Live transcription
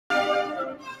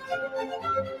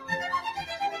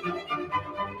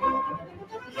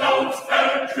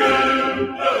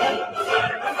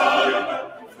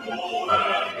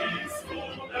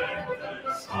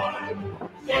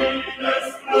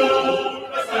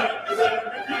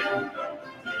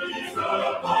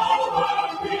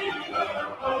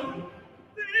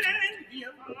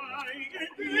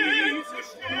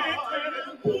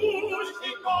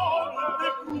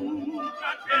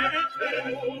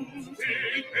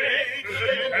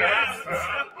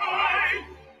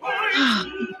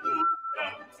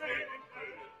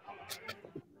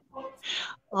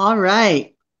All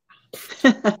right.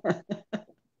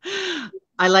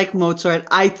 I like Mozart.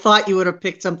 I thought you would have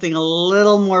picked something a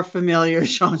little more familiar,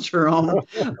 Jean-Jerome,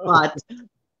 but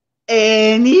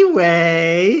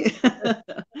anyway,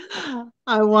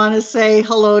 I want to say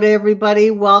hello to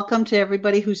everybody. Welcome to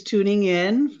everybody who's tuning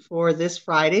in for this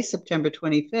Friday, September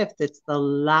 25th. It's the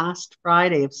last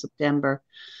Friday of September.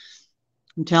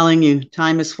 I'm telling you,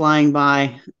 time is flying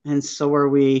by, and so are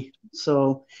we.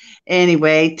 So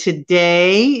anyway,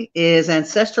 today is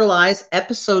Ancestral Eyes,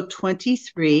 episode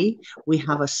 23. We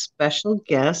have a special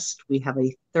guest. We have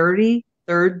a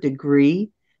 33rd degree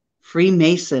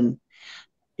Freemason,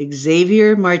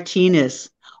 Javier Martinez.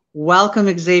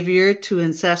 Welcome, Xavier, to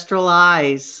Ancestral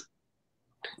Eyes.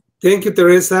 Thank you,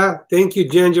 Teresa. Thank you,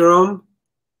 Jean-Jerome.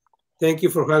 Thank you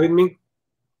for having me.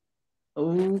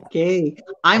 Okay.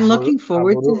 I'm looking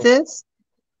forward to this.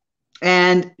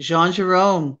 And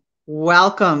Jean-Jerome,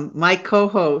 welcome, my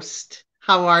co-host.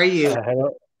 How are you? Hello.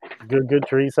 Good,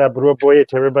 Teresa. Buruaboya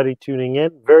to everybody tuning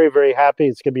in. Very, very happy.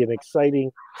 It's going to be an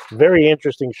exciting, very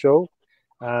interesting show.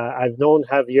 I've known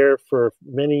Javier for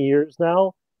many years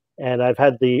now, and I've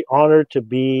had the honor to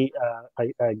be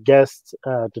a guest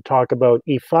to talk about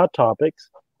IFA topics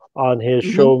on his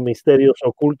show Misterios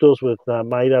Ocultos with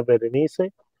Mayra Berenice.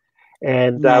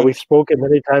 And we've spoken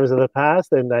many times in the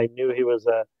past, and I knew he was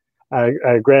a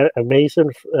Mason,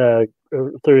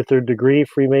 33rd degree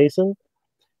Freemason.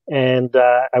 And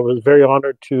I was very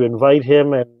honored to invite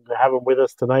him and have him with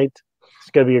us tonight. It's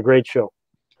going to be a great show.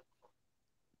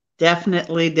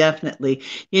 Definitely, definitely.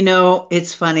 You know,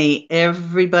 it's funny.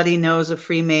 Everybody knows a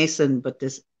Freemason, but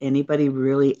does anybody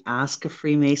really ask a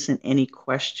Freemason any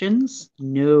questions?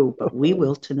 No, but we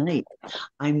will tonight.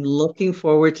 I'm looking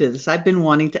forward to this. I've been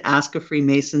wanting to ask a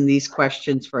Freemason these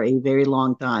questions for a very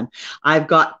long time. I've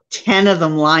got 10 of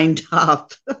them lined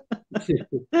up.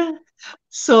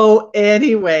 So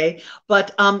anyway,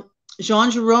 but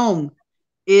Jean-Jerome,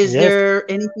 is there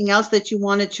anything else that you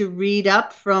wanted to read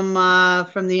up from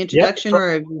the introduction,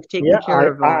 or have you taken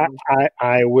care of it?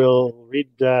 I will read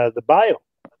the bio.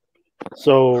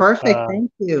 So perfect,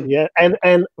 thank you. Yeah,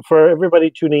 and for everybody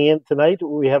tuning in tonight,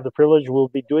 we have the privilege. We'll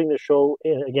be doing the show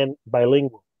again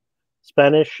bilingual,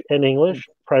 Spanish and English,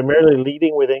 primarily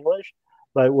leading with English,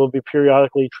 but we'll be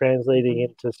periodically translating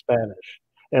into Spanish.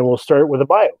 And we'll start with a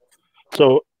bio.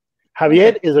 So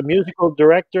Javier is a musical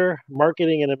director,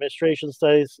 marketing and administration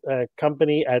studies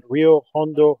company at Rio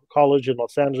Hondo College in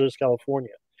Los Angeles,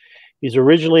 California. He's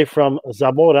originally from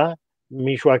Zamora,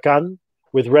 Michoacan,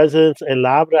 with residence in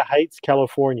Habra Heights,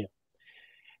 California.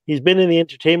 He's been in the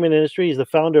entertainment industry. He's the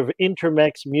founder of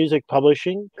INTERMEX Music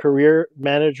Publishing, career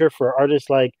manager for artists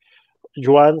like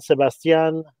Joan,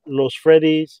 Sebastian, Los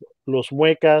Freddys, Los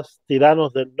Muecas,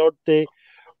 Tyranos del Norte,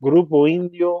 Grupo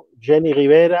Yndio, Jenni,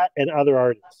 Rivera, and other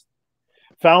artists.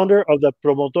 Founder of the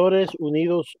PROMOTORES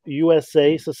UNIDOS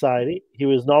USA Society, he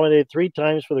was nominated 3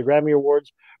 times for the Grammy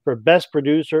Awards for Best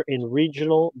Producer in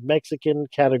Regional Mexican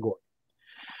category.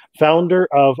 Founder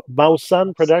of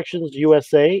MAUSSAN Productions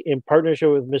USA in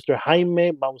partnership with Mr.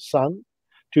 Jaime Maussan,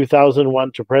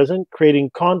 2001 to present,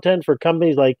 creating content for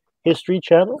companies like History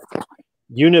Channel,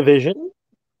 UNIVISION,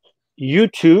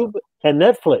 YouTube, and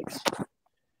Netflix.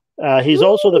 He's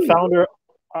also the founder.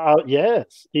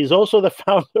 He's also the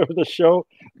founder of the show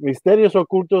Misterios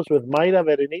Ocultos with Mayra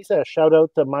Berenice. A shout out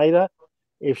to Mayra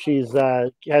if she's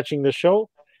catching the show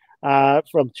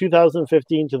from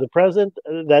 2015 to the present.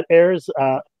 That airs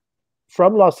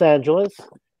from Los Angeles,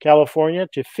 California,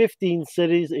 to 15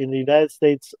 cities in the United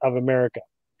States of America.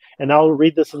 And I'll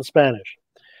read this in Spanish.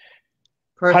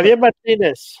 Perfect. Javier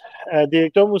Martínez,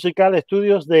 director musical de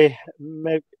estudios de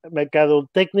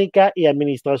mercadotecnia y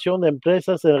administración de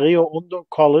empresas en Rio Hondo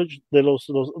College de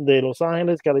Los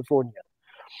Ángeles, California.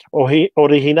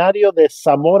 Originario de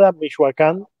Zamora,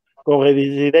 Michoacán, con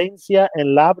residencia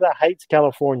en Habra Heights,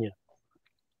 California.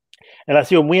 Él ha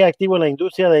sido muy activo en la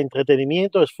industria de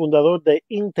entretenimiento, es fundador de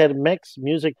INTERMEX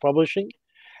Music Publishing,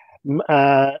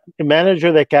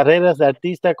 manager de carreras de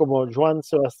artistas como Joan,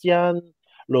 Sebastian,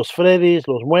 los Freddys,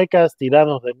 los Muecas,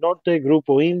 Tyranos del Norte,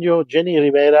 Grupo Yndio, Jenni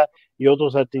Rivera y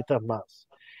otros artistas más.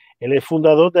 Él es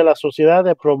fundador de la Sociedad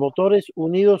de Promotores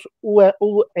Unidos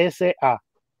USA,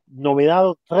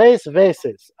 nominado 3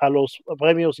 veces a los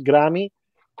premios Grammy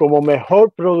como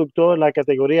mejor productor en la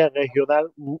categoría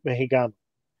regional mexicano.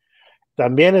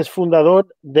 También es fundador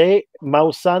de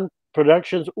MAUSSAN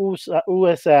Productions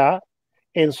USA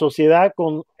en sociedad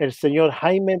con el señor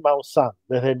Jaime Maussan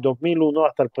desde el 2001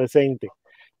 hasta el presente,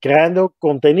 creando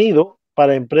contenido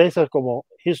para empresas como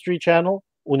History Channel,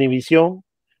 UNIVISION,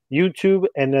 YouTube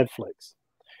y Netflix.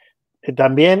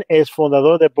 También es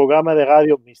fundador del programa de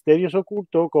radio Misterios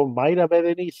Ocultos con Mayra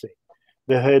Berenice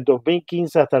desde el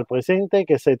 2015 hasta el presente,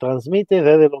 que se transmite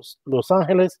desde Los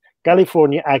Ángeles,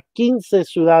 California, a 15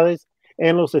 ciudades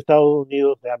en los Estados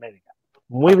Unidos de América.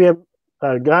 Muy bien,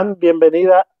 gran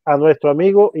bienvenida a nuestro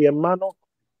amigo y hermano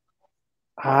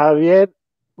Javier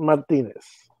Martínez.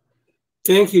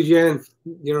 Thank you,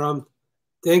 Jean-Jerome.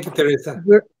 Thank you, Teresa.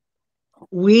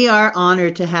 We are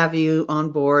honored to have you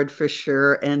on board for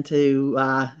sure, and to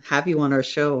have you on our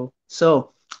show.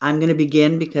 So I'm going to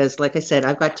begin because, like I said,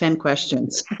 I've got 10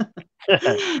 questions.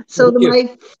 So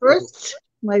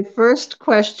my first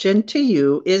question to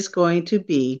you is going to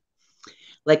be,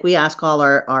 like we ask all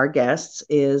our guests,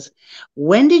 is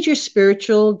when did your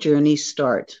spiritual journey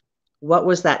start? What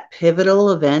was that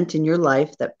pivotal event in your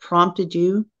life that prompted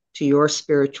you to your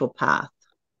spiritual path?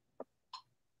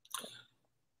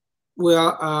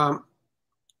 Well,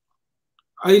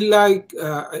 I like,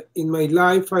 in my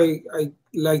life, I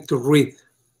like to read.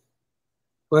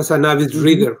 I was an avid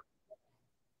reader.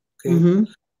 Okay?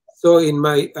 So in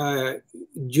my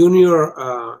junior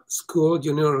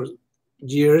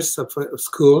years of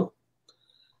school,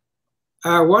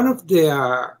 one of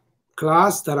the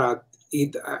class that I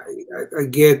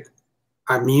get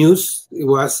amused, it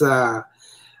was a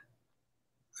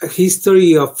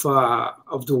history of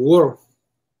the world.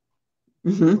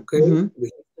 Okay,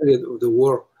 the history of the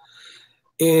world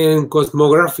and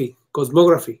cosmography.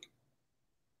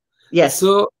 Yes.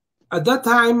 So at that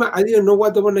time, I didn't know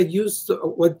what I want to use.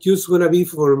 What use going to be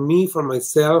for me, for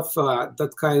myself,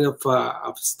 that kind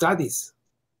of studies.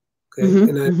 Okay,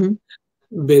 and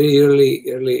very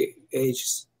early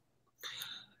ages.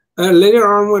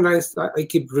 Later on, when I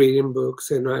keep reading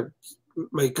books and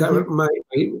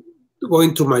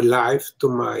going to my life, to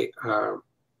my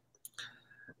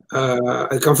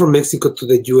I come from Mexico to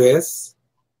the U.S.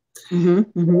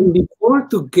 Before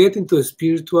to get into the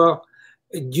spiritual,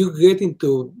 you get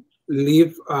into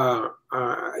live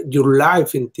your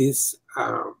life in this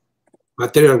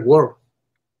material world.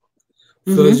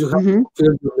 So you have to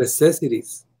fulfill your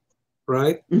necessities,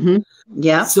 right?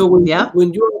 Yeah. So when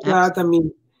you're that, I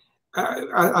mean,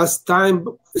 as time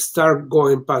start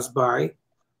going past by,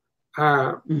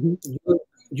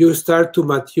 you start to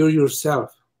mature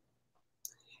yourself.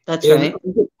 That's right.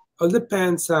 All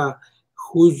depends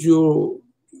who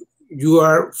you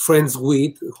are friends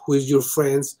with, who is your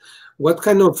friends, what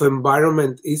kind of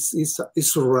environment is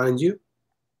around you.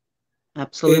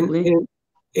 Absolutely.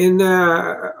 And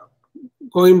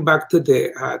going back to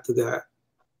the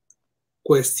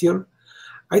question,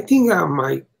 I think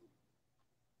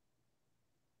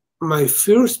my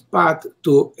first path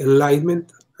to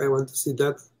enlightenment, I want to see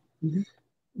that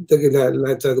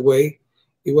that way.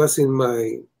 It was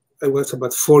I was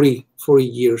about 40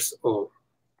 years old.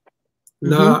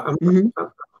 Now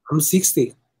I'm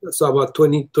 60, so about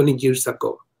 20 years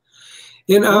ago.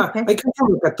 And I come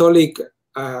from a Catholic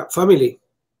family.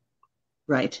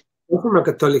 Right. I'm from a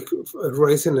Catholic,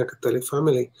 raised in a Catholic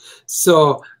family.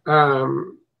 So I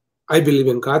believe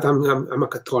in God. I'm a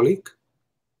Catholic.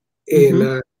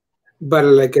 And but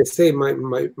like I say,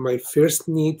 my first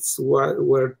needs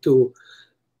were to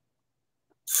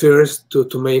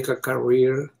make a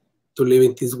career, to live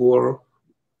in this world,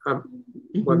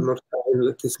 one more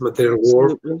time, this material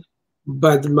world.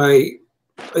 But I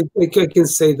can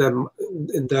say that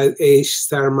in that age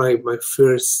started my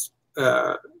first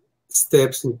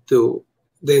steps into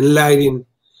the enlightening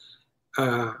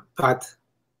path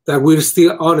that we're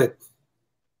still on it.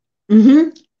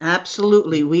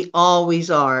 Absolutely. We always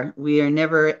are. We are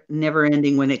never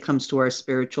ending when it comes to our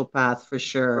spiritual path, for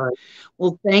sure. Right.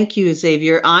 Well, thank you,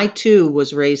 Xavier. I too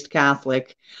was raised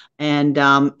Catholic, and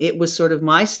it was sort of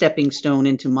my stepping stone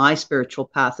into my spiritual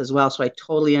path as well. So I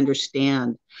totally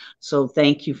understand. So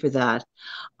thank you for that.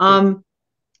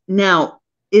 Now,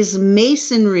 is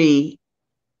Masonry,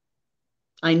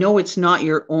 I know it's not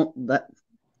your own, but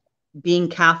being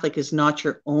Catholic is not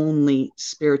your only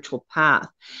spiritual path,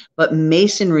 but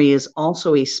Masonry is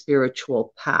also a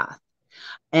spiritual path.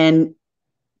 And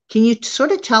Can you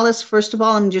sort of tell us, first of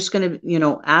all, I'm just going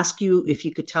to, ask you if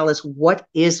you could tell us what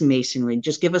is Masonry?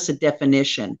 Just give us a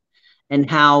definition and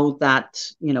how that,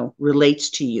 relates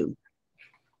to you.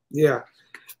 Yeah.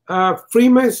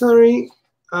 Freemasonry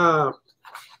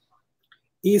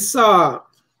is a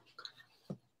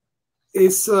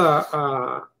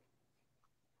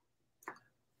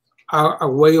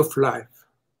way of life.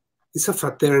 It's a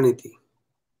fraternity.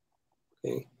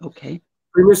 Okay. Okay.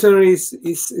 Freemasonry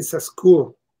is a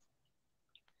school.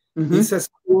 Mm-hmm. It's a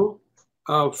school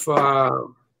of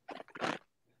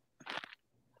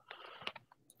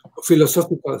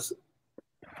philosophical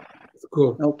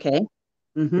school. Okay.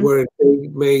 Mm-hmm. Where they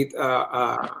made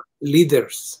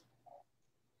leaders.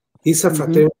 It's a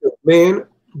fraternity of men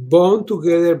bound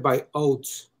together by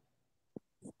oaths.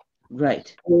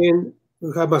 Right. And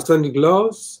we have Masonic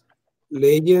laws,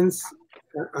 legends,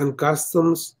 and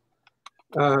customs,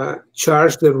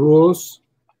 charge the rules.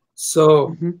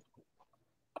 So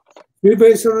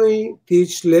Freemasonry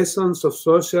teach lessons of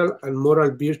social and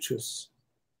moral virtues.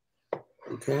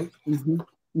 Okay.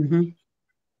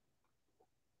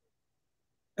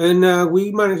 And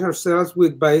we manage ourselves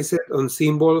based on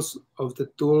symbols of the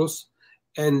tools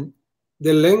and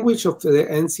the language of the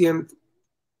ancient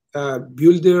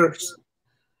builders,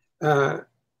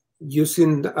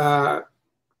 using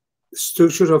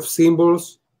structure of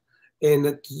symbols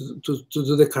and to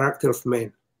do the character of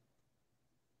men.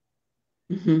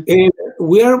 And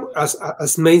we are,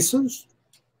 as Masons,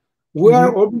 we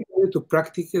are obligated to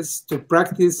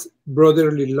practice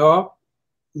brotherly love,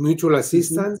 mutual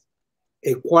assistance,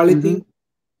 equality,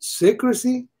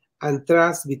 secrecy, and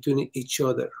trust between each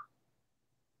other.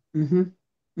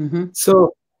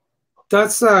 So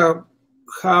that's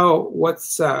what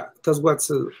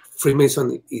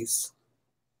Freemasonry is.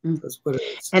 That's what it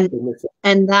is.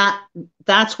 And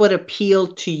that's what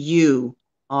appealed to you,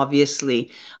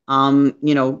 obviously.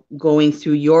 Going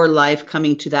through your life,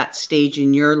 coming to that stage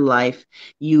in your life,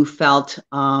 you felt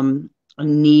a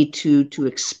need to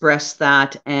express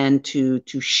that and to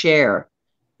share.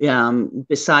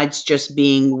 Besides just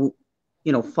being,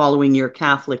 following your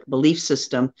Catholic belief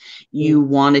system, you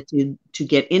wanted to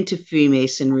get into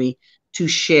Freemasonry, to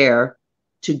share,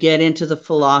 to get into the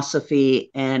philosophy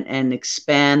and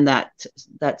expand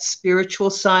that spiritual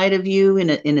side of you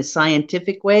in a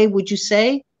scientific way, would you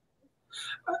say?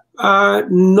 Not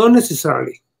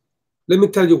necessarily. Let me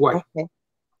tell you why.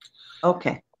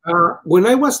 Okay. When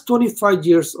I was 25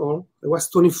 years old, I was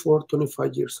 24,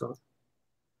 25 years old.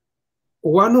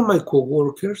 One of my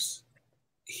coworkers,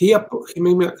 he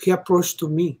approached to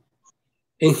me,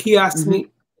 and he asked me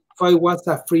if I was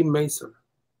a Freemason.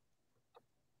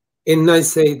 And I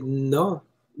said no,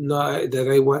 that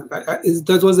I was.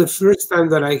 That was the first time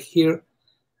that I hear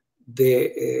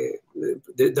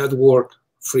that word,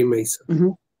 Freemason.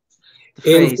 And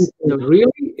he said,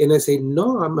 really? And I said,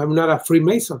 no, I'm not a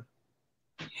Freemason.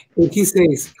 And he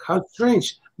says, how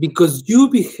strange, because you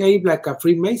behave like a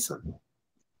Freemason.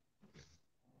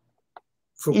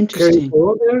 For caring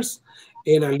for others,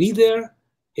 and a leader,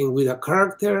 and with a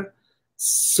character.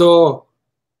 So,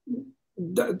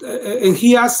 and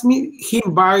he asked me, he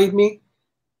invited me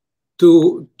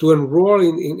to enroll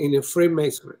in a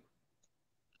Freemasonry.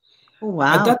 Oh,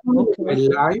 wow. At that moment in my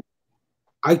life,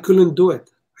 I couldn't do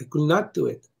it. I could not do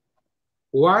it.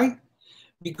 Why?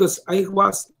 Because I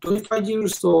was 25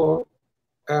 years old.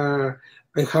 I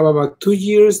have about 2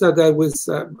 years that I was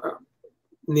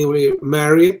newly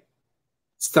married,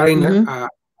 starting a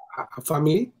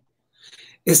family,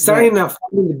 starting a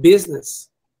family business.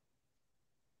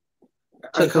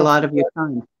 Took a lot of your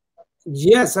time.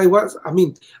 Yes, I was. I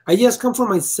mean, I just come from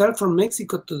myself from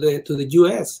Mexico to the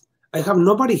US. I have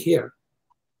nobody here.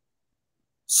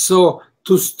 So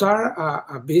to start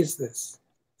a business,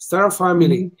 start a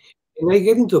family, and I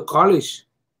get into college.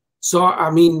 So, I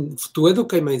mean, to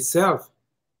educate myself.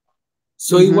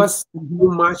 So it was too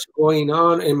much going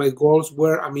on, and my goals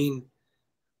were, I mean,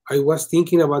 I was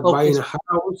thinking about buying a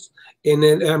house, and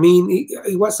then, I mean,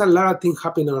 it was a lot of things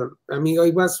happening. I mean, I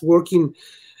was working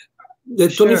the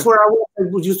 24 hours, I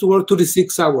used to work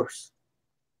 36 hours.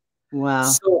 Wow.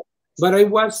 So, but I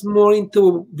was more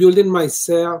into building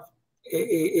myself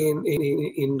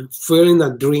in feeling a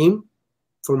dream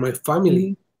for my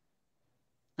family.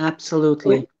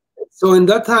 Absolutely. So in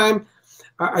that time,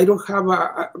 I don't have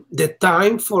the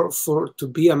time to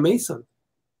be a Mason.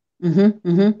 And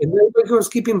then I was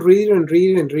keeping reading,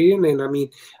 and I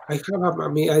mean, I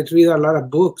read a lot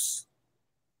of books.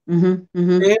 And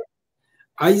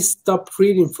I stopped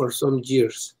reading for some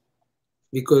years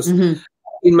because in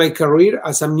my career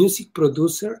as a music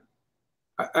producer,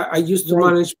 I used to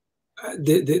manage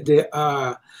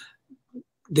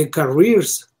the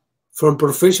careers from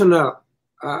professional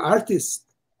artists.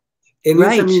 And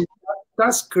right. I mean,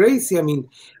 that's crazy. I mean,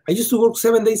 I used to work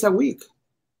 7 days a week.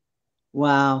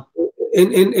 Wow.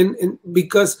 And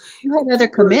because you had other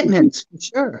commitments, for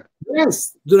sure.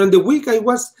 Yes, during the week I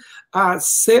was I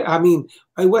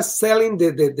was selling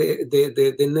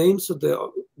the names of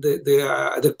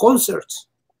the concerts.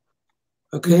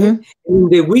 Okay, Mm-hmm. in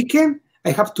the weekend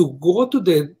I have to go to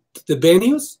the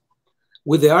venues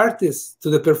with the artists to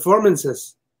the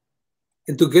performances,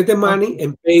 and to get the money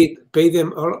and pay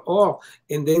them all,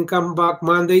 and then come back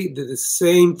Monday, did the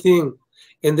same thing,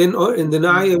 and then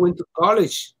I went to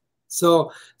college.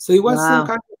 So it was some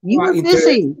kind of you were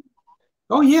busy.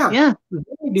 Oh yeah, yeah.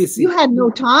 Very busy. You had no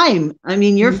time. I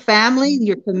mean, your family,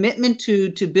 your commitment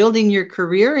to building your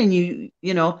career, and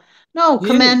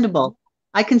commendable.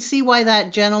 I can see why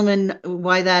that gentleman,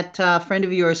 why that friend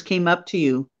of yours came up to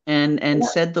you and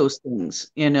said those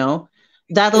things.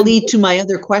 That'll lead to my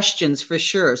other questions for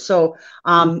sure. So,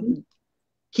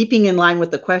 keeping in line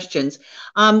with the questions,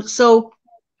 so.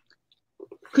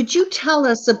 Could you tell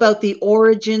us about the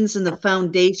origins and the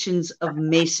foundations of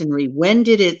Masonry? When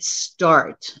did it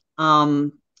start?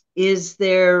 Is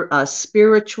there a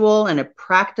spiritual and a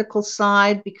practical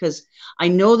side? Because I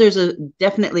know there's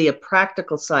definitely a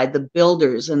practical side, the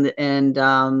builders and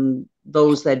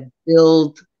those that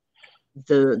build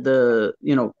the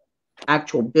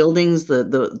actual buildings,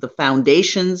 the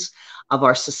foundations of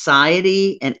our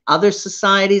society and other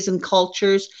societies and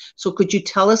cultures. So could you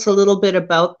tell us a little bit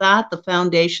about that, the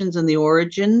foundations and the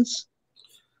origins?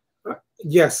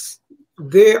 Yes.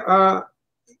 There are,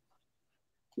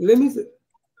 let me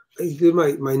do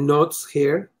my notes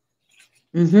here.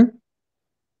 Mm-hmm.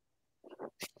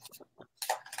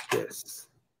 Yes.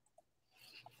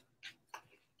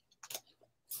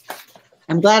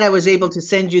 I'm glad I was able to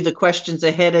send you the questions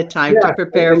ahead of time to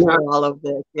prepare for all of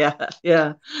this.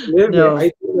 Yeah. No.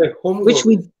 I do my homework.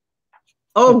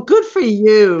 Good for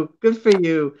you. Good for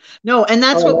you. No, and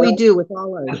that's what we do with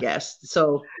all our guests.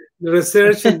 So the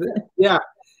research and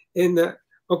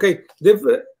okay,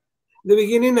 the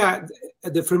beginning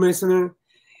the Freemasonry,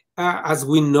 as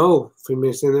we know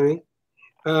Freemasonry,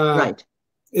 right.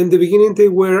 In the beginning they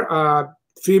were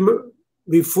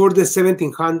before the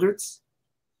 1700s.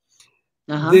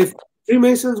 The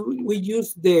Freemasons, we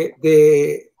use the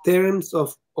terms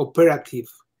of operative.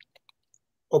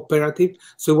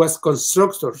 So it was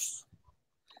constructors.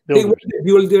 They were the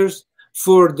builders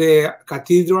for the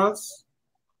cathedrals.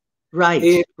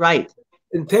 Right.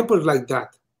 And temples like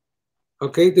that.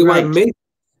 Okay, they were Masons.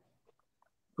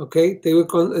 Okay, they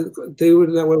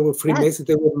were Freemasons.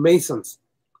 They were Masons.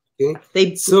 Okay,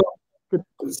 to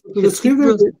describe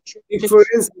the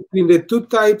difference between the two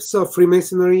types of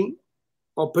Freemasonry,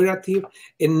 operative,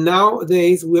 and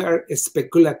nowadays we are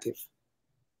speculative.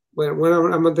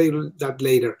 Well, I'm going to tell you that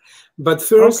later. But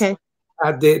first,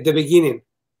 at the beginning,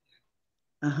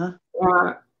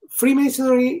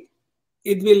 Freemasonry,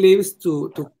 it believes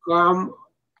to come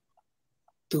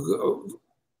to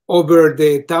over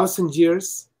the 1,000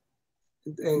 years,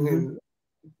 and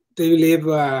they believe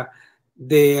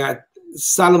the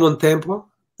Solomon Temple,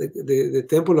 the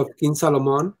Temple of King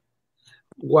Solomon,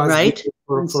 was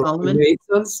for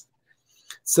Freemasons.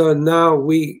 So now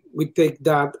we take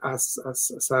that as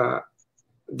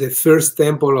the first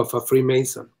temple of a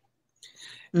Freemason.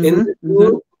 In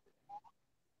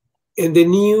the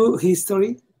new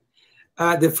history,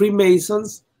 the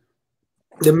Freemasons,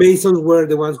 the Masons were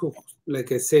the ones who,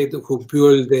 like I said, who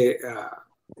built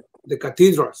the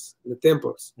cathedrals, the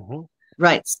temples.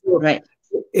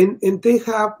 And they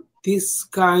have this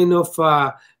kind of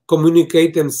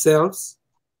communicate themselves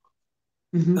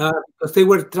because they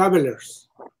were travelers.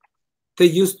 They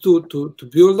used to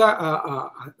build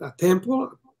a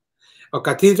temple, a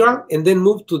cathedral, and then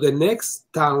move to the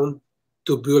next town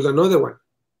to build another one.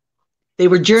 They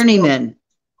were journeymen.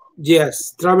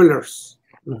 Yes, travelers.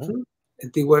 And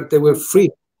they were free.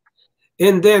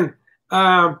 And then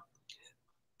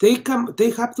they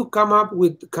have to come up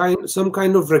with some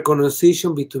kind of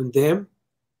recognition between them.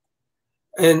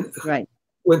 And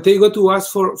when they go to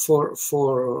ask for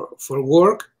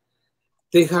work,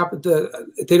 they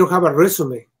don't have a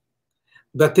resume,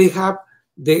 but they have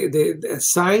the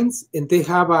signs, and they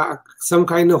have some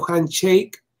kind of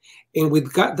handshake, and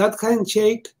with that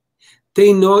handshake,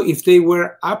 they know if they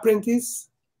were apprentice,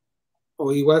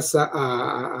 or it was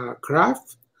a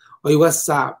craft, or it was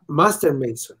a master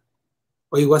mason,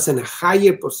 or it was in a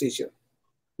higher position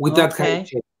with that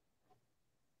handshake.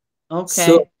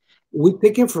 So we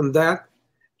take it from that,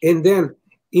 and then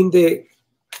in the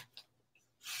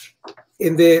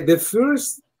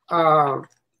first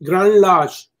Grand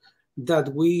Lodge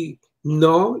that we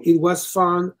know, it was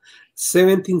found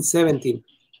 1717.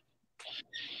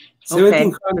 Okay.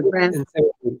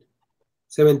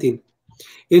 1717.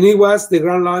 And it was the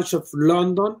Grand Lodge of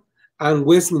London and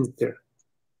Westminster.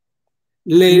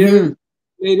 Later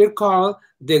called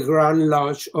the Grand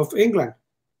Lodge of England.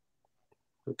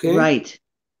 Okay? Right.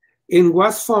 It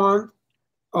was found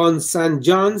on St.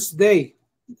 John's Day,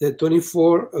 the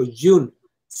 24th of June,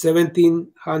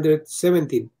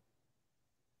 1717.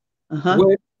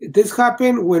 This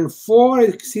happened when 4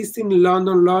 existing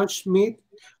London lodges meet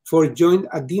for joint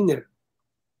a dinner.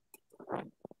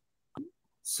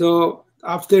 So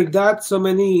after that, so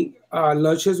many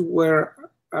lodges were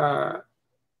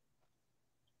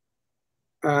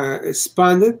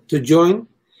expanded to join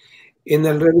in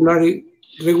a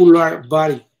regular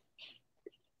body.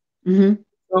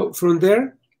 So from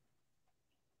there,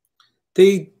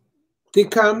 they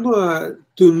come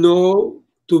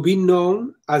to be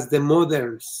known as the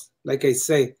moderns. Like I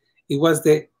say, it was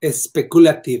the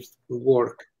speculative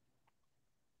work.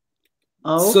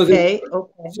 Okay.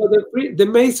 So the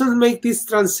Masons make this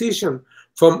transition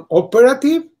from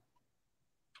operative,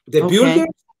 the builders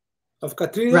of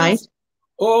cathedrals,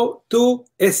 or to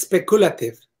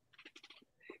speculative.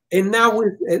 And now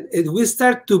we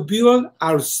start to build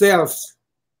ourselves,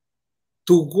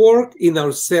 to work in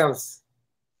ourselves.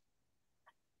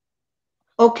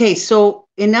 Okay, so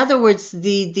in other words,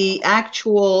 the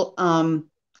actual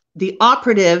the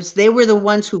operatives, they were the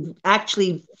ones who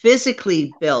actually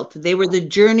physically built. They were the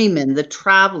journeymen, the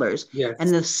travelers. Yes.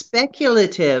 And the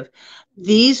speculative,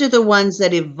 these are the ones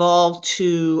that evolved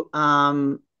to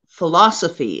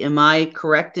philosophy. Am I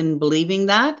correct in believing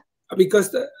that?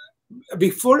 Because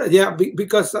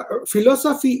because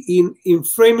philosophy in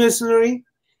Freemasonry,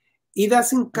 it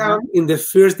doesn't come in the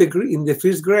first degree, in the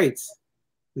first grades,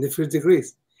 in the first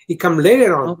degrees. It comes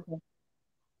later on. Okay.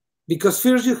 Because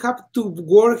first you have to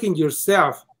work in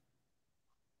yourself.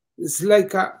 It's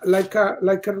like a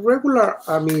regular,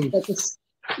 I mean,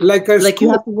 like you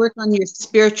have to work on your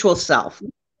spiritual self.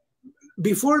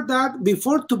 Before that,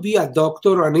 before to be a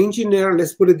doctor or an engineer,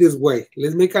 let's put it this way.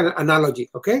 Let's make an analogy,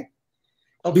 okay?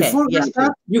 Before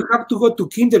that, you have to go to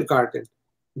kindergarten,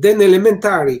 then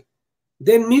elementary,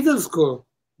 then middle school,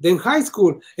 then high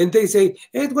school, and they say,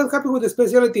 hey, what happened with the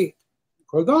specialty?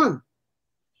 Hold on.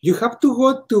 You have to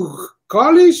go to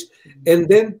college and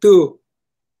then to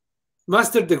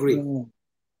master degree.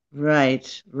 Right.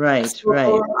 So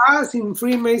for us in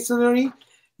Freemasonry,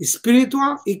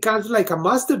 spiritual, it comes like a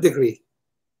master degree.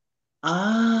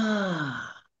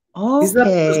 Ah,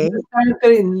 okay.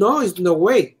 No, it's no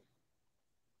way.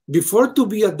 Before to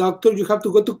be a doctor, you have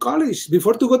to go to college.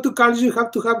 Before to go to college, you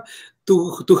have to have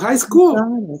to high school,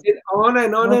 and on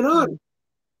and on and on.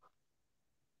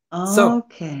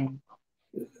 Okay.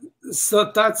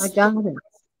 So that's, I got it.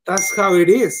 That's how it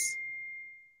is.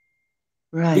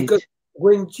 Right. Because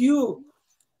when you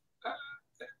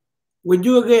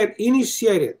get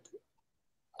initiated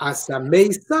as a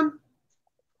Mason,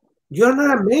 you're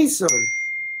not a Mason.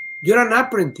 You're an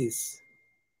apprentice.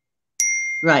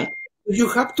 Right. You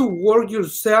have to work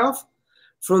yourself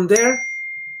from there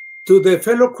to the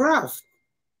fellow craft.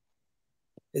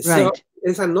 Right. So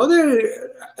it's another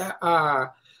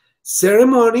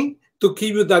ceremony to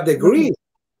give you that degree.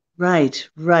 Right.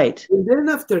 And then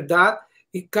after that,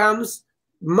 it comes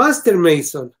Master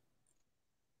Mason.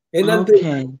 And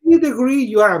until the degree,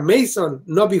 you are a Mason,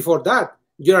 not before that.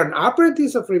 You're an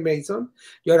apprentice of Freemason,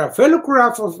 you're a fellow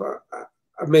craft of a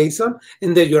Mason,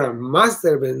 and then you're a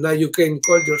Master. Now you can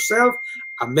call yourself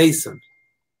a Mason.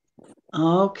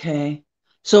 Okay.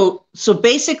 So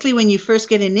basically, when you first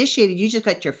get initiated, you just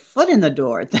got your foot in the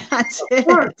door. That's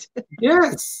it.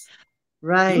 Yes.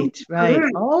 Right.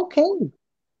 Okay.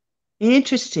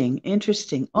 Interesting.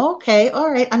 Okay.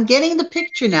 All right. I'm getting the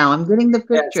picture now.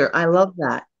 Yes. I love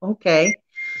that. Okay.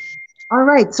 All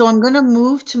right. So I'm going to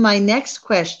move to my next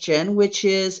question, which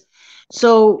is,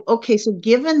 so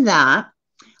given that,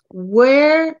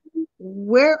 where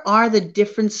are the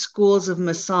different schools of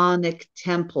Masonic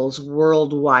temples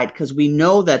worldwide? Because we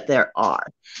know that there are,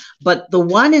 but the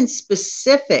one in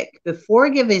specific, before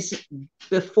giving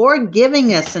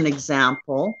us an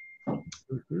example,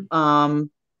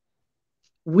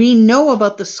 we know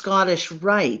about the Scottish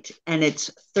Rite and its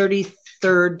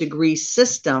 33rd degree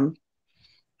system.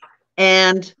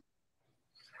 And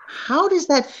how does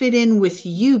that fit in with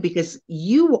you? Because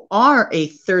you are a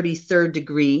 33rd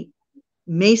degree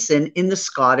Mason in the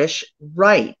Scottish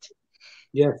Rite.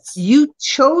 Yes. You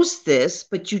chose this,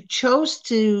 but you chose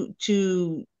to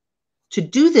do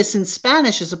this in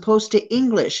Spanish as opposed to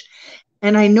English.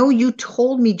 And I know you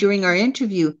told me during our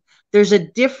interview there's a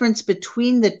difference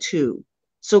between the two.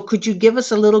 So could you give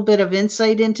us a little bit of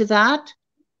insight into that?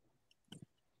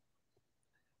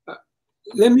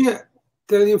 Let me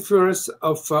tell you first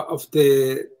of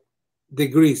the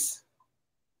degrees.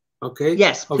 Okay.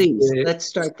 Yes, please. Let's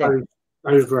start there.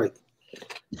 Right.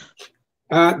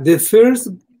 The first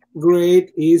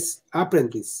grade is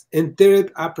apprentice,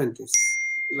 entered apprentice,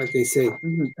 like I say.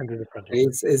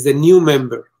 It's the new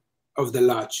member of the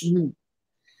lodge. And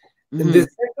the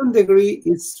second degree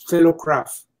is fellow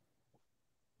craft.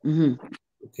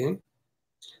 Okay.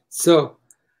 So,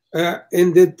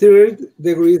 and the third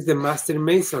degree is the master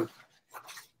mason.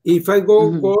 If I go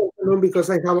on, because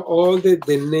I have all the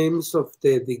names of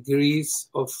the degrees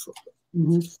of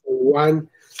 1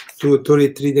 to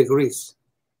 33 degrees.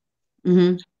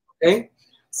 Okay,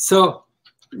 so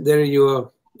there you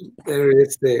are. There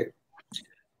is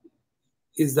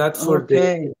is that for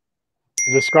the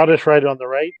Scottish Rite on the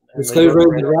right? The Scottish Rite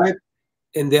on the right,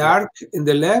 and the arc in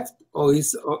the left, or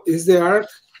is the arc,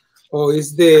 or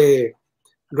is the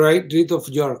Rite of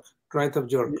York? Rite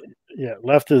of York. Yeah,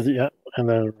 left is and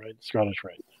then right, Scottish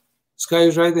Rite.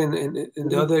 Scottish Rite, and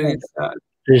the other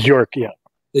is York. Yeah,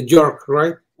 the York,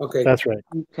 right? Okay, that's right.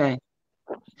 Okay.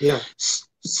 Yeah.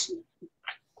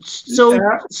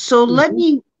 So let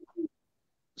me.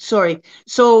 Sorry.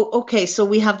 So okay. So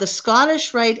we have the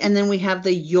Scottish Rite, and then we have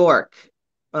the York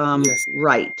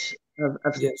Rite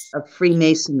of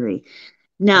Freemasonry.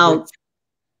 Now,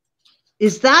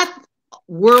 is that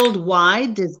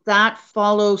worldwide? Does that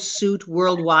follow suit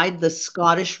worldwide? The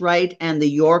Scottish Rite and the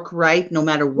York Rite, no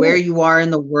matter where you are in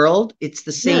the world, it's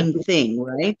the same thing,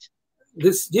 right?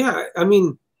 I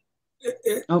mean,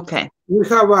 okay. We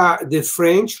have the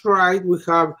French Rite. We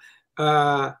have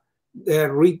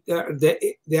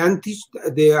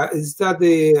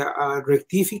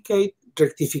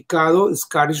rectificado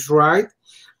Scottish Rite,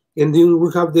 and then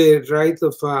we have the Rite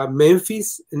of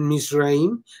Memphis and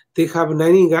Mizraim. They have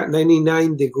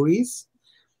 99 degrees,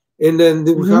 and then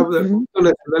we have the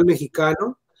Nacional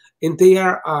Mexicano, and they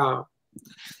are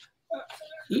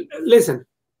listen.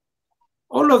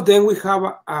 All of them we have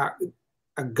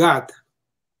a God.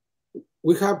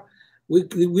 We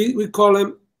call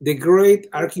him the great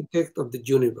architect of the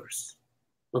universe.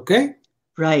 Okay?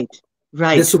 Right.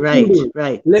 Let's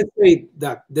say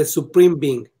that the supreme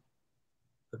being.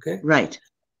 Okay? Right.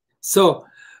 So,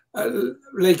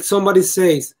 like somebody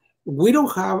says, we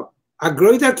don't have a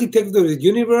great architect of the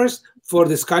universe for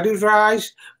the Scottish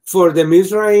Rite, for the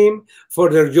Mizraim, for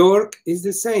the York, is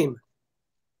the same.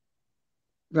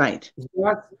 Right.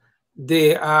 But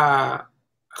the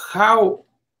how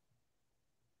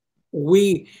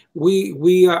we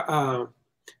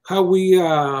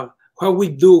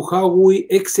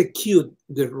execute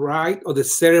the rite or the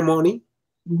ceremony,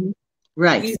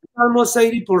 right? It's almost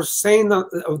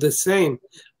 80% of the same,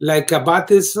 like a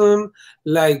baptism,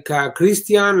 like a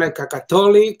Christian, like a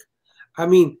Catholic. I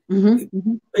mean,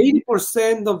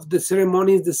 80% of the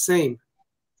ceremony is the same.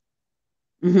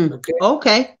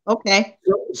 Okay.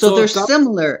 So they're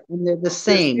similar and they're the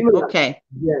same. Okay.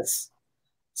 Yes.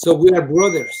 So we are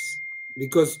brothers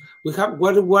because we have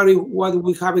what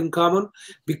we have in common,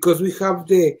 because we have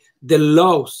the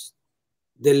laws,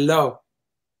 the law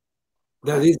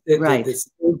that is the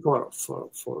same for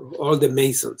all the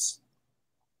Masons.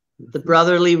 The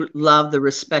brotherly love, the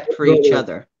respect for each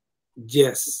other.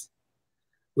 Yes.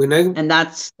 And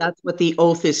that's what the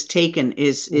oath is taken,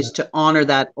 is to honor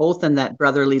that oath and that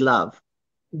brotherly love.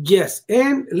 Yes.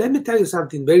 And let me tell you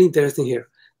something very interesting here,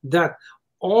 that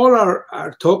all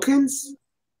our tokens,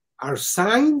 our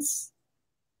signs,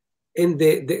 and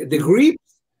the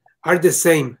grips are the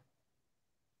same.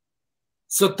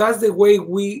 So that's the way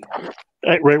we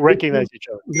recognize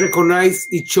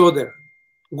each other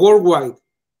worldwide.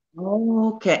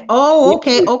 Okay. Oh,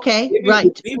 okay.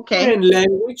 Right. Okay. In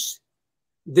language,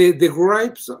 the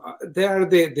gripes, they are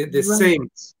the same.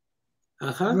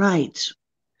 Right.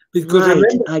 Because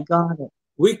remember, I got it.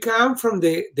 We come from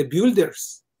the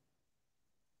builders.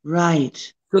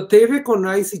 Right. So they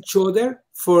recognize each other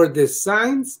for the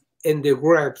signs and the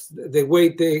gripes, the way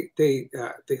they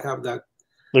have that.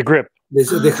 The grip.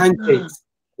 The handshakes,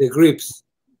 the grips,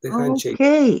 the handshakes.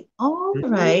 Okay. All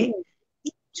right.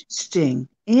 Interesting.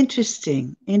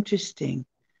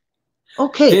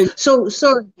 Okay. And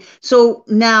so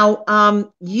now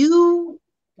you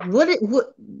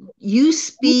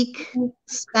speak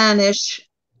Spanish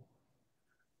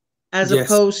as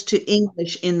opposed to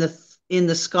English in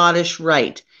the Scottish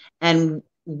Rite, and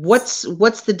what's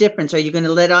the difference? Are you going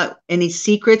to let out any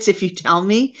secrets if you tell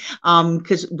me?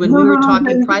 Because when we were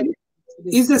talking private,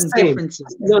 it's the same.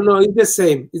 No, it's the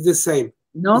same. It's the same.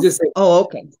 No. It's the same. Oh,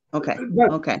 okay.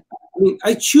 Okay. mean,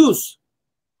 I choose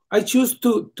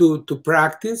to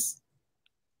practice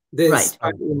this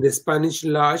in the Spanish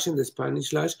Lodge,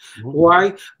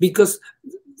 Why? Because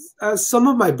some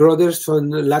of my brothers from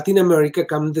Latin America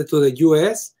come to the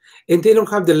U.S. and they don't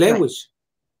have the language.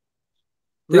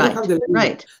 They don't have the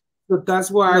language. So that's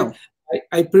why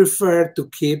I prefer to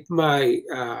keep my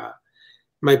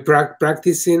my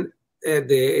practicing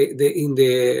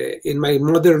in my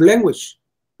mother language,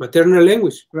 maternal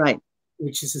language,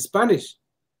 which is Spanish.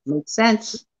 Makes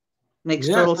sense. Makes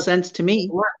total sense to me.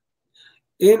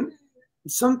 And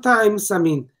sometimes, I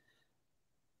mean,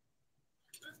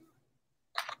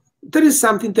 there is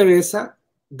something, Teresa,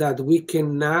 that we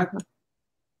cannot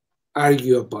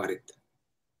argue about it.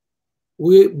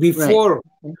 Before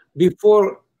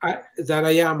that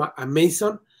I am a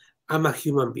Mason, I'm a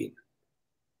human being.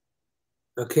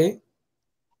 Okay?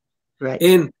 Right.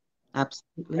 And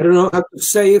absolutely, I don't know how to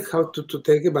say it, how to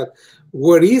take it, but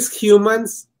what is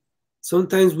humans,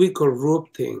 sometimes we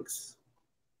corrupt things.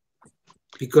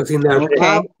 Because in our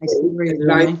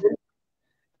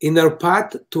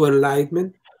path to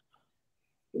enlightenment,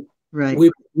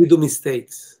 we do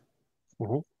mistakes.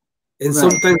 And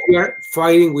sometimes we are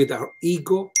fighting with our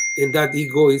ego, and that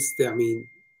ego is the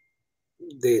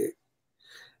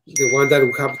one that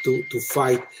we have to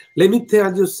fight. Let me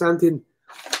tell you something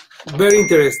very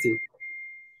interesting.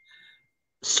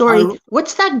 Sorry,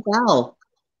 what's that bell,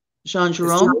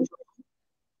 Jean-Jerome?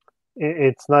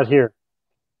 It's not here.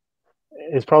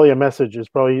 It's probably a message. It's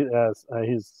probably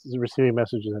he's receiving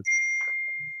messages.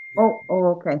 Oh,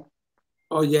 okay.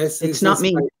 Oh, yes. It's not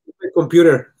me. My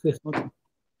computer.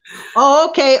 Oh,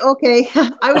 okay.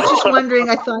 I was just wondering.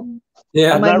 I thought,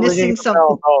 am I missing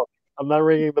something? No, I'm not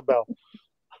ringing the bell.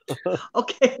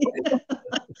 Okay.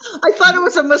 I thought it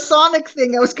was a Masonic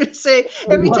thing. I was going to say,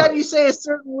 every time you say a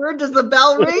certain word, does the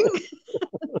bell ring?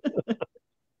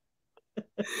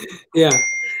 Yeah.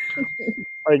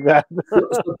 Like that.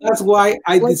 So that's why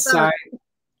I decide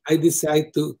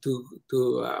to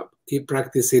keep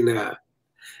practicing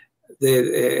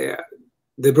the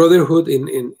brotherhood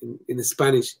in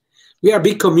Spanish. We are a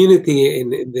big community in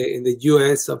the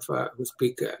U.S. of who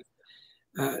speak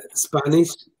Spanish,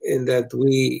 and that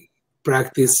we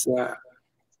practice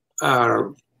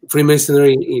our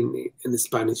Freemasonry in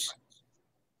Spanish.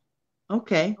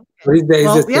 Okay.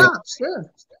 Well, yeah,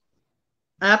 sure.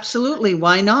 Absolutely.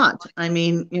 Why not? I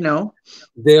mean, you know.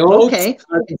 They all are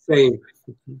the same.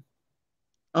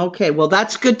 Okay, well,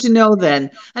 that's good to know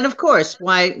then. And of course,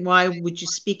 why would you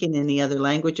speak in any other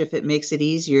language if it makes it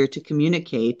easier to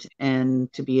communicate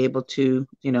and to be able to,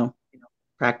 you know,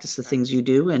 practice the things you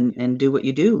do and do what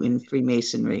you do in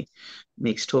Freemasonry?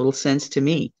 Makes total sense to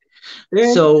me.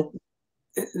 And so,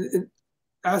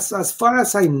 as far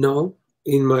as I know,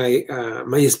 in my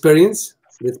my experience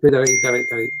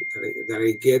that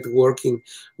I get working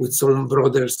with some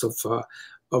brothers of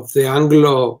the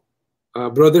Anglo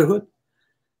Brotherhood,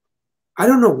 I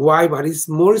don't know why, but it's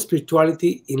more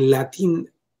spirituality in Latin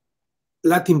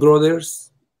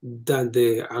brothers than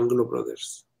the Anglo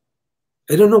brothers.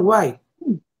 I don't know why,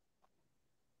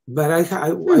 but I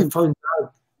found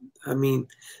out. I mean,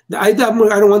 I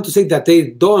don't want to say that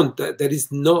they don't. There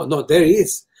is no, there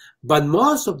is, but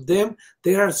most of them,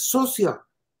 they are social.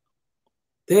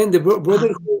 Then the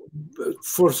brotherhood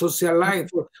for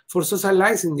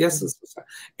socializing, yes,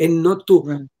 and not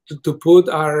to put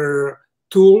our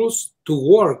tools to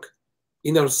work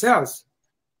in ourselves.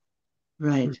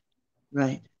 Right.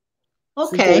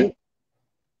 Okay.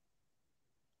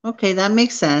 Okay, that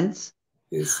makes sense.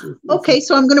 Okay,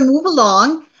 so I'm going to move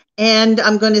along, and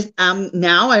I'm going to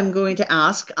now I'm going to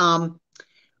ask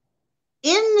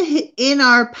in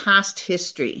our past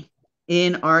history,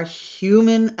 in our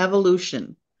human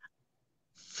evolution,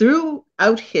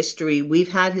 throughout history,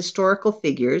 we've had historical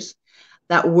figures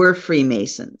that were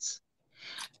Freemasons,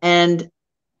 and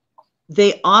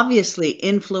they obviously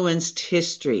influenced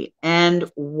history.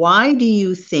 And why do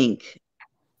you think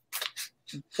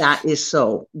that is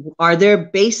so? Are there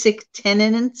basic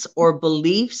tenets or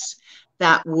beliefs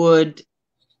that would,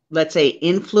 let's say,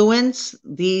 influence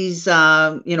these,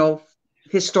 you know,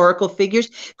 historical figures?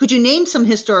 Could you name some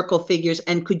historical figures,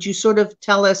 and could you sort of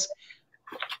tell us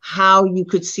how you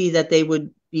could see that they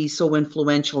would be so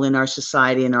influential in our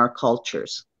society and our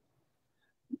cultures?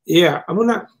 Yeah, I'm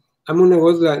gonna go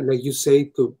like you say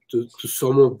to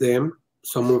some of them,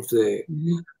 some of the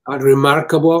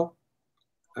remarkable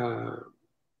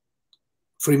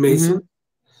Freemason.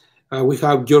 We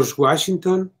have George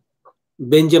Washington,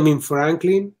 Benjamin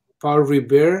Franklin, Paul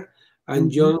Revere,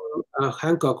 and John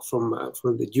Hancock from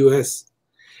the U.S.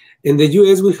 In the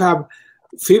U.S., we have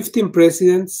 15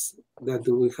 presidents that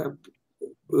we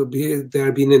they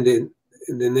have been in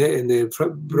the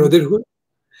Brotherhood.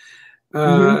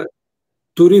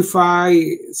 35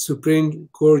 Supreme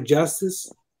Court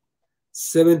justices,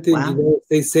 17 United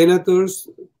States senators,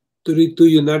 32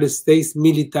 United States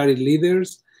military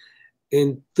leaders,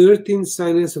 and 13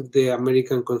 signers of the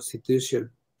American Constitution.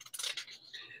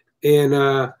 And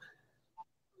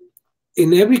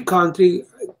in every country,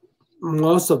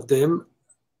 most of them,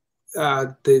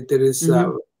 there is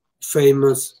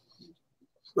famous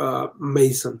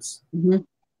Masons.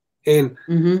 And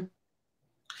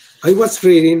I was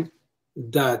reading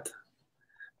that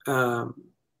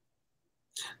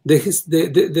the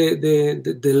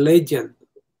legend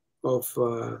of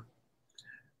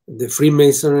the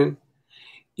Freemasonry,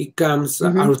 it comes,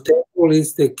 our temple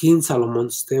is the King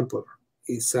Solomon's temple.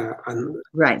 It's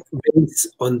based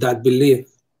on that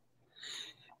belief.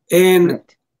 And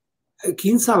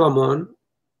King Solomon,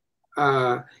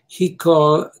 he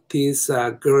called this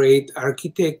great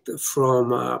architect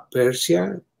from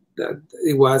Persia, that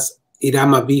it was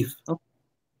Hiram Abiy.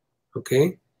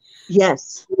 Okay.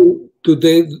 Yes. To do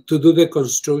the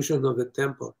construction of the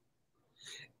temple.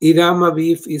 Hiram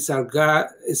Abiy is our God.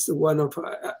 Is one of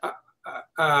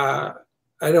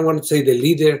I don't want to say the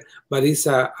leader, but it's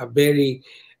a very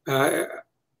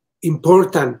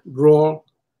important role,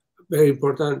 very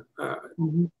important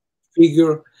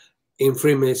figure in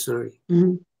Freemasonry.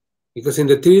 Because in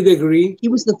the 3 degree, he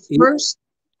was the first.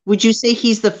 Would you say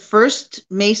he's the first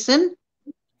Mason?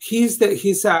 He's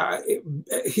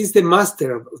the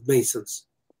master of Masons.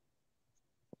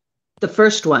 The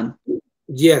first one.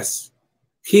 Yes,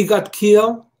 he got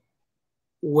killed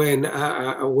when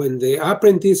the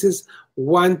apprentices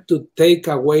want to take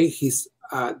away his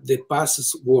the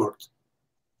pastor's word,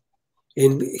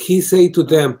 and he said to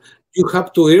them, "You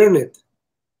have to earn it."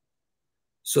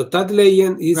 So that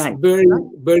legend is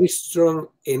very strong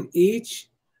in each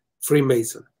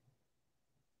Freemason.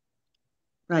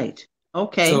 Right.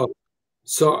 Okay.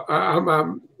 So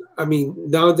I mean,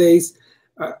 nowadays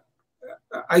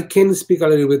I can speak a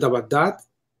little bit about that,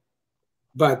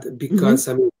 but because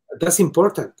I mean that's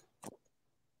important.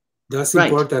 That's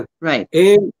important. Right.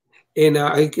 And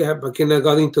I cannot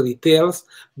go into details,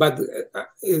 but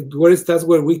that's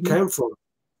where we came from.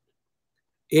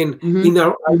 In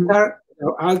our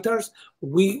altars,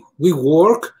 we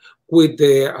work with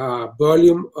the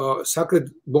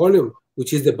sacred volume,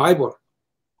 which is the Bible.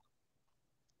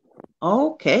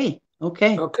 Okay.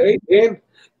 Okay. And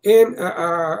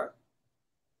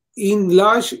in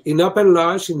open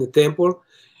lodge in the temple,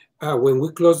 when we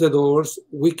close the doors,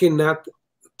 we cannot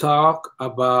talk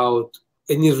about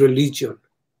any religion.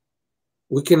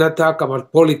 We cannot talk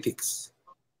about politics.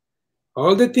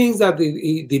 All the things that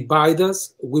divide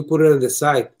us, we put it on the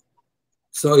side.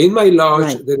 So in my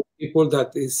lodge, there are people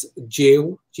that is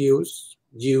Jews.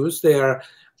 They are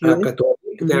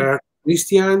Catholic. There are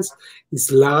Christians,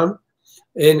 Islam,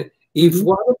 and if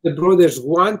one of the brothers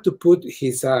want to put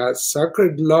his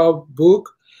sacred law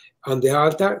book on the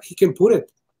altar, he can put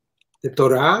it. The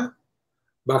Torah,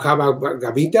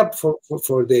 Bhagavad Gita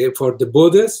for the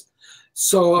Buddhists.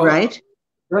 So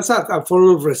that's a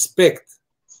form of respect.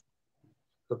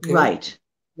 Okay.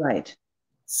 Right.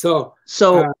 So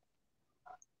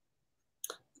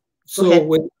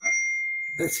when,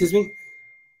 excuse me.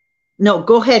 No,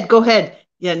 go ahead.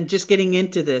 Yeah, I'm just getting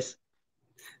into this.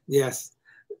 Yes.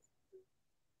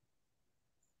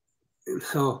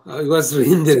 No, I was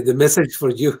reading the message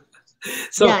for you.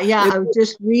 So yeah, I was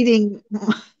just reading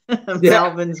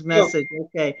Melvin's message.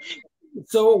 Okay.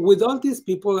 So with all these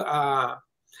people,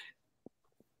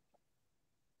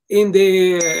 in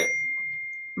the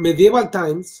medieval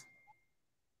times,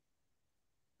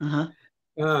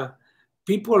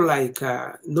 people like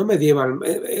no medieval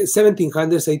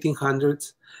 1700s,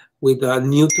 1800s, with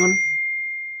Newton,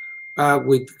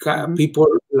 with people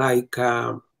like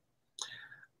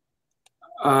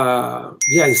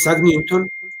Isaac Newton,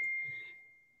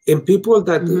 and people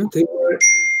that they were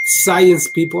science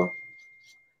people.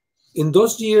 In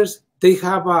those years, they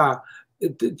have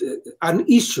an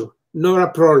issue, not a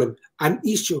problem, an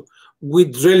issue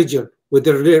with religion, with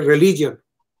the religion,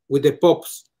 with the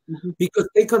popes, because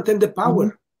they contain the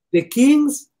power, the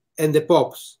kings and the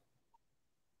popes.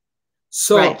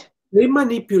 So they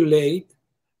manipulate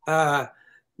the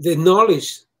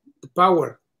knowledge, the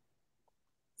power.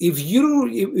 If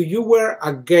you were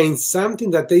against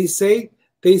something that they say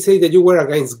that you were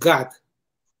against God.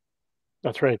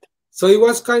 That's right. So it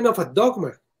was kind of a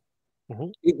dogma.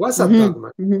 It was a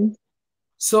dogma.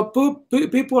 So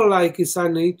people like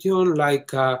Isaac Newton, like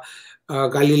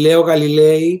Galileo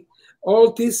Galilei,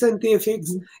 all these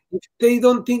scientifics, if they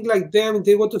don't think like them, if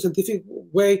they go to scientific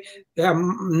way,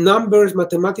 numbers,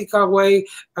 mathematical way,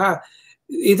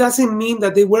 it doesn't mean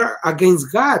that they were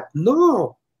against God.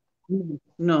 No.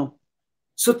 No.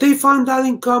 So they found that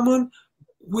in common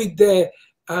with the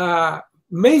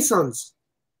Masons,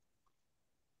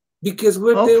 because they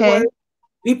were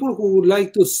people who would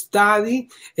like to study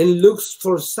and look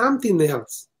for something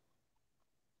else.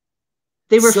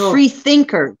 They were free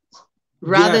thinkers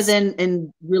rather than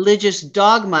in religious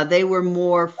dogma. They were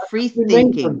more free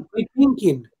thinking. Free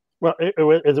thinking. Well, it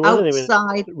wasn't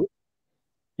outside.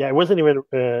 It wasn't even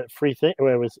free think.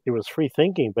 Well, it was free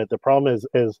thinking, but the problem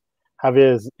is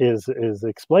Javier is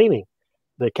explaining.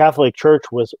 The Catholic Church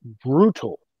was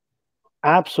brutal,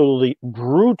 absolutely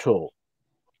brutal,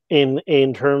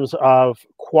 in terms of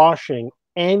quashing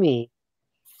any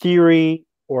theory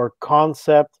or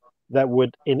concept that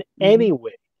would in any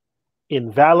way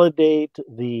invalidate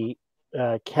the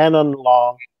canon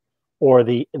law or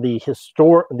the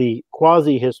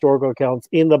quasi historical accounts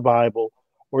in the Bible,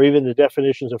 or even the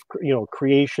definitions of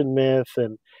creation myth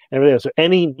and everything else. So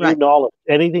any new knowledge,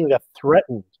 anything that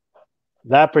threatened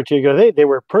that particular thing, they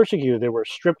were persecuted. They were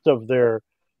stripped of their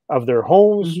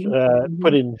homes,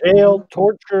 put in jail,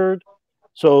 tortured.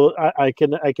 So I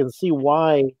can see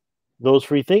why those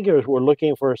free thinkers were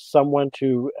looking for someone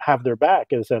to have their back,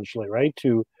 essentially, right?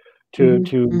 To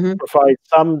provide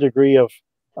some degree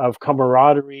of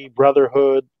camaraderie,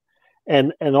 brotherhood,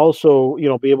 and also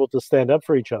be able to stand up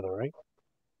for each other, right?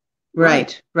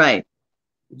 Right.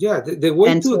 Yeah, the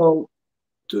way to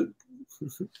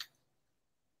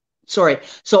sorry.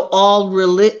 So all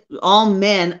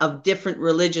men of different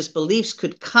religious beliefs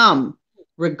could come,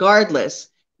 regardless,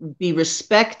 be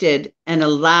respected and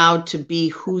allowed to be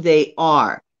who they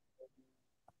are.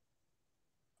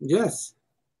 Yes.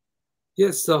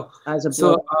 So as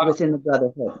within the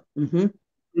brotherhood.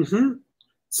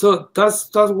 So that's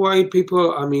why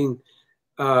people,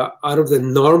 out of the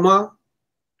normal,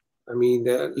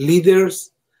 the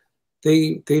leaders,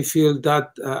 they feel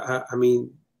that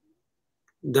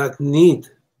that need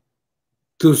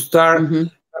to start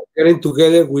getting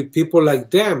together with people like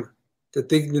them that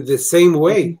think the same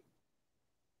way.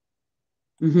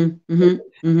 In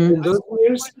those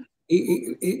years,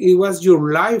 it was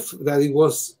your life that it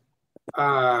was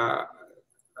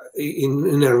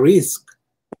in a risk,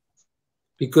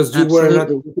 because you were not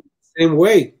the same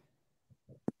way.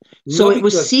 So it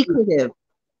was secretive.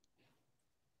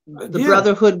 The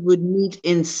brotherhood would meet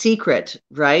in secret,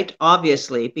 right?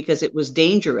 Obviously, because it was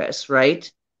dangerous,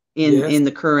 right? In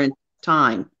the current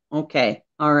time. Okay.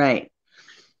 All right.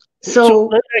 So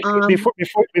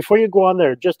before you go on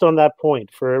there, just on that point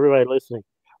for everybody listening,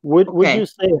 would you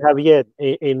say, Javier,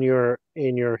 in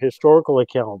your historical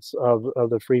accounts of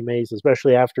the Freemasons,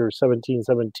 especially after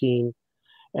 1717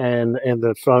 and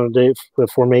the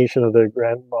formation of the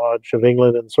Grand Lodge of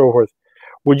England and so forth,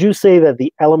 would you say that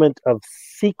the element of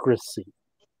secrecy,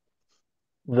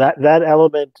 that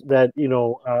element that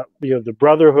the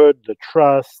brotherhood, the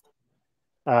trust,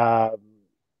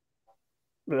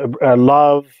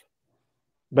 love,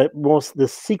 but most the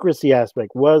secrecy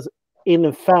aspect was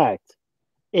in fact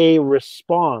a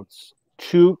response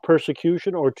to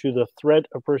persecution or to the threat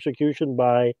of persecution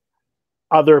by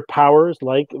other powers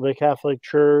like the Catholic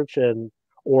Church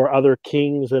or other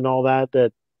kings and all that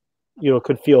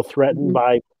could feel threatened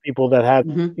by people that had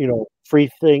free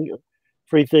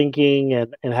thinking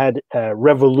and had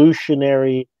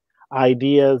revolutionary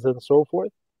ideas and so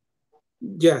forth?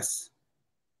 Yes.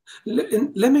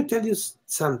 Let me tell you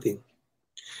something.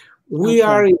 We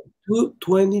are in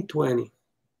 2020.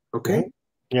 Okay?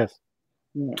 Yes.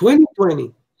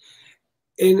 2020.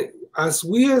 And as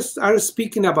we are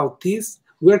speaking about this,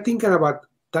 we are thinking about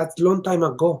that long time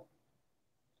ago.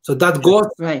 So that goes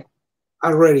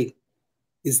already.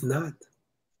 It's not.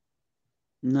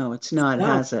 No, it's not,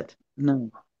 has it? No.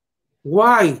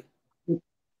 Why?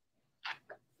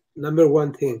 Number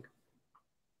one thing.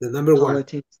 The number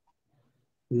Politics.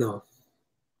 one. No.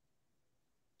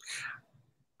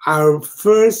 Our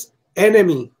first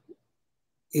enemy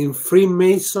in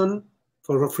Freemason,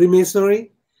 for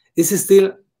Freemasonry, is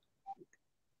still,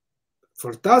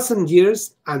 for 1,000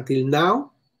 years until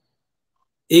now,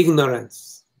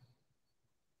 ignorance.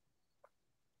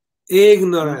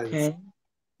 Ignorance.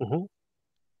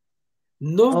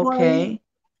 Okay.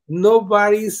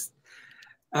 Nobody's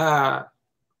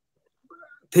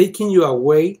taking you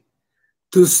away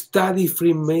to study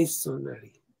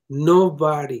Freemasonry.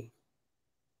 Nobody.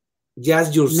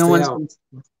 Just yourself.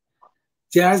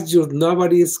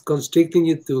 Nobody is constricting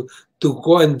you to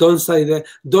go and don't say that,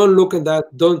 don't look at that,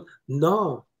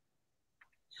 no.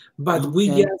 But we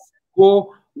just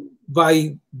go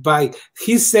by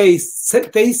he says,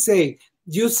 they say,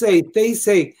 you say, they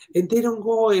say, and they don't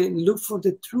go and look for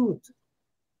the truth.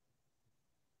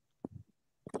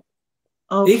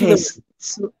 Okay.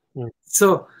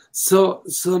 So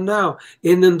now,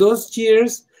 and in those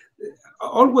years,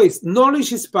 always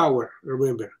knowledge is power,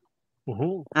 remember.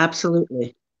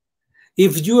 Absolutely.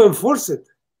 If you enforce it.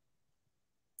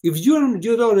 If you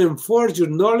don't enforce your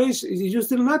knowledge, you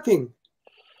still nothing.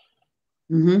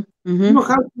 You don't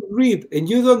have to read, and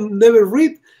you don't never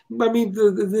read. I mean,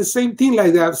 the same thing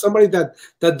like that. Somebody that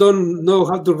don't know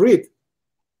how to read.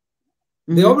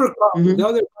 The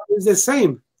other is the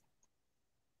same.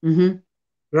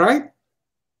 Right?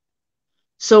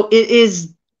 So it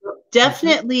is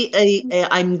definitely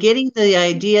I'm getting the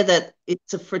idea that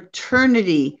it's a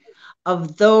fraternity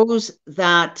of those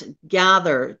that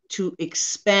gather to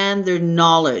expand their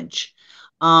knowledge,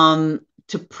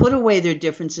 to put away their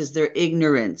differences, their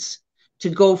ignorance, to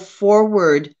go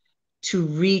forward, to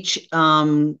reach,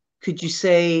 could you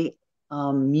say,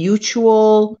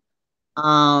 mutual,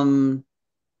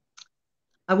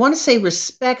 I want to say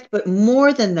respect, but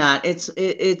more than that,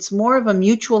 it's more of a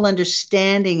mutual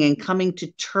understanding and coming to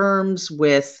terms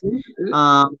with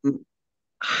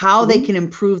how they can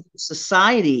improve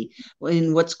society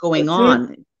in what's going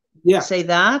on. Yeah. Say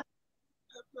that?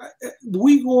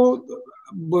 We go,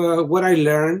 what I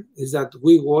learned is that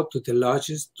we go to the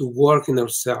lodges to work in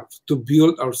ourselves, to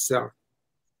build ourselves.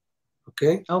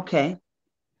 Okay? Okay.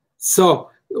 So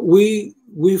we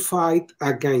fight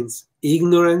against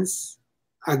ignorance,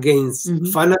 against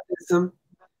fanatism,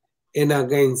 and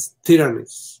against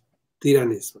tyrants.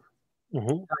 Tyrants.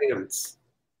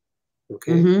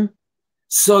 Okay?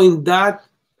 So in that,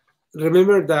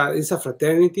 remember that it's a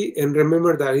fraternity, and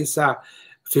remember that it's a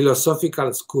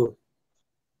philosophical school.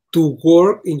 To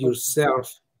work in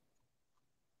yourself,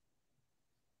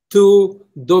 to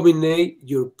dominate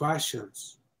your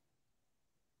passions.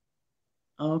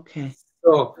 Okay.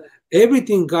 So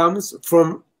everything comes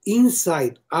from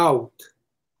inside out.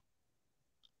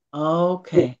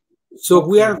 Okay. So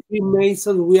we are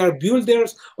Freemasons, we are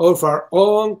builders of our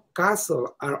own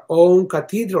castle, our own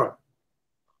cathedral.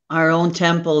 Our own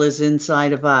temple is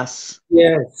inside of us.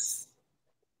 Yes.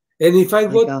 And if I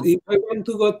want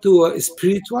to go to a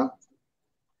spiritual,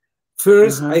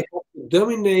 first I have to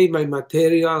dominate my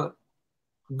material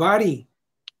body.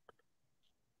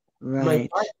 Right. My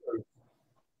passion.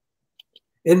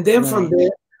 And then from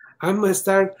there, I'm going to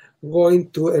start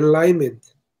going to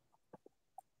enlightenment.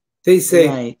 They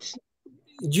say,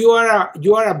 you are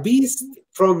a beast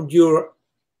from your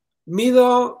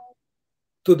middle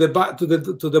to the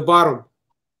bottom,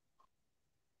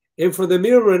 and from the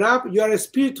middle and up, you are a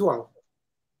spiritual.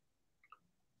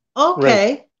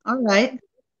 Okay, all right,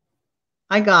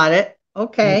 I got it.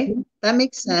 Okay, that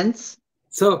makes sense.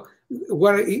 So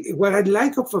what I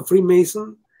like of a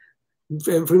Freemason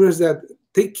and Freemasons that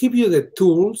they give you the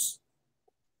tools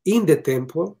in the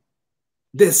temple,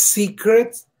 the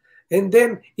secrets. And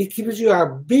then it gives you a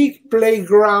big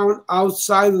playground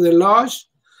outside of the lodge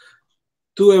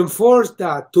to enforce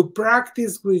that, to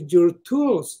practice with your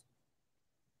tools.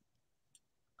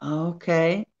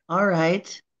 Okay, all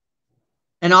right.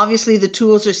 And obviously the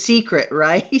tools are secret,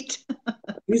 right?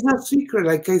 It's not secret,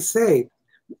 like I say.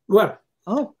 Well,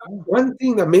 one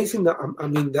thing amazing that I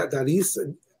mean that is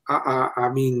I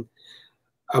mean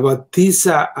about this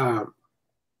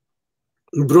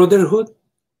brotherhood.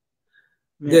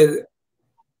 That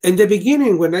in the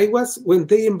beginning, when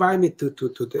they invited me to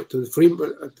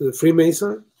the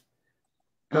Freemason,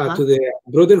 to the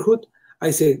Brotherhood, I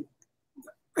said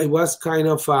I was kind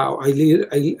of I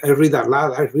read a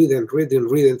lot. I read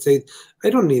and said I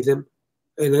don't need them,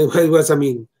 and I was, I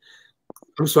mean,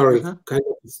 I'm sorry, kind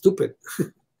of stupid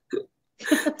to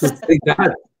say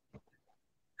that.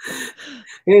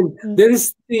 And there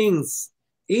is things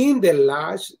in the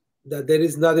lodge that there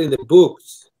is not in the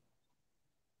books.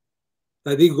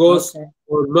 That it goes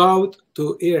from mouth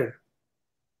to ear.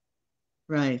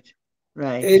 Right.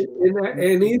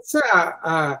 And it's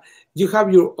you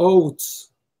have your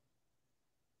oaths.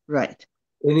 Right.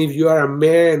 And if you are a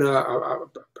man,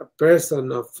 a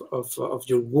person of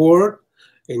your word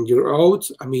and your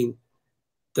oaths, I mean,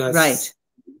 that's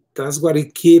what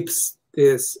it keeps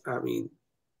this. I mean,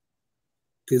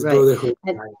 this brotherhood.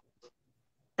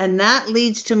 And that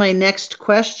leads to my next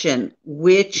question,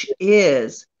 which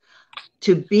is,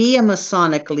 to be a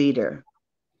Masonic leader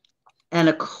and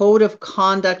a code of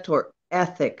conduct or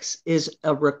ethics is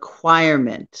a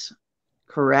requirement,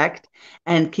 correct?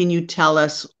 And can you tell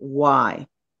us why?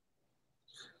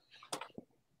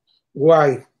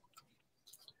 Why?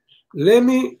 I'm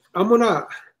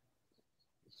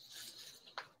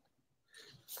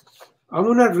I'm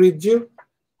going to read you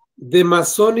the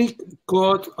Masonic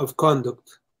Code of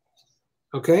Conduct.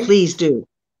 Okay? Please do.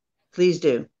 Please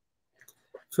do.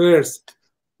 First,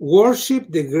 worship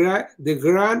the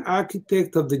grand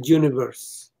architect of the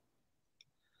universe.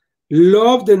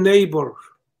 Love the neighbor.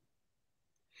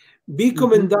 Be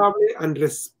commendable and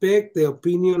respect the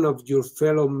opinion of your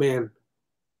fellow men.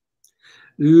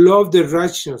 Love the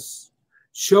righteous.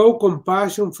 Show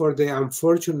compassion for the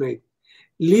unfortunate.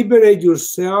 Liberate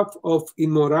yourself of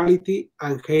immorality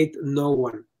and hate no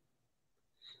one.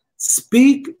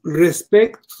 Speak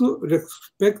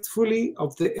respectfully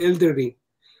of the elderly,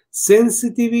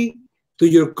 sensitively to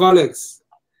your colleagues,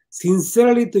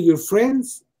 sincerely to your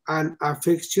friends, and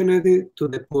affectionately to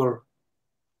the poor.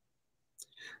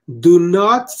 Do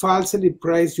not falsely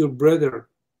praise your brother,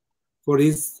 for he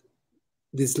is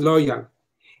disloyal.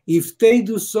 If they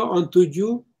do so unto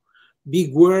you,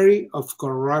 be wary of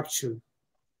corruption.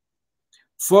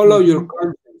 Follow your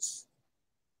conscience.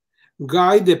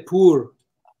 Guide the poor.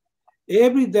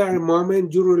 Every dire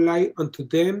moment you rely unto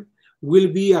them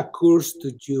will be a curse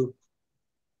to you.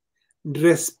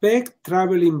 Respect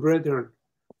traveling brethren,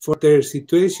 for their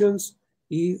situation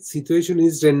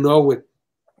is renowned.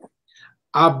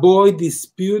 Avoid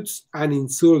disputes and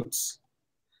insults,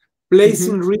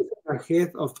 placing reason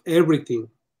ahead of everything.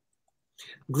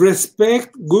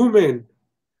 Respect women.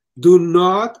 Do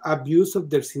not abuse of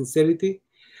their sincerity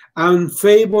and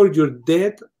favor your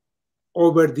dead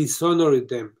over dishonoring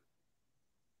them.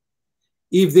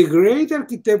 If the great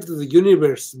architect of the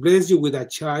universe bless you with a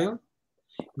child,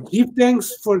 give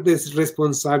thanks for this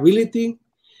responsibility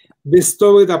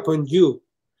bestowed upon you,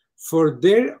 for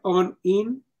thereon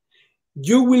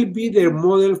you will be their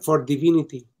model for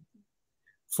divinity.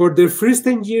 For their first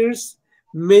 10 years,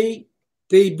 may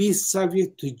they be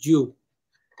subject to you.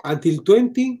 Until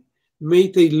 20, may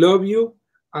they love you,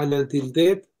 and until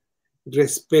death,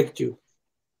 respect you.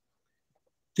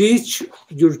 Teach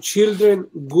your children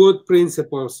good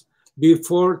principles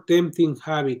before tempting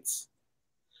habits.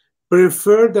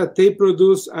 Prefer that they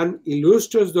produce an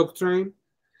illustrious doctrine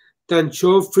than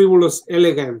show frivolous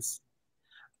elegance,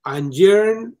 and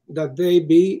yearn that they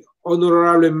be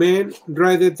honorable men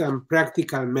rather than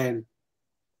practical men.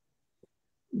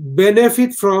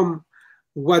 Benefit from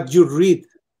what you read.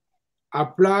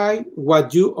 Apply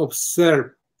what you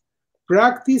observe.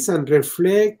 Practice and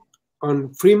reflect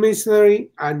on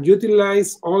Freemasonry and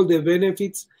utilize all the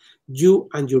benefits you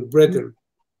and your brethren.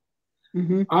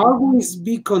 Always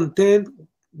be content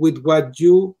with what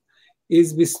you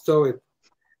is bestowed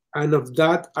and of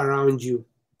that around you.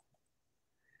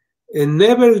 And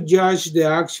never judge the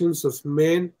actions of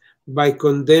men by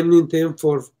condemning them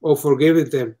or forgiving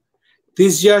them.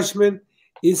 This judgment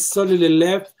is solely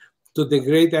left to the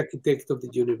great architect of the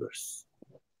universe.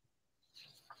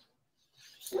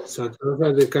 So those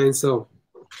are the kinds of...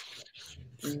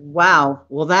 Wow.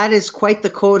 Well, that is quite the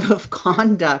code of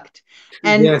conduct.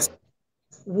 And yes.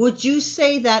 Would you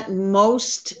say that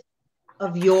most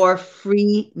of your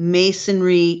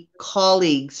Freemasonry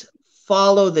colleagues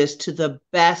follow this to the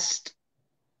best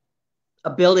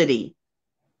ability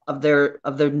of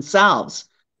themselves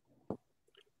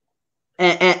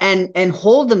and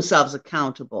hold themselves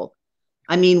accountable?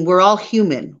 I mean, we're all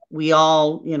human. We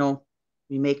all,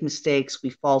 we make mistakes,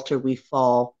 we falter, we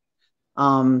fall.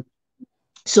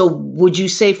 So would you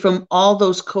say from all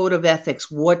those code of ethics,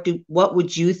 what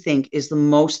would you think is the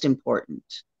most important?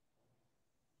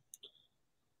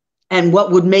 And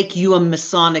what would make you a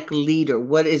Masonic leader?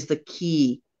 What is the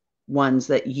key ones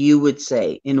that you would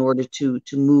say in order to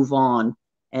move on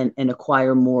and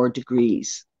acquire more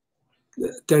degrees?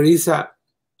 Teresa,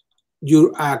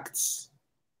 your actions.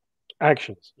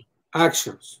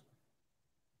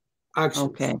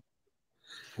 Okay.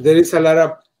 There is a lot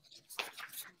of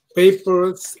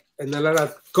papers and a lot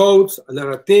of codes, a lot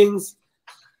of things,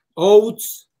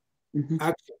 oaths,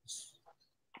 actions.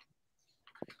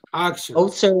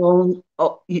 Oaths are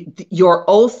your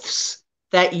oaths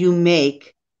that you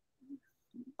make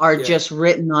are just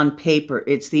written on paper.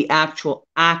 It's the actual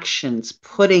actions,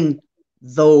 putting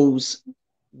those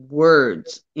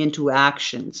words into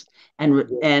actions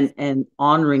and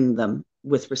honoring them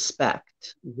with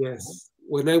respect. Yes.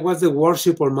 When I was the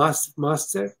worshiper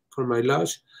master for my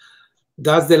lodge,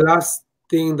 that's the last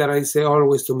thing that I say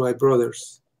always to my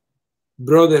brothers.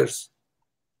 Brothers,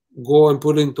 go and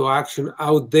put into action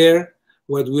out there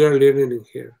what we are learning in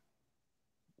here.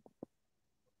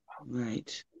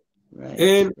 Right.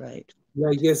 And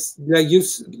I guess,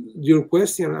 your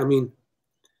question, I mean,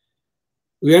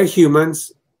 we are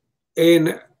humans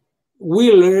and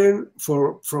we learn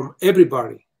from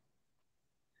everybody.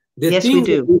 Yes, we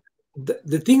do.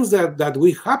 the things that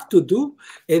we have to do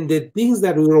and the things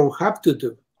that we don't have to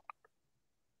do.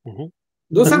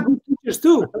 Those are good teachers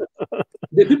too.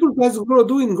 The people that's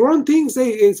doing grown things,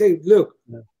 they say, look,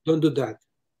 don't do that.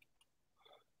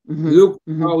 Look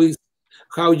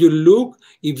how you look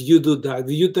if you do that.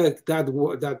 If you take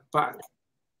that path.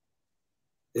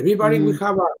 Everybody we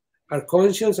have our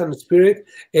conscience and spirit,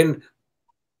 and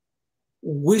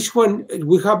which one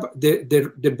we have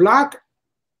the black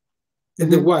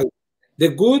and the white, the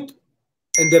good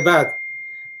and the bad.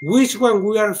 Which one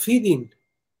we are feeding?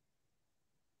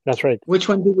 That's right. Which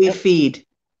one do we feed?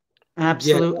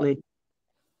 Absolutely.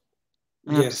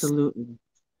 Yes. Absolutely.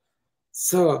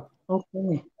 So,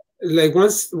 okay. Like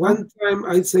one time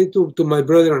I say to my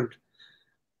brother,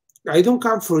 I don't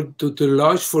come to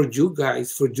lodge for you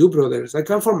guys, for you brothers. I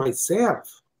come for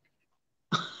myself.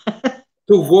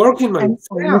 To work in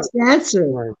myself.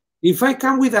 Answer. If I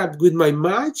come with my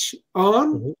match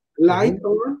on, light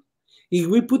on, if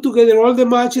we put together all the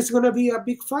matches, it's gonna be a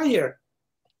big fire.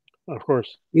 Of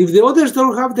course. If the others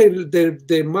don't have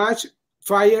their match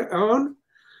fire on,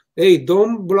 hey,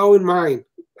 don't blow in mine.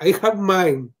 I have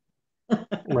mine.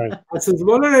 Right. As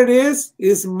smaller it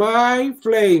is my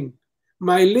flame.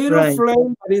 My little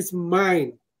flame that is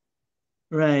mine.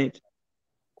 Right.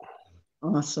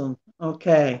 Awesome.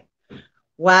 Okay.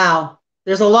 Wow.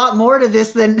 There's a lot more to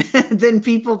this than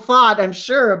people thought, I'm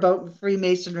sure, about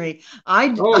Freemasonry. I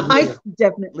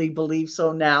definitely believe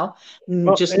so now,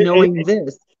 just knowing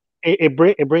this. It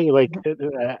bring like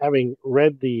having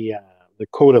read the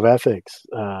Code of Ethics,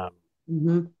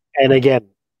 and again,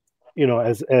 you know,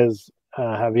 as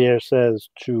Javier says,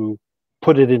 to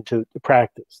put it into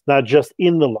practice, not just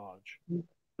in the lodge,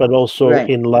 but also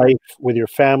in life with your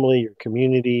family, your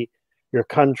community, your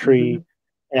country,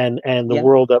 and the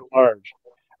world at large.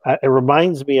 It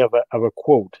reminds me of a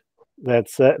quote that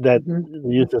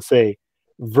we used to say,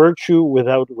 "Virtue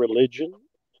without religion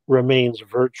remains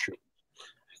virtue,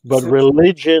 but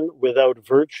religion without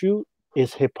virtue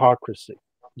is hypocrisy."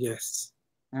 Yes.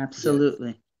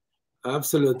 Absolutely. Yes.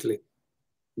 Absolutely.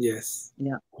 Yes.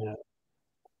 Yeah.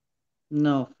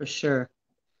 No, for sure.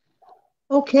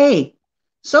 Okay.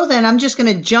 So then I'm just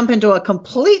going to jump into a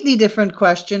completely different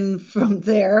question from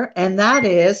there, and that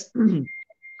is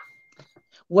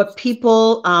what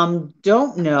people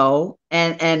don't know,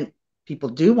 and people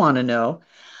do want to know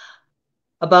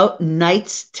about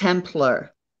Knights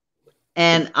Templar.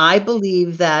 And I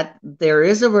believe that there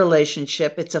is a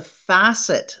relationship. It's a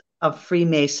facet of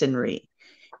Freemasonry,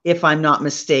 if I'm not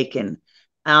mistaken.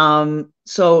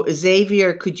 So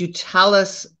Xavier, could you tell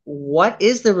us what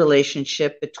is the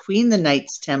relationship between the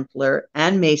Knights Templar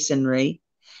and Masonry,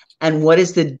 and what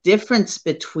is the difference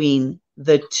between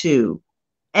the two?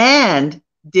 And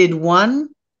did one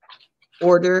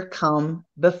order come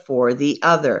before the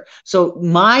other? So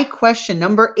my question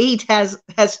number 8 has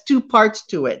 2 parts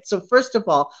to it. So first of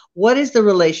all, what is the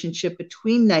relationship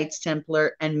between Knights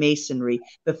Templar and Masonry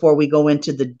before we go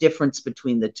into the difference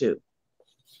between the two?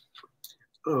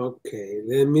 Okay,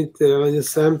 let me tell you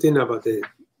something about the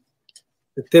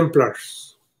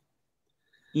Templars.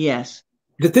 Yes.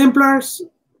 The Templars,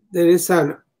 there is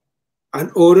an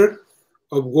order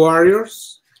of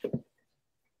warriors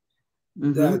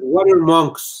that were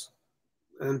monks,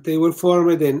 and they were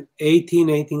formed in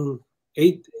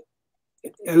 1118.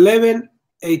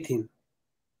 1118.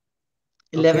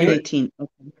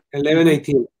 Okay.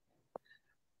 1118.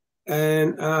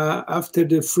 And after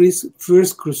the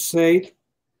First Crusade,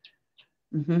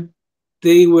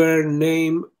 they were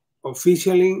named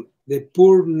officially the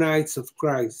Poor Knights of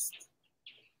Christ.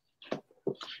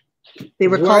 They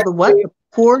were called the what? The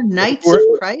Poor Knights of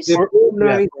Christ? The Poor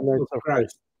Knights of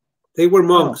Christ. They were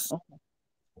monks. Oh,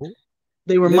 okay.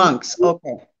 They were monks.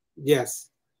 Okay. Yes.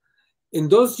 In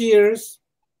those years,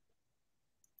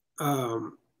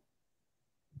 Rome,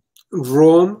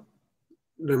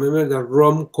 remember that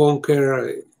Rome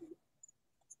conquered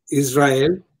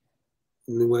Israel.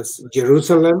 It was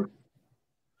Jerusalem.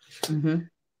 In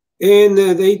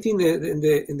that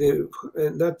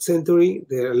century,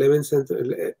 the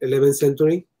 11th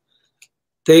century,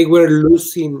 they were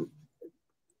losing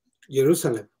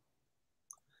Jerusalem.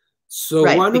 So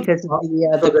because of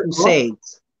the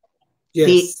Crusades.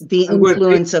 Yes, the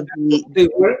influence of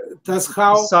that's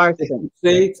how the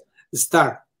Crusades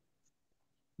start.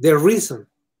 The reason.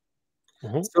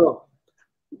 So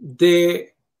the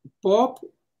Pope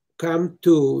come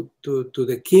to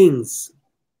the kings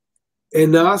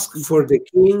and ask for the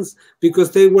kings,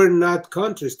 because they were not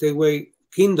countries, they were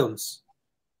kingdoms,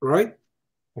 right?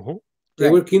 They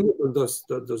were kingdoms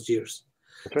those years.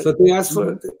 So they asked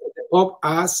for the Pope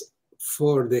asked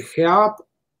for the help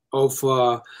of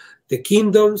the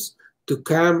kingdoms to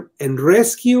come and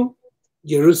rescue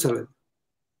Jerusalem.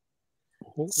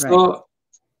 Right. So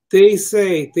they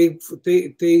say they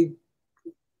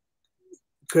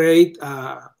create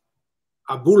a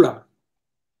bulla.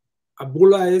 A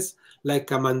bulla is like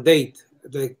a mandate,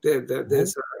 like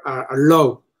there's a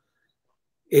law.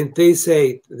 And they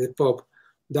say, the Pope,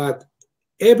 that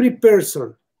every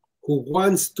person who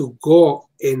wants to go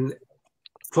and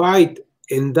fight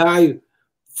and die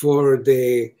for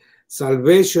the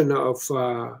salvation of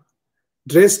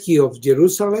rescue of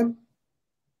Jerusalem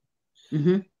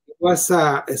was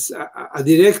a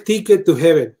direct ticket to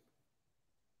heaven.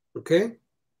 Okay?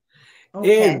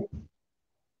 And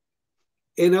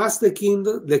ask the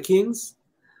kings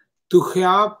to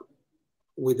help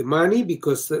with money,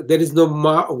 because there is no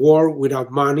war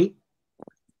without money.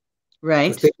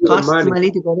 Right. Costs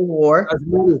money to go to war.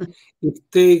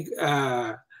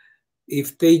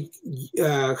 If they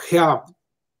help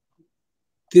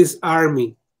this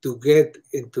army to get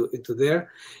into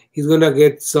there, he's gonna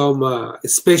get some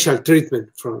special treatment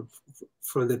from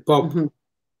the Pope.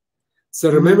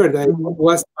 So remember that it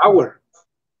was power.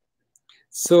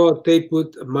 So they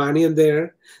put money in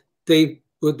there. They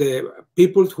put the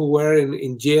people who were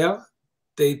in jail.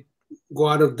 They go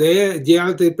out of there.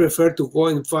 Jail, they prefer to go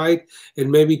and fight,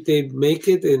 and maybe they make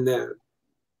it, and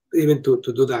even to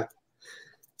do that.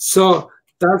 So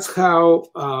that's how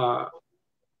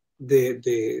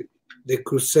the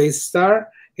Crusades start,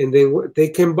 and then they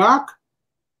came back,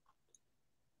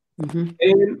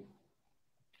 and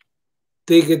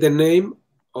they get the name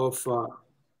of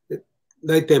the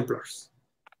Knight Templars.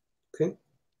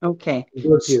 Okay.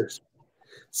 Those years.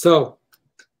 So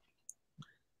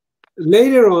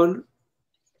later on,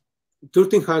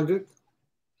 1300,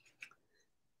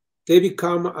 they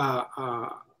become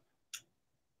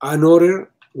an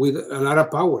order with a lot of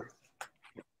power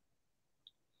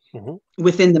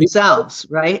within themselves,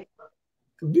 right?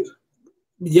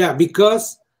 Yeah,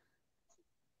 because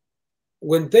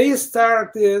when they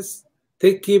start this,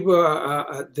 they keep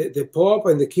the Pope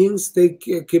and the kings. They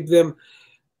keep them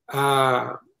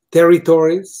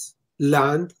territories,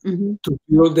 land, to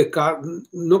build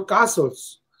no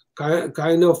castles,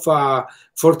 kind of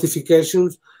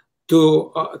fortifications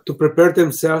to prepare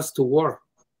themselves to war.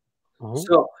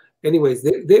 So, anyways,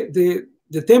 the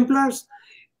Templars,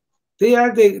 they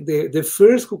are the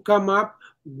first who come up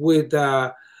with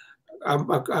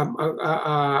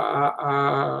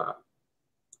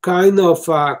kind of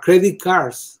credit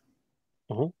cards.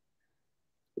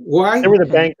 Why? They were the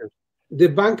bankers. The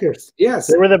bankers, yes.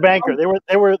 They were the bankers.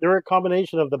 They were a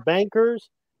combination of the bankers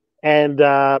and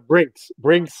Brinks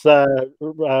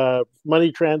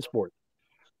money transport.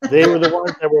 They were the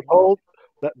ones that would hold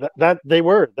they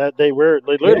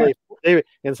literally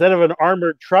instead of an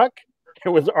armored truck, it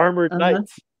was armored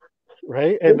knights,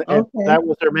 right? And that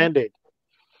was their mandate.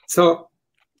 So,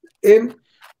 and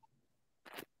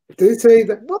they say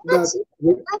that,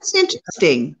 that's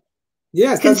interesting.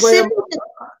 Yes, that's why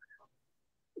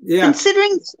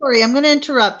considering, sorry, I'm going to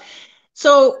interrupt.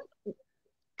 So,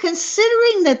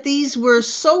 considering that these were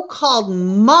so-called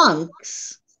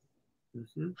monks,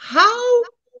 how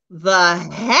the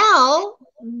hell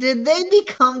did they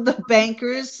become the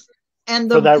bankers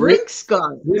and the Brinks guys?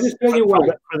 Let me tell you why.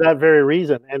 For that very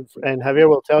reason, and Javier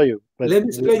will tell you. But let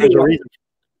me tell you why.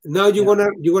 Now you're gonna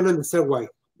understand why.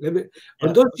 And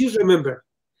don't you remember,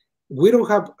 we don't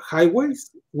have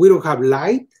highways, we don't have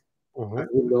light, as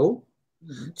we know.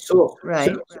 So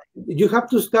you have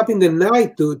to stop in the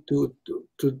night to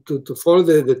follow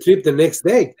the trip the next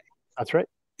day. That's right.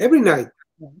 Every night.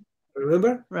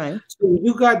 Remember? Right. So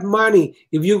you got money.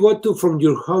 If you go from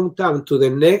your hometown to the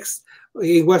next,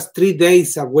 it was 3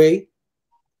 days away.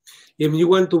 If you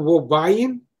want to go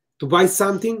to buy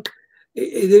something,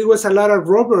 there was a lot of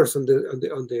robbers on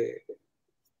the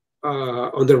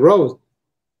road.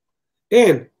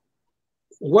 And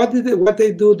what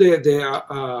they do?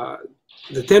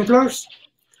 The Templars,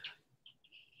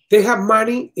 they have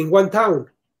money in one town.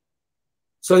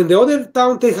 So in the other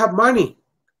town, they have money.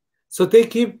 So they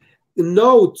keep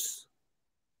notes.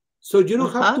 So you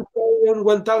don't have to pay them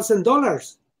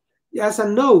 $1,000 as a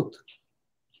note.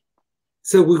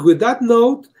 So with that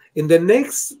note, in the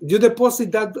next, you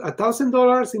deposit that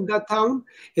 $1,000 in that town,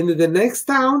 and in the next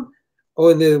town,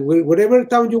 or in whatever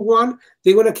town you want,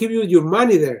 they're going to give you your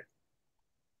money there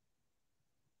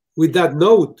with that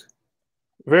note.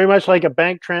 Very much like a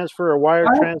bank transfer, a wire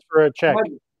transfer, a check.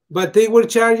 But they were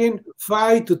charging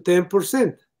 5 to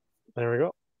 10%. There we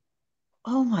go.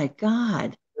 Oh my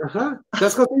God.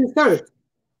 That's how they started.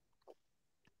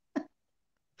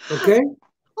 Okay?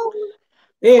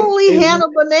 Holy Hannah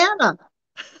Banana.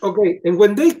 Okay, and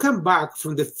when they come back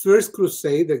from the first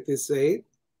crusade, like they say,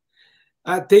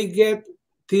 they get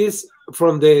this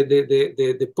from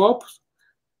the Pope,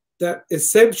 the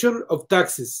exemption of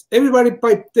taxes. Everybody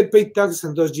they paid taxes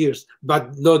in those years,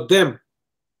 but not them.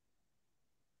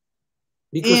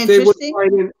 Because they were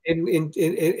fighting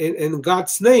in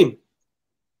God's name.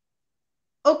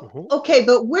 Oh, okay,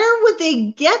 but where would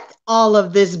they get all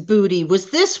of this booty? Was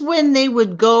this when they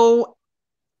would go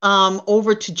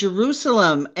over to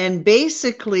Jerusalem and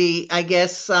basically, I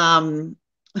guess,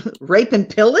 rape and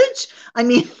pillage? I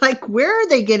mean, like, where are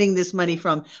they getting this money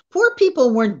from? Poor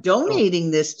people weren't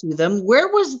donating this to them. Where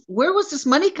was this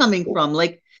money coming from?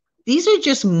 Like, these are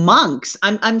just monks.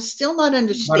 I'm still not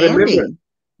understanding.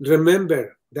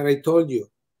 Remember that I told you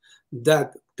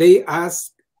that they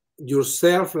ask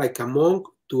yourself like a monk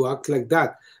to act like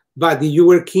that. But if you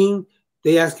were king,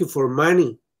 they ask you for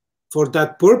money for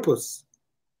that purpose.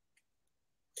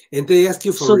 And they ask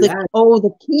you for land.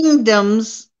 The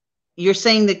kingdoms, you're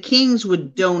saying the kings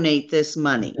would donate this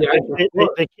money. Yeah,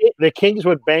 the kings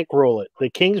would bankroll it. The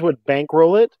kings would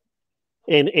bankroll it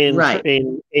in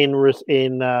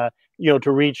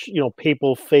to reach,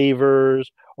 papal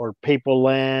favors or papal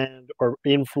land or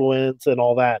influence and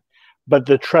all that. But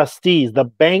the trustees, the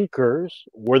bankers,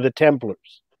 were the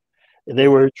Templars. They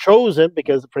were chosen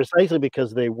precisely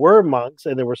because they were monks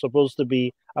and they were supposed to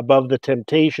be above the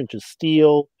temptation to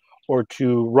steal or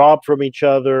to rob from each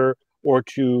other or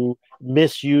to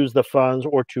misuse the funds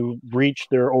or to breach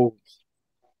their oaths.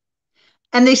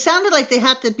 And they sounded like they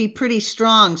had to be pretty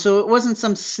strong. So it wasn't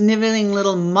some sniveling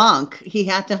little monk. He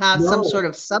had to have some sort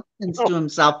of substance to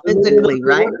himself physically,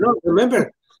 right? No,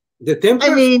 remember, the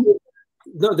Templars,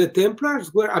 the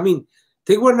Templars were,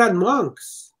 they were not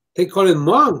monks. They call it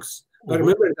monks. But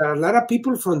remember, there are a lot of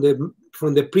people from the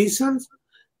prisons,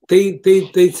 they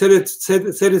set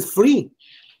it free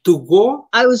to go.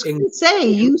 I was going to say,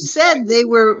 you said they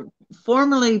were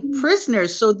formerly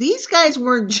prisoners, so these guys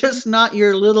were just not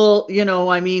your little,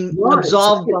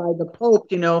 absolved by the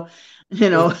Pope,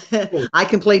 I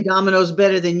can play dominoes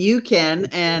better than you can,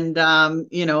 and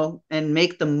and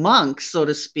make them monks, so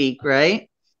to speak, right?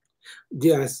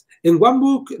 Yes. And one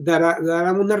book that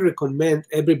I'm going to recommend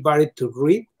everybody to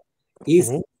read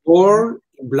is Born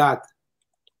in Blood.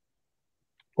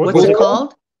 What's it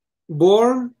called?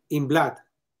 Born in Blood.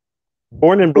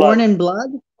 Born in Blood. Born in Blood?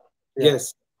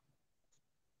 Yes.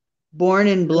 Born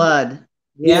in Blood.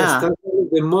 Yeah. Yes, that's one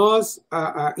of the most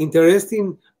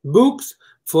interesting books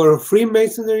for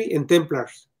Freemasonry and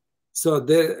Templars. So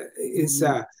it's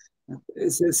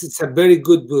a very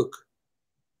good book.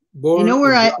 You know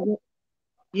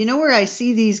where I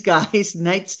see these guys,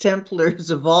 Knights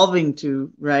Templars, evolving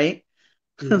to, right?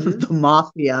 The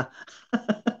mafia.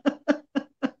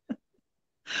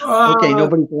 Okay,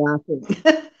 nobody's laughing.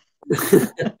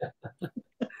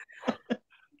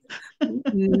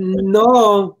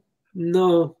 No.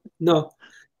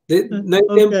 The Knight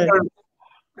Templar,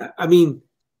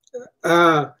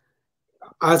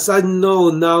 as I know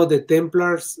now, the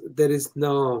Templars, there is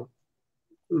no.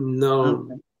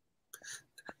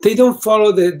 They don't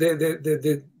follow they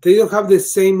don't have the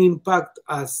same impact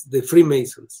as the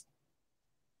Freemasons.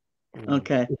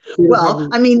 Okay. Well,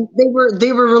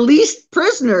 they were released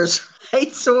prisoners,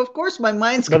 right? So of course my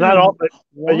mind's but not all. But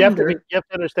you have to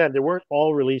understand, they weren't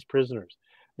all released prisoners.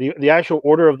 The actual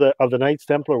order of the Knights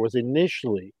Templar was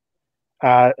initially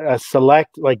a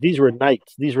select, like these were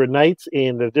knights. These were knights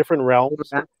in the different realms.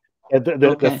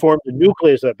 That formed the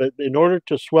nucleus of it in order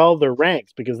to swell their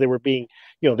ranks, because they were being,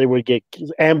 they would get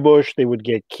ambushed, they would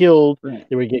get killed,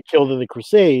 they would get killed in the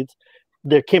Crusades.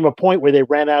 There came a point where they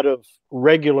ran out of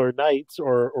regular knights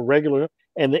or regular,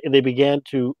 and they began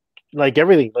to, like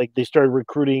everything, like they started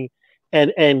recruiting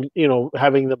and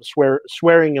having them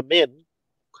swearing them in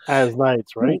as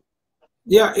knights, right?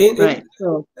 Yeah, right.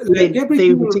 So they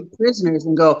would take prisoners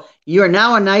and go, "You are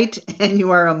now a knight, and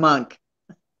you are a monk."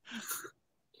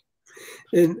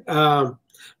 And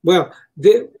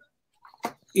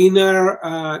in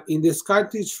the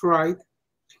Scottish Rite,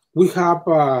 we have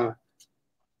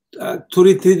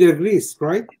 33 degrees,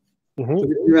 right?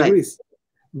 33 degrees.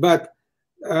 But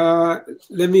I'm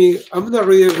gonna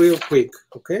read it real quick,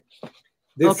 okay?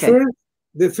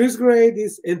 The first grade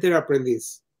is Enter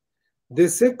Apprentice. The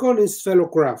second is Fellow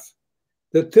Craft.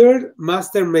 The third,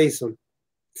 Master Mason.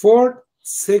 Fourth,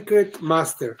 Sacred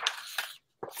Master.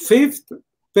 Fifth,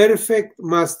 Perfect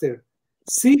Master.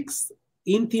 Sixth,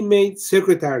 Intimate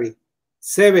Secretary.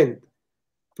 Seventh,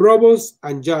 Provost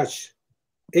and Judge.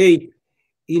 Eighth,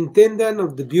 Intendant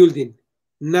of the Building.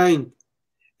 Ninth,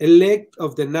 Elect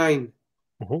of the Nine.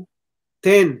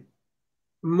 10,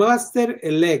 Master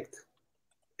Elect.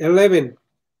 11,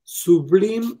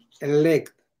 Sublime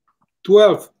Elect.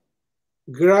 12,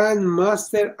 Grand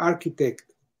Master Architect.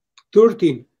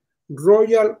 13,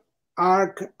 Royal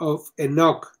Ark of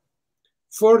Enoch.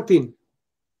 14,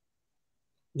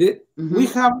 we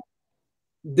have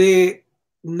the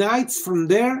knights from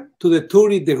there to the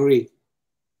 30th degree.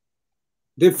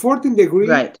 The 14th degree,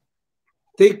 right.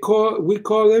 we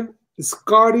call them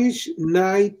Scottish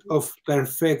Knight of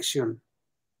Perfection.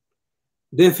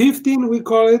 The 15th, we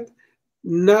call it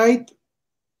Knight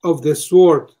of the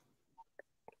Sword.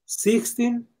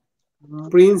 16,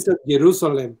 Prince of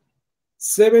Jerusalem.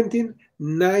 17,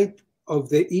 Knight of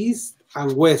the East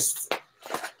and West.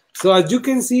 So as you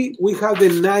can see, we have the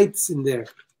knights in there.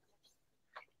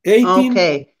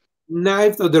 18,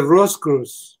 Knight of the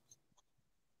Rosicrucians.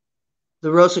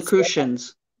 The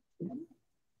Rosicrucians.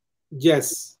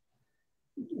 Yes.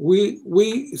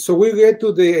 So we get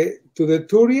to the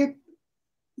 30th,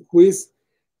 who is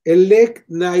Elect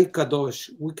Knight Kadosh.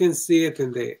 We can see it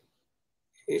in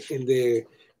the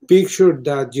picture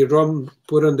that Jerome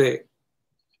put on there.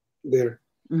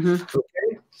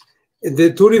 Okay. And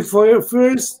the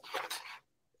 31st,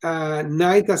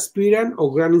 Knight Aspirant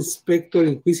or Grand Inspector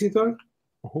Inquisitor.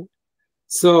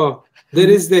 So there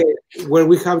is where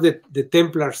we have the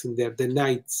Templars in there, the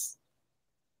Knights.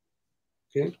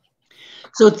 Okay.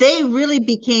 So they really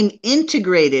became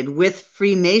integrated with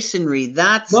Freemasonry.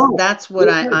 That's what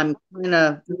I'm kind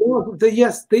of.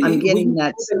 Yes, I'm getting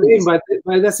that. Name, but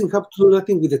it doesn't have to do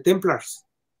nothing with the Templars.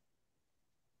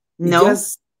 No.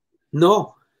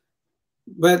 No.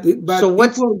 But so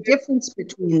what's the difference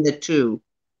between the two?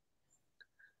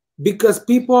 Because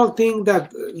people think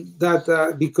that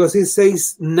because it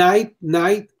says knight,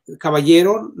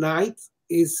 caballero, knight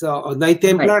is a knight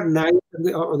templar, knight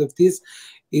of this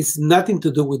is nothing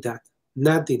to do with that.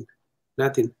 Nothing.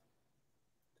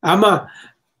 I'm a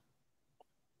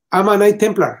knight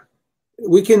templar.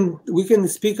 We can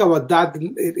speak about that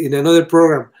in another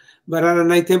program. But a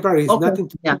knight templar is nothing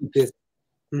to do with this.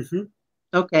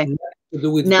 Okay. Nothing to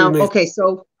do with now, Freemason. okay,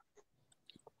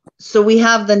 so we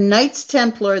have the Knights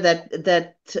Templar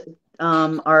that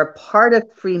are part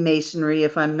of Freemasonry,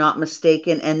 if I'm not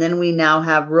mistaken, and then we now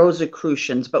have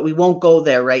Rosicrucians, but we won't go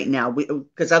there right now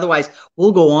because otherwise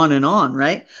we'll go on and on,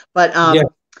 right? But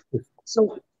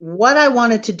so what I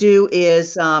wanted to do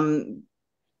is,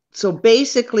 so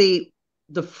basically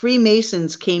the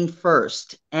Freemasons came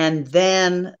first, and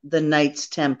then the Knights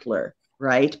Templar,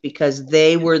 right? Because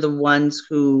they were the ones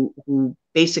who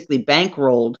basically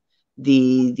bankrolled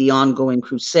the ongoing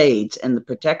crusades and the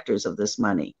protectors of this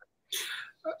money.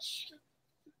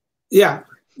 Yeah,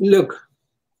 look,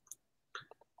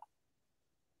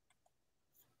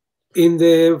 in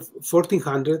the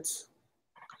 1400s,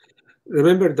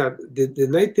 remember that the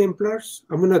Knight Templars,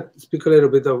 I'm going to speak a little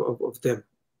bit of them.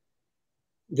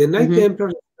 The Knight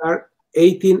Templars are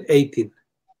 1818,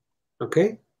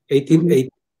 okay? 1818.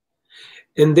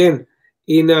 And then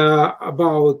in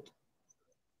about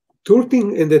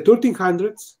in the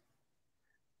 1300s,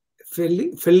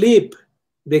 Philippe,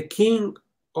 the king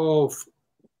of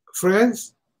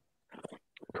France,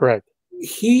 correct,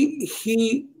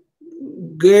 he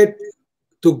get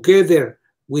together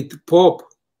with the Pope.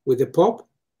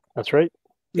 That's right.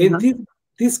 And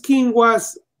this king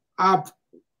was up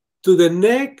to the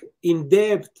neck in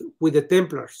debt with the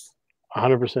Templars.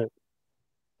 100%.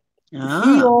 He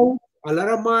owed a lot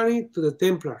of money to the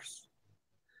Templars.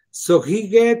 So he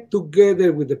get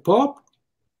together with the Pope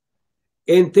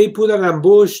and they put an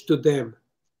ambush to them.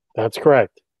 That's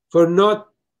correct. For not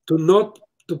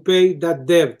to pay that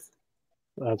debt.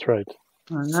 That's right.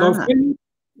 So Philip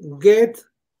get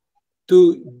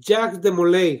to Jacques de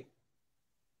Molay.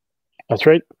 That's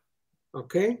right.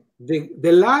 Okay.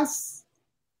 The last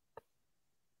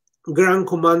grand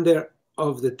commander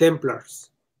of the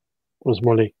Templars was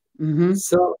Molay.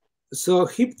 So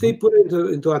they put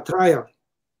into a trial.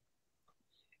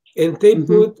 And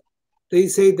they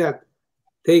say that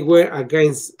they were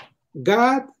against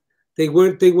God, they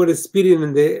were spitting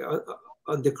on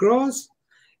the cross,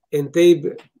 and they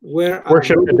were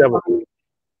worship the devil,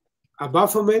 a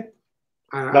Baphomet,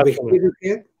 a beheaded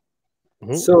head.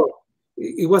 So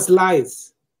it was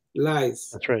lies.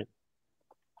 That's right.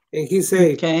 And he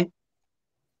said,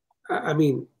 I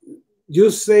mean,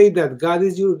 you say that God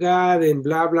is your God and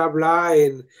blah blah blah,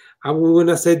 and I'm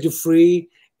gonna set you free.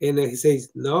 And he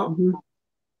says, no.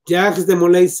 Jacques de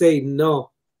Molay say, no.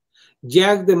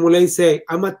 Jacques de Molay say,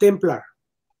 I'm a Templar.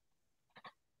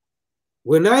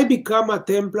 When I become a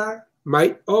Templar,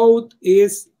 my oath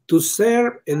is to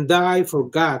serve and die for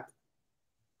God.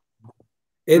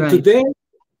 And today,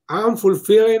 I'm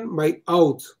fulfilling my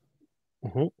oath.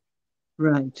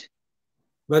 Right.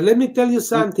 But let me tell you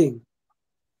something.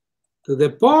 To the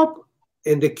Pope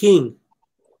and the King,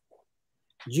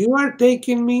 you are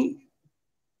taking me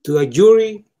to a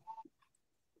jury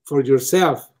for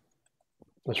yourself.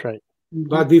 That's right.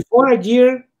 But before a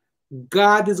year,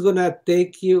 God is gonna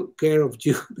take care of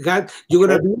you. God, you're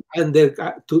gonna be under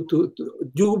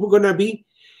you're gonna be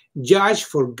judged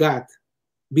for God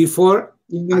before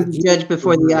you're gonna be judged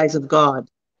before the eyes of God.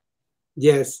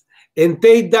 Yes, and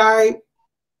they die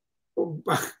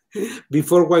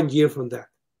before 1 year from that.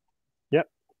 Yep.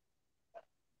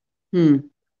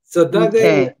 So that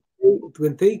day,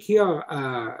 when they killed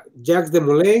Jacques de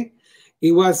Molay,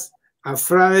 it was a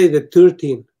Friday the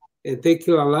 13th, and they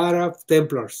killed a lot of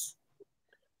Templars.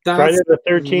 Friday the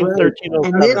 13th, 1307.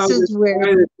 And this is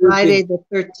where Friday the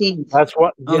 13th. That's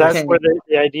what. That's where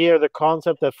the idea, the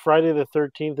concept that Friday the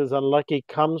 13th is unlucky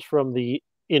comes from the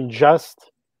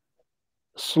unjust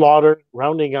slaughter,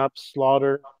 rounding up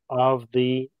slaughter of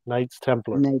the Knights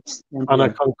Templar on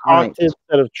a concocted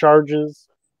set of charges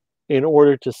in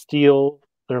order to steal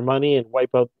their money and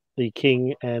wipe out the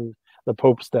king and the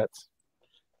Pope's debts.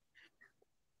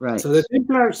 Right. So the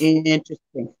Templars.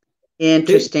 Interesting.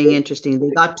 They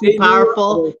got too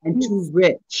powerful and too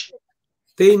rich.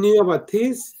 They knew about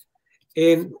this,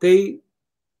 and they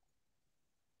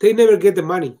never get the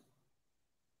money.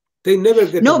 They never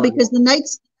get the money. Because the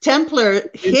Knights Templar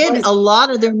hid a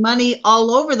lot of their money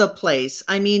all over the place.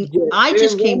 I mean, I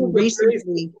just came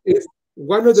recently.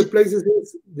 One of the places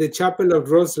is the Chapel of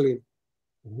Rosslyn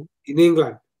in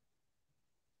England.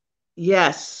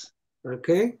 Yes.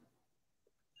 Okay.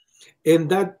 And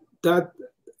that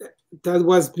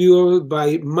was built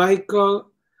by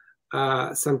Michael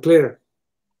St. Clair.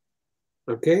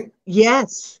 Okay.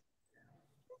 Yes.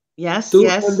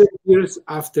 200 years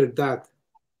after that.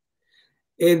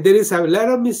 And there is a lot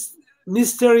of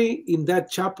mystery in that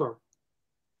chapel,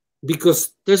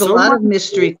 because there's a lot of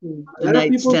mystery to the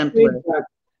Knights Templar.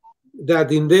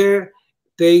 That in there,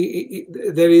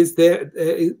 there is the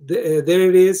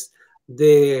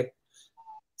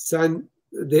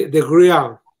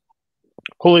Grail.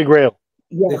 Holy Grail.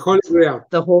 Yes. The Holy Grail.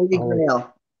 The Holy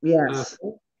Grail. Yes.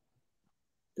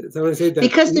 Because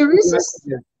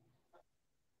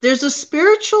there's a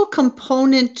spiritual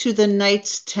component to the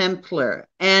Knights Templar.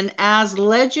 And as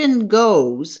legend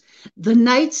goes, the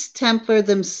Knights Templar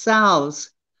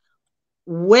themselves,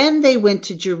 when they went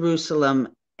to Jerusalem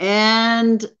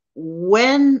and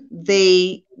when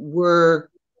they were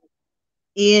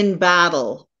in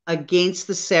battle against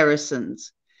the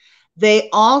Saracens, they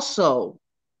also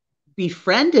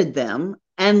befriended them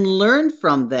and learned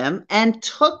from them and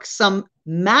took some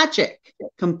magic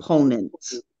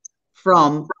components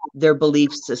from their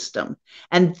belief system.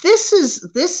 And this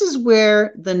is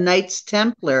where the Knights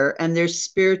Templar and their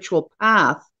spiritual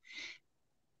path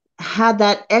had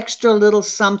that extra little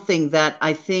something that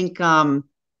I think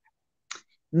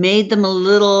made them a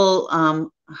little,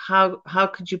 how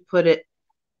could you put it?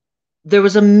 There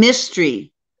was a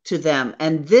mystery to them.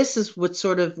 And this is what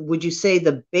sort of, would you say,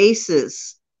 the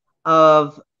basis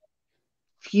of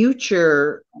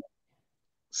future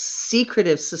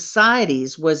secretive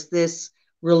societies was this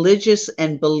religious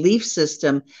and belief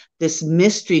system, this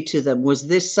mystery to them. Was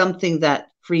this something that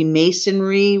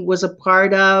Freemasonry was a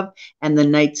part of and the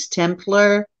Knights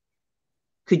Templar?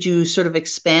 Could you sort of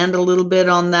expand a little bit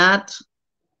on that,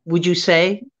 would you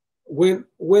say? When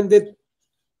the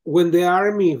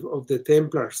army of the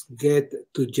Templars get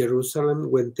to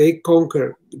Jerusalem, when they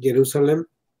conquer Jerusalem,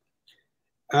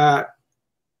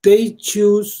 they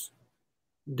choose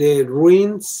the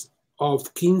ruins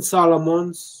of King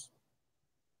Solomon's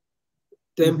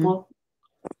temple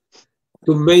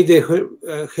to make their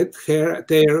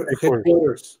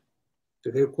headquarters.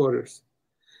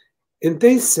 And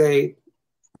they say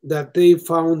that they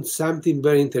found something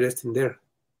very interesting there.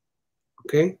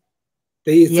 Okay?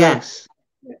 They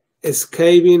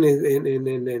escaping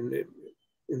and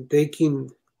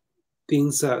taking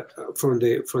things from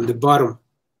the bottom.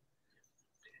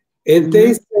 And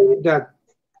they say that,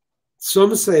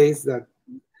 some says that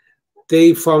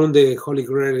they found the Holy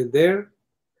Grail in there.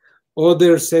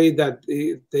 Others say that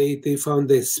they found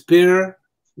the spear,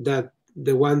 that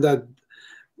the one that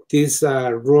this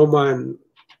Roman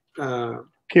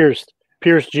pierced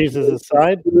Jesus'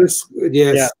 side.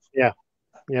 Yes. Yeah.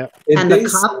 And the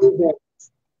cup.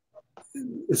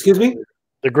 Excuse me?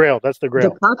 The Grail. That's the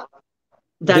Grail. The cup.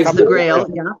 That's the Grail.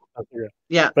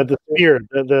 Yeah. But the spear,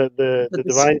 the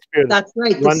divine spear. That's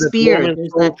right. The spear.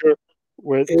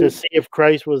 To see if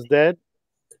Christ was dead.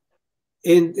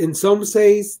 And some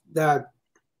says that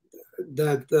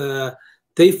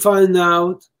they find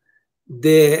out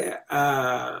the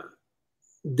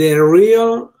the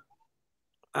real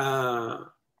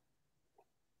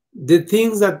the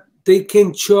things that they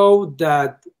can show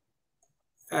that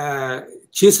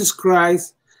Jesus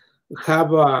Christ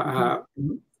have a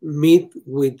meet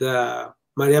with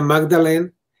Maria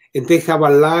Magdalene, and they have a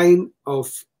line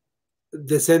of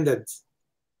descendants.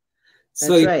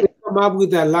 So if they come up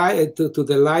with a light to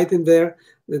the light in there,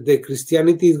 the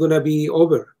Christianity is going to be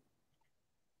over.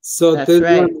 So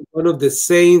that's one of the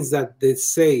saints that they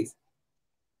say,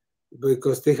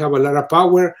 because they have a lot of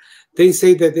power. They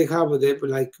say that they have,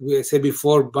 like we said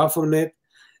before, Baphomet.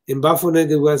 In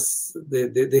Baphomet, it was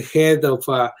the head of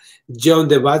John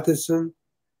the Baptist.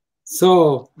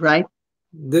 So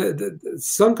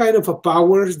some kind of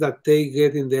powers that they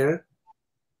get in there.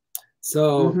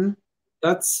 So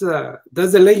that's the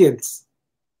legends.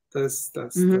 That's the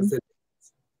legends.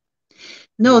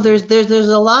 No, there's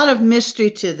a lot of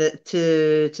mystery to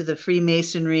the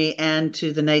Freemasonry and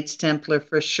to the Knights Templar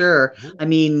for sure. I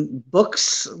mean,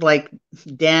 books like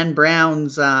Dan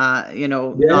Brown's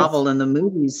novel and the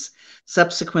movies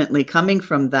subsequently coming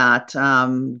from that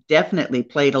definitely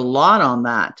played a lot on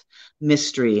that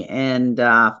mystery, and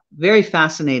very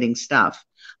fascinating stuff.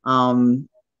 And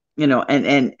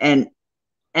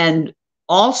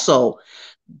also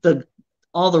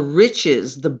all the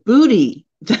riches, the booty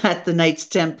that the Knights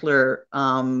Templar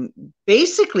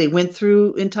basically went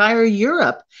through entire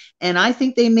Europe, and I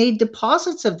think they made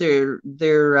deposits of their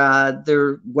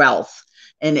wealth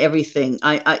and everything.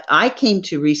 I came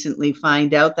to recently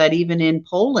find out that even in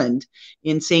Poland,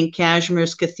 in St.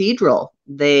 Casimir's Cathedral,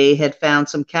 they had found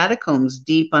some catacombs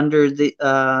deep under the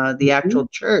actual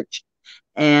church,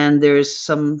 and there's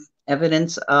some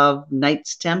evidence of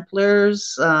Knights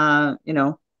Templars,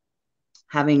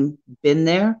 having been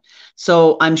there.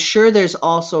 So I'm sure there's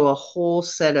also a whole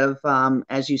set of,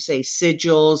 as you say,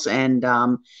 sigils and,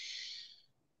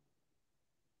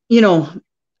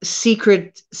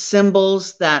 secret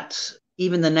symbols that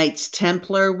even the Knights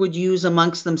Templar would use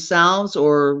amongst themselves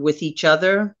or with each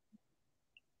other.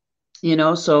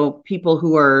 So people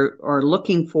who are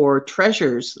looking for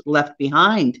treasures left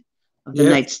behind of the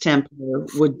Knights Templar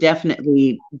would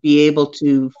definitely be able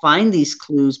to find these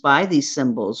clues by these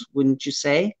symbols, wouldn't you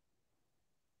say?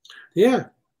 Yeah,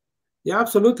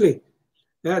 absolutely.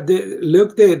 Yeah,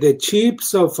 the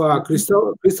chips of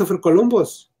Christopher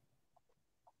Columbus.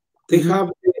 They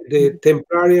have the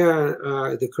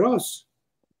Templaria, the cross.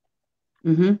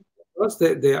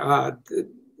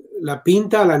 La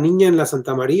Pinta, la Niña en la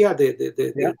Santa María,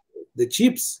 the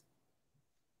chips.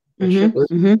 He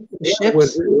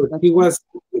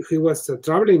was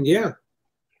traveling, and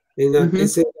they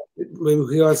said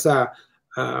maybe he was the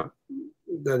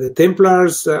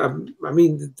Templars. I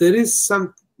mean, there is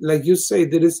some, like you say,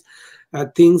 there is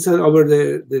things over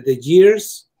the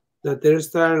years that there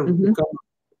starting.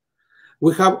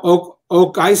 We have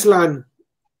Oak Island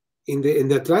in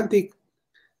the Atlantic.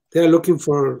 They are looking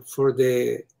for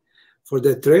the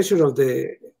treasure of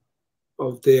the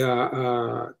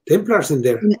Templars in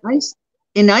there.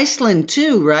 In Iceland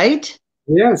too, right?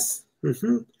 Yes.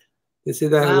 They say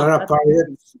that a lot of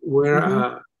pirates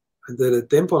were under the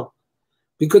temple,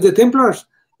 because the Templars,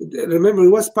 remember, it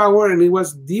was power, and it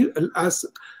was as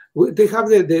they have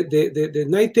the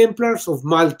Knight Templars of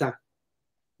Malta,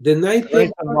 the Knight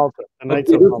Templars of Malta,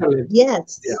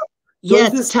 Yes. Yeah. So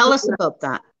yes. Tell us about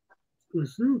that.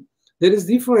 There is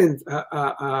different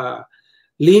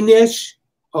lineage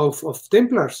of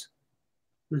Templars.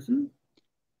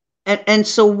 And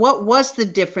so what was the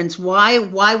difference?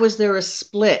 Why was there a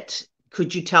split?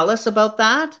 Could you tell us about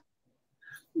that?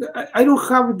 I don't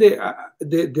have the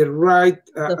right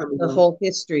the whole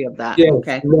history of that. Yes,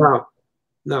 okay. No,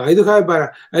 I don't have,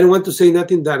 but I don't want to say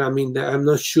nothing that that I'm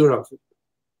not sure of it.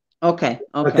 Okay.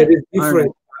 But there is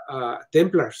different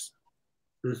Templars.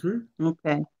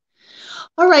 Okay.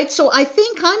 All right, so I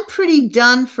think I'm pretty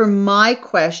done for my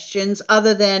questions,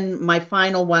 other than my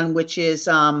final one, which is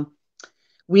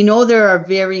we know there are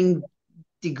varying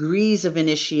degrees of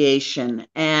initiation,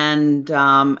 and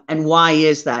why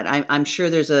is that? I'm sure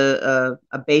there's a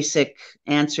basic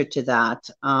answer to that.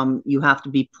 You have to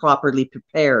be properly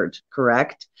prepared,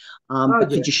 correct? But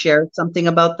could you share something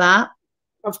about that?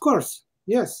 Of course,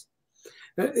 yes.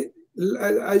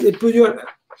 I put you,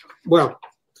 well,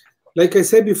 like I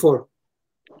said before,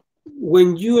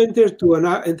 when you enter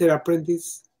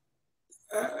apprentice,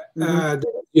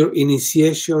 your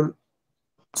initiation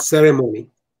ceremony,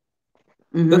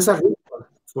 that's a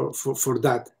ritual for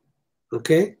that,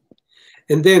 okay?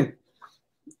 And then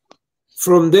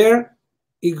from there,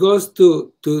 it goes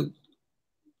to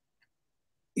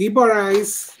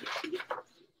Ibarize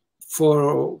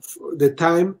for the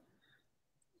time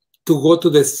to go to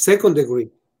the second degree,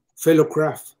 fellow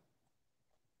craft.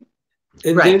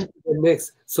 And right. then the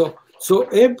next. So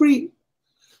every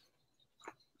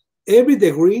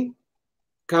degree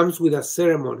comes with a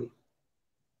ceremony.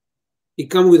 It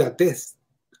comes with a test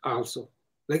also,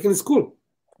 like in school.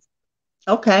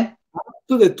 Okay. Up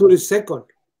to the 32nd.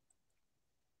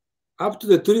 Up to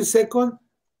the 32nd,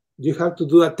 you have to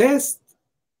do a test,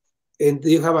 and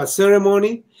you have a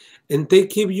ceremony, and they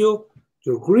give you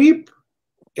your grip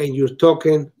and your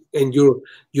token and your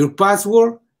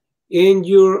password and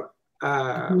your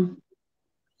and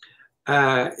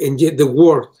the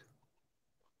word.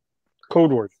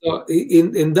 Code word. So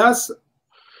in that's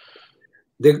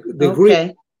the Okay.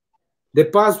 grip, the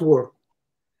password,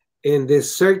 and the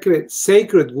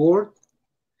sacred word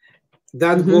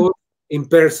that goes in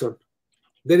person.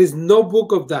 There is no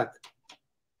book of that.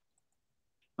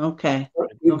 Okay.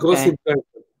 It goes in person.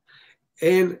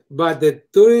 But the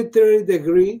 33rd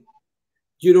degree,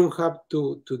 you don't have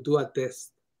to do a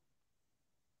test.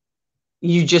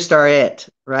 You just are it,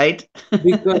 right?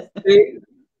 Because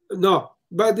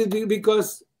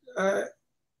because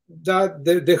that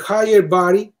the higher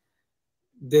body,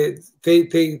 they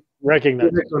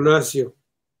recognize you.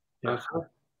 Yeah.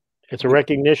 It's a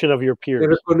recognition of your peers. The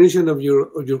recognition of your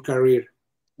career.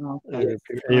 Okay.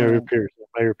 Your peers.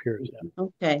 Yeah.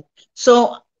 Okay.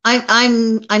 So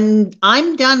I'm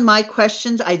done my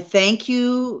questions. I thank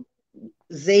you,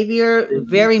 Xavier,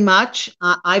 very much.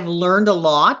 I've learned a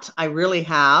lot. I really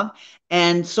have.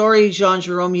 And sorry,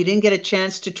 Jean-Jerome, you didn't get a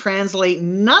chance to translate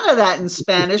none of that in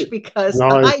Spanish because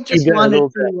I just wanted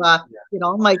to get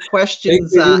all my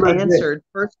questions answered,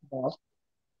 first of all.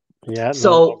 Yeah.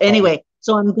 So anyway,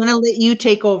 so I'm going to let you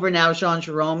take over now,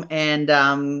 Jean-Jerome,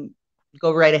 and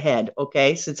go right ahead,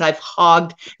 okay? Since I've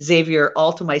hogged Xavier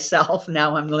all to myself,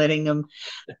 now I'm let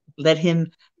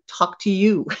him talk to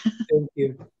you. Thank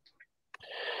you.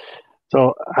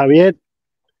 So, Javier,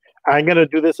 I'm going to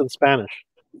do this in Spanish.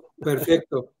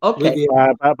 Perfecto. Okay.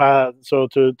 So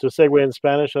to segue in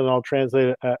Spanish, and I'll translate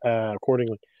it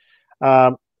accordingly.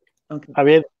 Okay.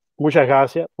 Javier, muchas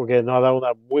gracias porque nos ha dado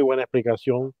una muy buena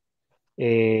explicación,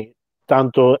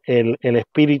 tanto el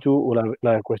espíritu,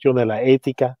 la cuestión de la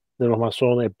ética de los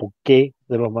masones, el porqué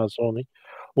de los masones,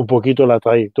 un poquito la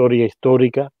trayectoria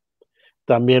histórica,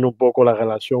 también un poco la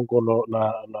relación con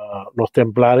los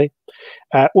templares.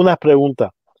 Unas preguntas.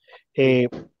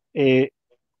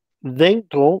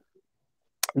 Dentro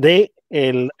de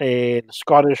el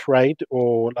Scottish Rite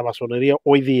o la masonería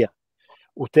hoy día,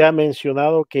 usted ha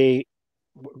mencionado que,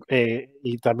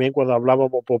 y también cuando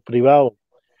hablábamos por privado,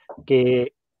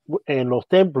 que en los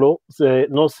templos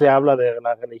no se habla de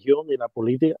la religión ni la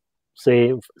política,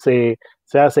 se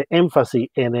hace énfasis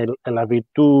en la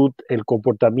virtud, el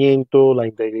comportamiento, la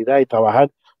integridad y trabajar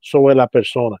sobre la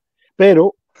persona.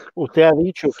 Pero usted ha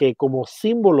dicho que como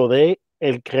símbolo de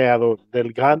el creador,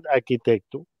 del gran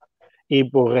arquitecto, y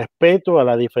por respeto a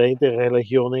las diferentes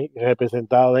religiones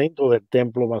representadas dentro del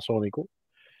templo masónico,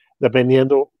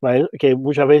 dependiendo que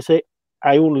muchas veces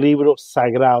hay un libro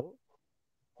sagrado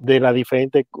de las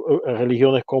diferentes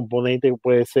religiones componentes,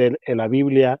 puede ser en la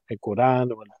Biblia, el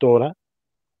Corán o el Torah,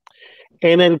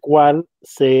 en el cual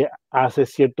se hace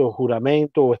cierto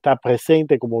juramento o está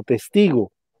presente como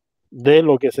testigo de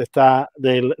lo que se está,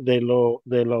 de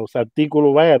los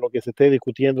artículos, lo que se esté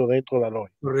discutiendo dentro de la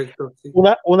logia. Correcto. Sí.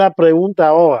 Una pregunta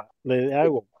ahora, le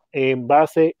hago, en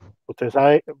base, usted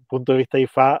sabe, punto de vista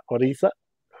IFA, Orisa,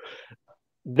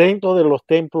 dentro de los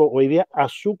templos hoy día, a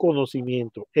su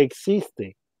conocimiento,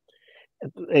 existe,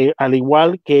 al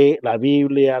igual que la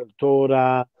Biblia, el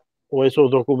Torah, o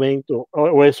esos documentos,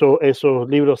 o esos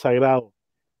libros sagrados,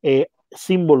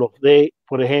 símbolos de,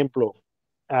 por ejemplo,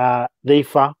 de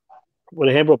IFA, por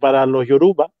ejemplo, para los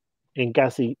Yoruba, en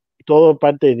casi toda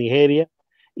parte de Nigeria,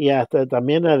 y hasta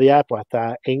también en la diáspora,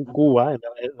 hasta en Cuba, en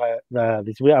la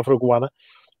disciplina afrocubana,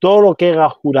 todo lo que era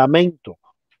juramento,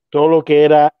 todo lo que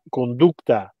era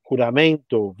conducta,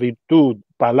 juramento, virtud,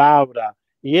 palabra,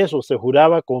 y eso se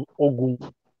juraba con Ogún.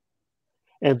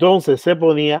 Entonces se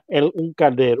ponía un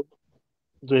caldero,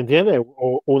 ¿tú entiendes?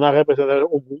 O una representación de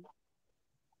Ogún,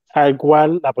 al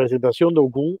cual la presentación de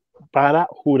Ogún para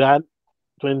jurar,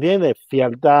 ¿tú entiendes?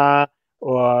 Fialdad,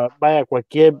 o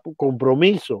cualquier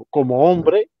compromiso como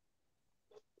hombre,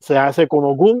 se hace con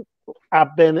Ogún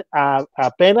a pena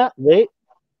de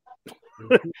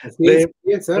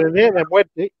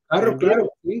muerte. Claro,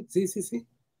 sí.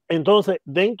 Entonces,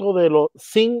 dentro de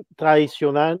sin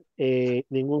traicionar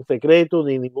ningún secreto,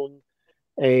 ni ningún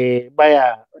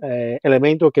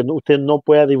elemento que usted no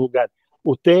pueda divulgar.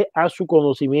 Usted, a su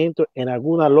conocimiento, en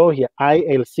alguna logia hay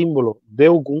el símbolo de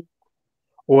Ogún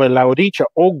o en la oricha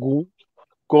Ogún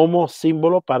como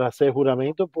símbolo para hacer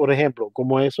juramento, por ejemplo,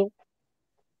 como eso?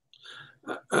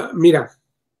 Mira,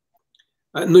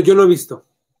 no, yo no he visto.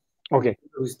 Ok. No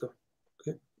lo he visto.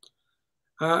 Okay.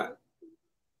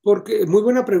 Porque, muy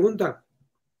buena pregunta,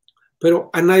 pero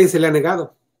a nadie se le ha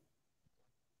negado.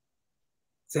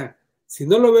 O sea, si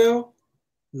no lo veo,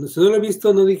 si no lo he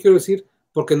visto, no quiero decir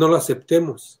porque no lo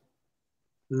aceptemos.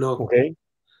 No. Okay.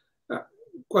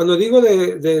 Cuando digo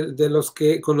de los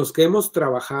que con los que hemos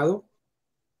trabajado,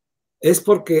 es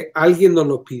porque alguien nos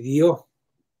lo pidió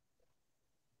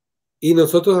y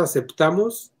nosotros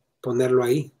aceptamos ponerlo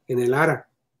ahí, en el ara,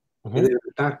 en el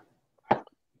altar.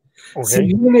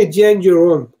 Okay. Si viene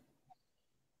Jean-Jerome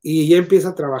y ya empieza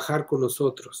a trabajar con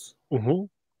nosotros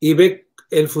y ve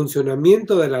el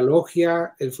funcionamiento de la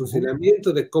logia, el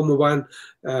funcionamiento de cómo van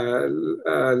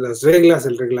las reglas,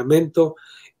 el reglamento,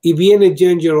 y viene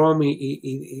Jean-Jerome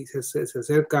y se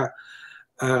acerca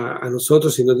a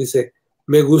nosotros y nos dice,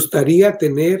 me gustaría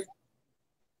tener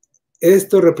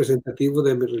esto representativo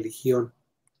de mi religión.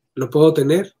 ¿Lo puedo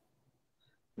tener?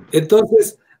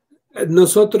 Entonces,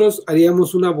 nosotros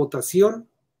haríamos una votación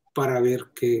para ver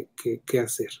qué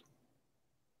hacer.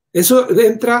 Eso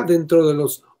entra dentro de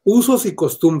los usos y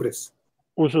costumbres.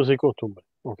 Usos y costumbres,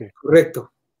 ok.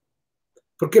 Correcto.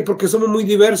 ¿Por qué? Porque somos muy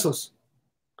diversos.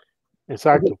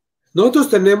 Exacto. Nosotros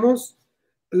tenemos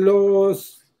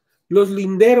los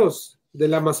linderos de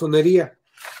la masonería,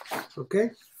 ¿ok?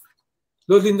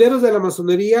 Los linderos de la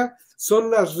masonería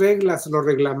son las reglas, los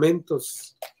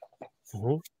reglamentos.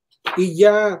 Y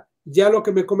ya lo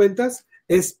que me comentas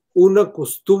es una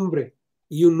costumbre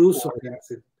y un uso que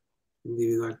hacen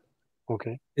individual.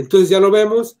 Okay. Entonces ya lo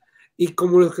vemos y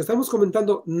como lo que estamos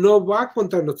comentando no va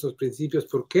contra nuestros principios.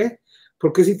 ¿Por qué?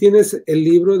 Porque si tienes el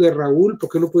libro de Raúl, ¿por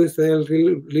qué no puedes tener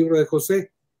el libro de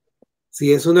José?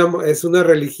 Si es una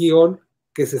religión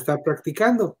que se está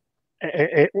practicando.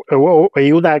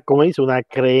 Y una, como dice, una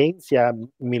creencia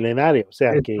milenaria, o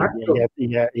sea, exacto, que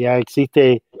ya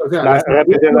existe, o sea, la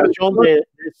representación de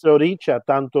Orisha,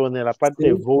 tanto en la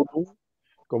parte Vodou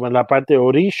como en la parte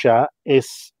Orisha,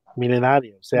 es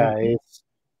milenaria, o sea, es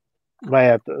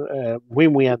muy,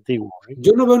 muy antiguo.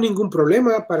 Yo no veo ningún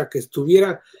problema para que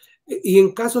estuviera, y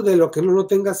en caso de lo que no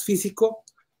tengas físico,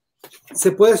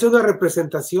 se puede hacer una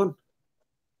representación.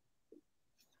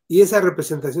 Y esa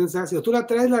representación se hace, o tú la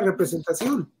traes la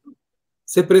representación,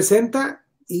 se presenta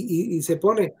y se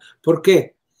pone. ¿Por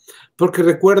qué? Porque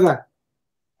recuerda,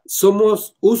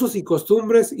 somos usos y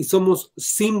costumbres y somos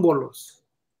símbolos.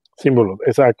 Símbolos,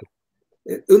 exacto.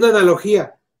 Una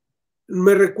analogía.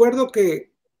 Me recuerdo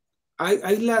que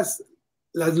hay las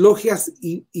logias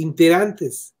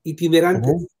itinerantes.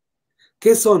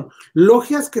 ¿Qué son?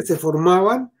 Logias que se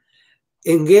formaban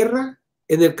en guerra,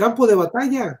 en el campo de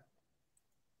batalla.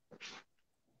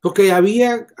 Porque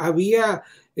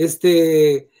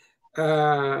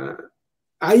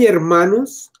hay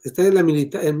hermanos que están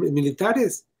en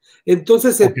militares.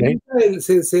 Entonces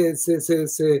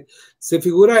se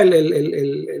figura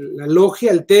la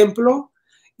logia, el templo,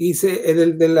 y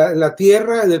en la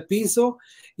tierra, en el piso,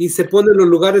 y se ponen los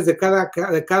lugares de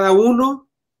cada uno.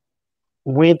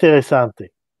 Muy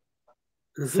interesante.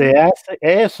 Se hace,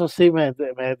 eso sí me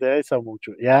interesa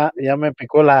mucho. Ya me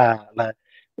picó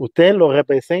usted lo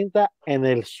representa en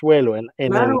el suelo,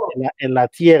 Claro. en la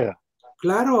tierra.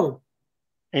 Claro.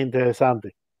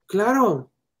 Interesante.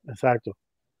 Claro. Exacto.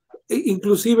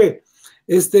 Inclusive,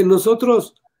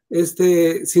 nosotros,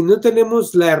 si no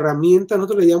tenemos la herramienta,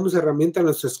 nosotros le llamamos herramienta a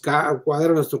nuestro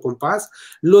cuadro, a nuestro compás,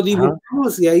 lo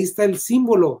dibujamos y ahí está el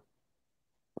símbolo,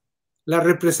 la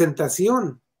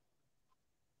representación.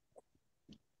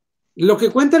 Lo que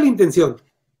cuenta la intención.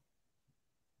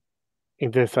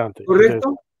 Interesante.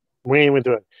 ¿Correcto? Muy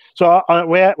interesante. So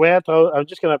I'm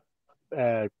just going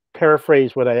to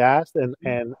paraphrase what I asked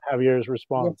and Javier's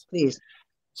response. Yes, please.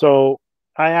 So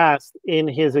I asked, in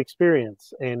his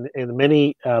experience in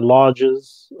many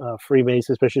lodges,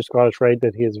 Freemasons, especially Scottish Rite,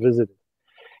 that he has visited,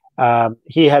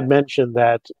 he had mentioned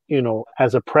that,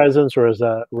 as a presence or as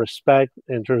a respect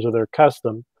in terms of their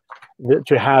custom,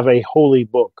 to have a holy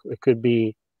book. It could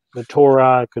be the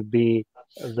Torah, it could be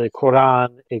the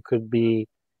Quran, it could be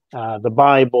the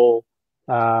Bible,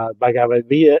 Bhagavad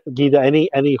Gita,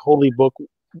 any holy book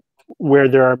where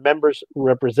there are members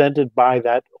represented by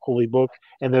that holy book,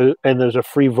 and there's a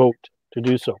free vote to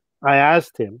do so. I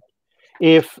asked him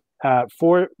if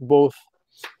for both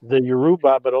the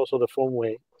Yoruba but also the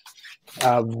Fomwe,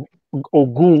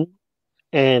 Ogun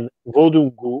and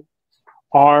Vodungu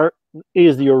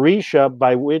is the Orisha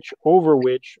over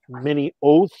which many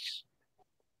oaths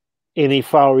in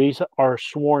Ifa Orisa are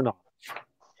sworn on.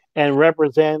 and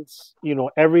represents, you know,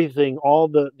 everything, all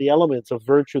the elements of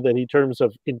virtue that he terms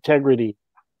of integrity,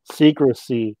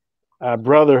 secrecy,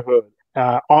 brotherhood,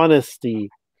 honesty,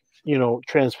 you know,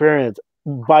 transparent,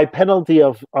 by penalty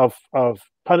of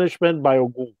punishment by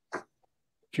Ogun.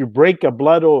 If you break a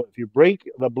blood oath, if you break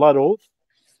the blood oath,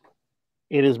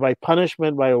 it is by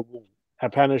punishment by Ogun, a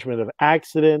punishment of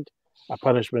accident, a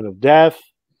punishment of death,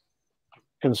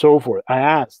 and so forth. I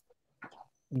asked,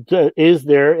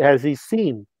 has he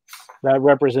seen that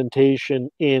representation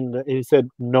in, he said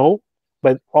no,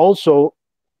 but also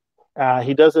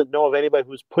he doesn't know of anybody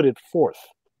who's put it forth.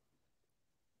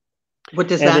 What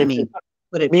does that mean?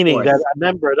 Put it meaning forth. that a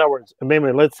member, in other words, a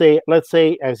member, let's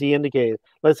say, as he indicated,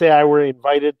 let's say I were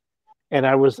invited and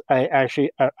I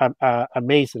actually a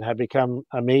Mason, had become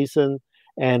a Mason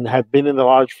and had been in the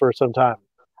lodge for some time.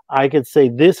 I could say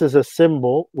this is a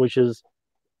symbol which is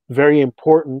very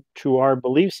important to our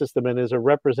belief system and is a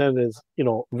representative, is, you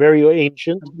know, very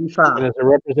ancient, and is a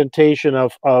representation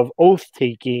of oath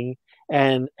taking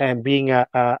and being a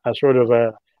sort of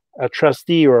a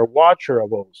trustee or a watcher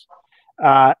of oaths.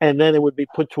 And then it would be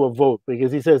put to a vote,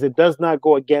 because he says it does not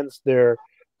go against their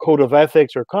code of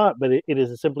ethics or conduct, but it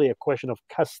is simply a question of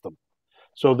custom.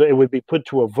 So that it would be put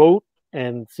to a vote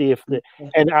and see if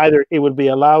and either it would be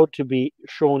allowed to be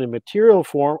shown in material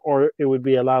form, or it would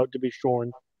be allowed to be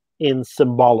shown in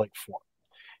symbolic form.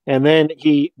 And then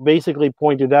he basically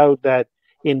pointed out that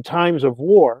in times of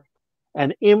war,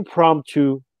 an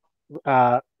impromptu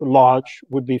lodge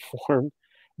would be formed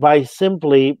by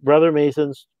simply Brother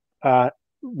Masons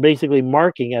basically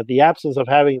marking, at the absence of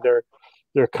having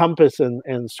their compass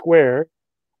and square,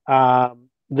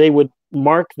 they would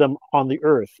mark them on the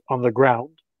earth, on the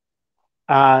ground,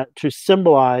 to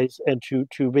symbolize and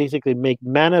to basically make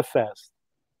manifest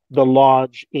the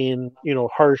lodge in, you know,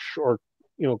 harsh or,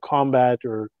 you know, combat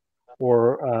or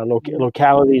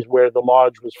localities where the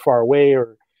lodge was far away,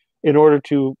 or in order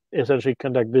to essentially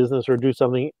conduct business or do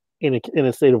something in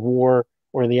a state of war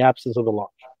or in the absence of the lodge.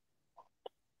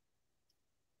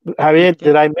 Javier,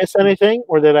 did I miss anything,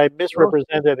 or did I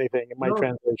misrepresent anything in my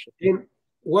translation? And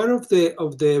one of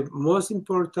the most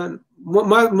important,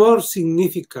 more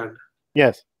significant,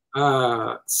 yes,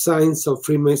 signs of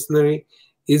Freemasonry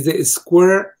is the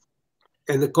square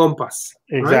and the compass.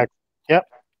 Exactly. Right? Yep.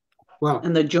 Wow.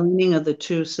 And the joining of the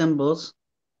two symbols.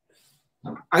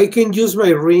 I can use my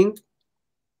ring,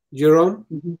 Jerome.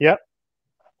 Yep.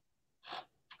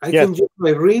 I can use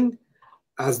my ring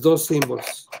as those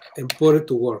symbols and put it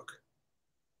to work.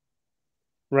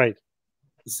 Right.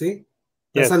 See?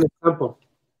 That's an example.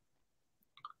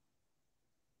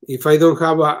 If I don't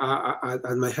have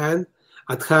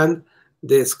at hand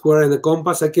the square and the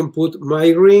compass, I can put my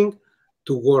ring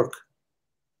to work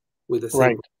with the symbol.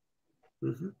 Right.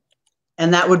 Mm-hmm.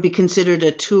 And that would be considered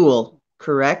a tool,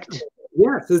 correct?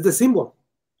 Yes, it's the symbol.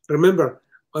 Remember,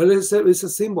 all it's a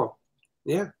symbol.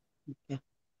 Yeah. Okay.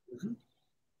 Mm-hmm.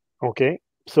 Okay.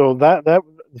 So that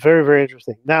very, very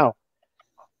interesting. Now,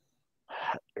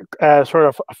 sort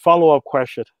of a follow-up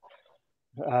question.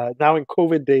 Now in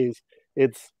COVID days,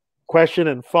 it's question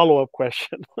and follow-up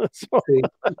question. So,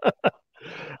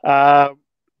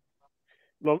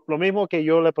 lo mismo que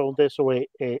yo le pregunté sobre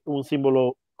un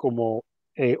símbolo como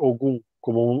Ogun,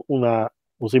 como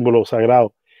un símbolo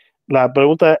sagrado. La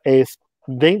pregunta es,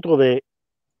 dentro de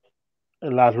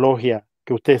las logias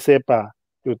que usted sepa,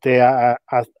 que usted ha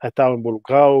estado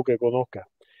involucrado, que conozca,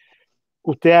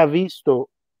 ¿usted ha visto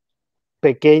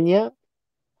pequeña,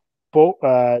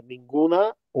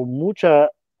 ninguna o mucha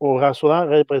o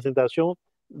razonable representación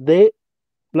de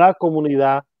la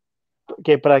comunidad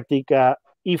que practica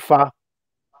IFA,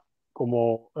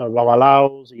 como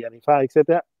Babalaos y Anifa,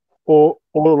 etcétera, o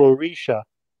los Risha,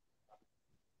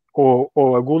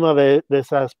 o alguna de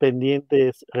esas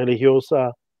pendientes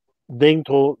religiosas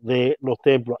dentro de los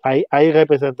templos? ¿Hay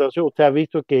representación? ¿Usted ha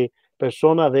visto que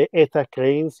personas de estas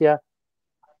creencias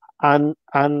han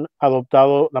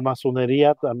adoptado la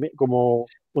masonería también como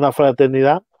una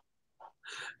fraternidad?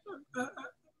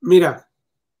 Mira,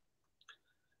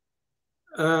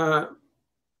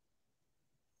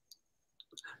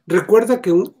 recuerda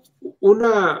que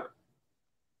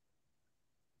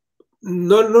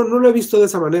no lo he visto de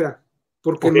esa manera,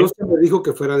 porque no se me dijo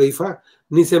que fuera de Ifá,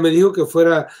 ni se me dijo que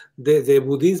fuera de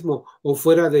budismo o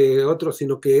fuera de otro,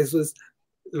 sino que eso es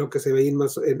lo que se ve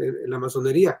en la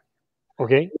masonería.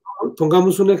 Okay.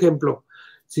 Pongamos un ejemplo.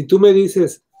 Si tú me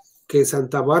dices que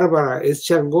Santa Bárbara es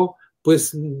Changó,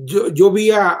 pues yo vi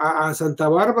a Santa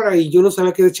Bárbara y yo no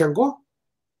sabía que era Changó.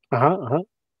 Ajá, ajá.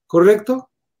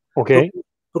 ¿Correcto? Ok.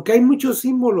 Porque hay muchos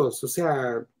símbolos, o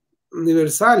sea,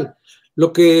 universal.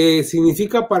 Lo que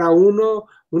significa para uno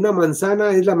una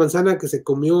manzana es la manzana que se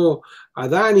comió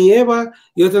Adán y Eva,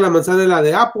 y otra la manzana es la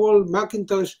de Apple,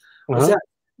 Macintosh. O sea,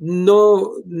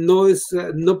 no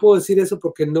puedo decir eso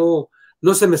porque no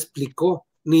se me explicó,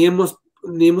 ni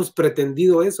hemos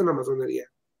pretendido eso en la masonería,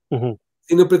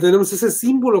 sino pretendemos ese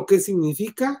símbolo que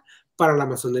significa para la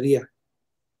masonería.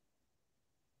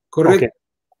 Correcto. Okay.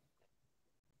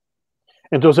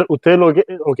 Entonces, usted lo que...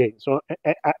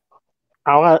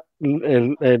 ahora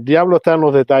el diablo está en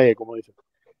los detalles, como dicen.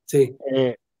 Sí.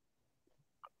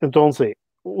 Entonces,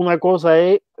 una cosa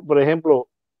es, por ejemplo,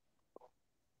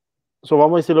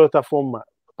 vamos a decirlo de esta forma,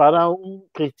 para un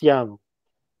cristiano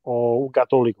o un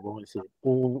católico, vamos a decir,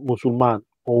 un musulmán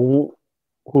o un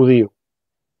judío,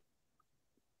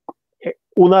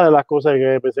 una de las cosas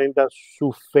que representa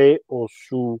su fe o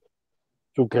su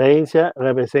creencia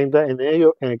representa en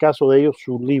el caso de ellos,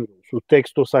 sus libros, sus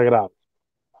textos sagrados.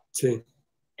 Sí.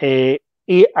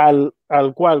 Y al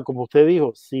cual, como usted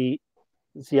dijo, si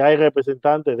hay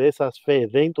representantes de esas fe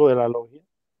dentro de la logia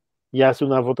y hace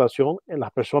una votación, en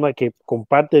las personas que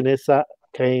comparten esa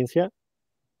creencia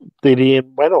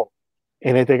dirían, bueno,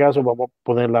 en este caso vamos a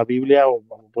poner la Biblia o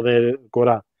vamos a poner el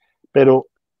Corán. Pero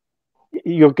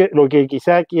lo que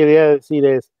quizá quería decir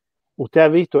es, usted ha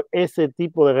visto ese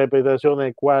tipo de representación en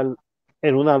el cual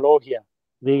en una logia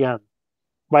digan,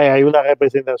 vaya, hay una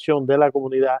representación de la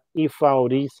comunidad ifa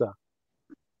oriza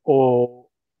o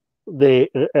de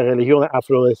religión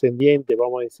afrodescendiente,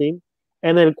 vamos a decir,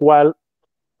 en el cual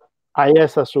haya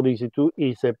esa solicitud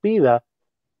y se pida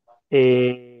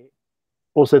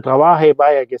o se trabaje,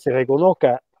 vaya, que se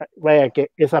reconozca, vaya,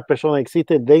 que esa persona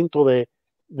existe dentro de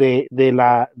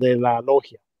la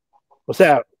logia. O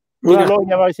sea, una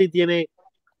logia va a decir tiene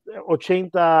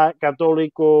 80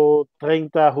 católicos,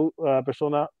 30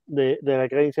 personas de la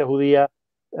creencia judía,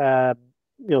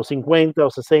 50 o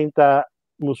 60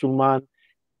 musulmanes.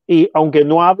 Y aunque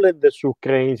no hablen de sus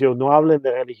creencias, no hablen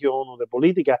de religión o de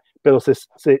política, pero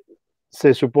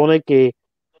se supone que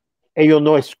ellos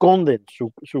no esconden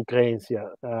su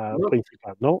creencia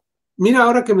principal, ¿no? Mira,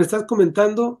 ahora que me estás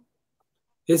comentando,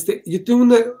 yo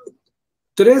tengo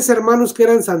 3 hermanos que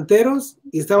eran santeros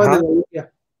y estaban en la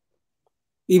logia.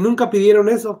 Y nunca pidieron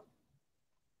eso.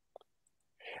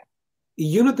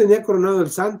 Y yo no tenía coronado el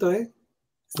santo,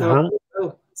 estaba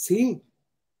coronado, sí.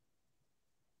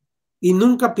 Y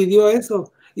nunca pidió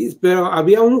eso. Pero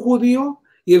había un judío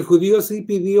y el judío sí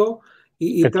pidió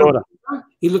y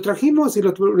lo trajimos y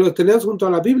lo teníamos junto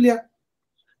a la Biblia.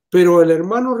 Pero el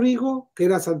hermano Rigo, que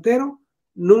era santero,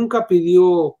 nunca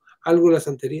pidió algo de la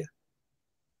santería.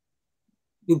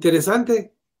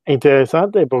 Interesante.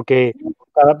 Interesante, porque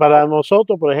para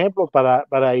nosotros, por ejemplo,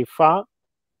 para Ifá,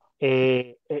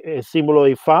 el símbolo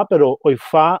de Ifá, pero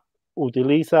Ifá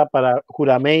utiliza para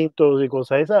juramentos y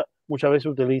cosas esas, muchas veces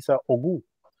utiliza Ogún.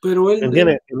 Pero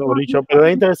pero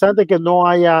es interesante que no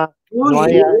haya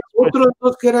otros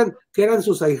 2 que eran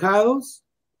sus ahijados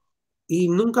y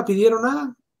nunca pidieron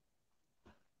nada.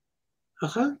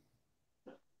 Ajá.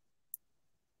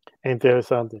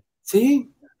 Interesante.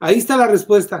 Sí, ahí está la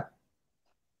respuesta.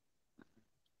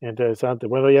 Interesante.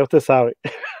 Bueno, ya usted sabe.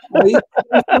 Ahí está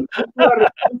la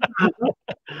respuesta, ¿no?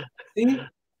 Sí.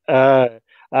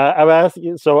 I've asked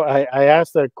you, so I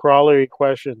asked a corollary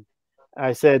question.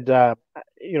 I said, are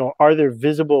there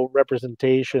visible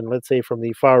representation, let's say from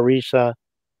the Far Risha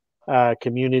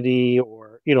community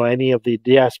or, any of the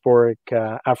diasporic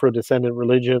Afro-descendant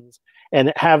religions,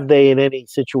 and have they in any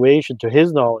situation, to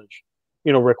his knowledge,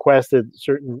 requested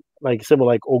certain symbol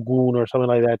like Ogun or something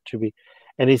like that to be,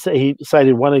 and he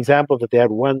cited one example that they had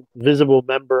one visible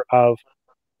member of,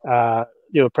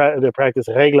 the practice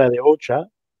Regla de Ocha,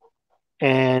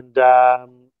 and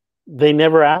they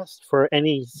never asked for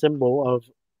any symbol of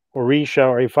Orisha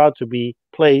or Ifa to be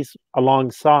placed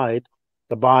alongside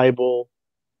the Bible,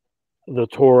 the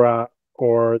Torah,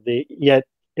 yet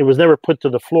it was never put to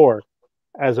the floor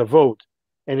as a vote.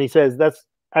 And he says that's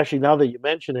actually, now that you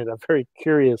mention it, a very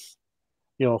curious,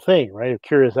 thing, right? A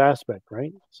curious aspect,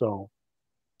 right? So.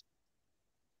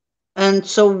 And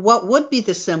so what would be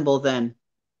the symbol then,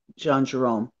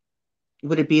 Jean-Jerome?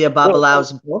 Would it be a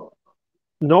Babalao's book?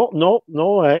 No.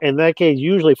 In that case,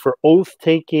 usually for oath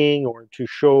taking or to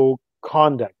show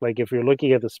conduct, like if you're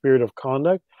looking at the spirit of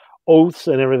conduct, oaths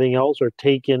and everything else are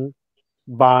taken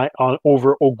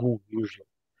over Ogun usually,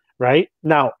 right?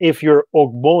 Now, if you're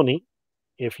Ogboni,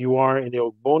 if you are in the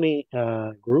Ogboni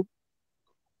group,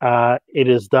 it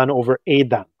is done over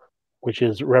Edan, which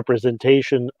is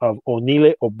representation of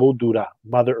Onile Obodura,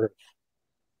 Mother Earth,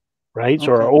 right? Okay.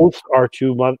 So our oaths are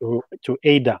to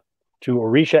Edan, to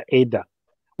Orisha Edan,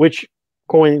 which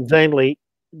coincidentally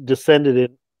descended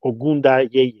in Ogunda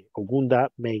Yeye, Ogunda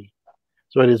Mei.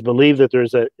 So it is believed that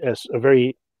there's a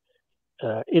very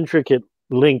intricate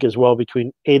link as well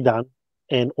between Edan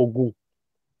and Ogun,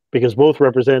 because both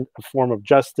represent a form of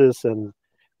justice and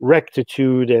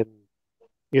rectitude and,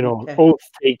 you know,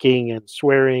 oath-taking and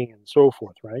swearing and so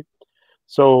forth, right?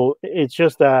 So it's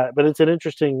just that, but it's an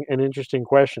interesting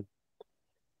question.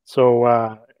 So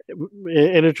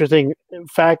an interesting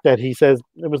fact that he says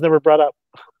it was never brought up,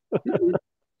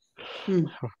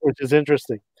 which is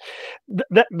interesting.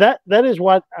 That is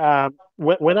what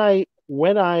when I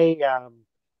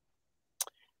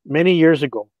many years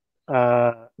ago,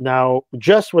 now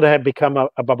just when I had become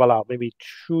a babalao, maybe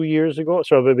 2 years ago,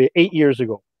 so maybe 8 years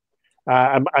ago.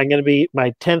 I'm going to be,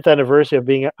 my 10th anniversary of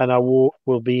being an awu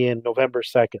will be in November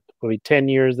 2nd. It will be 10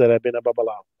 years that I've been a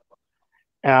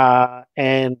babalao.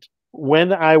 And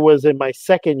when I was in my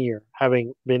second year,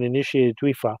 having been initiated to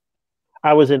Ifa,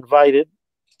 I was invited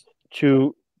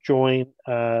to join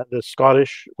one of the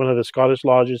Scottish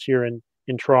lodges here in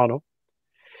Toronto.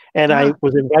 And I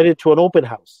was invited to an open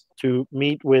house to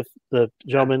meet with the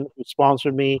gentleman who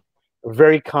sponsored me,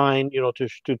 very kind, you know, to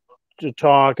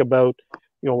talk about,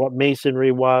 you know, what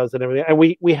masonry was and everything. And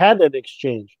we had an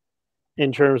exchange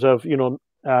in terms of, you know,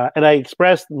 and I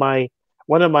expressed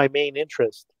one of my main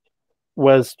interests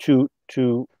was to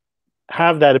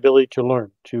have that ability to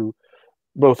learn, to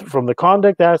both from the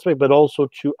conduct aspect, but also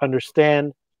to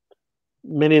understand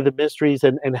many of the mysteries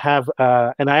and have,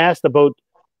 and I asked about,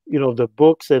 you know, the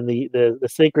books and the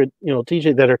sacred, you know,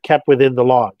 teaching that are kept within the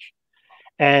lodge.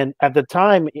 And at the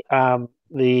time, I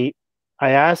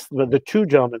asked the two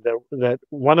gentlemen that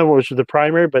one of them was the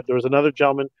primary, but there was another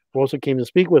gentleman who also came to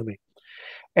speak with me.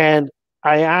 And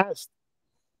I asked,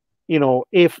 you know,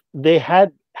 if they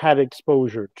had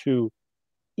exposure to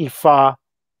Ifa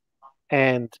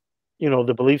and, you know,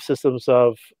 the belief systems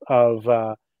of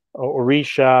Orisha,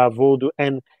 Vodou,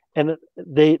 and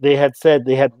they had said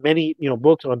they had many, you know,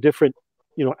 books on different,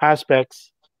 you know,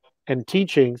 aspects and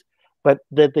teachings, but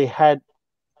that they had,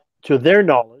 to their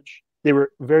knowledge, they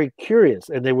were very curious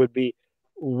and they would be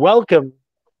welcome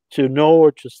to know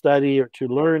or to study or to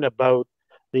learn about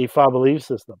the Ifa belief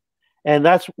system. And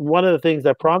that's one of the things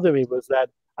that prompted me, was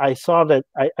that I saw that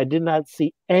I did not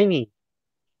see any.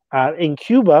 In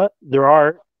Cuba, there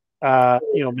are,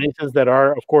 you know, Masons that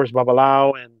are, of course,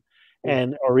 Babalao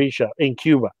and Orisha in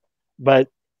Cuba. But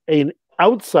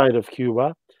outside of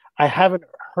Cuba, I haven't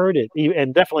heard it,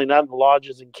 and definitely not in the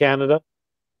lodges in Canada.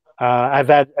 I've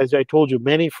had, as I told you,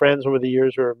 many friends over the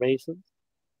years who are Masons.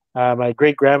 My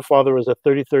great-grandfather was a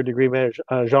 33rd degree man,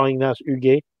 Jean-Ignace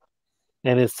Huguet,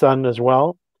 and his son as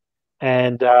well.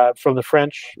 And from the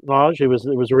French lodge, it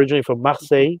was originally from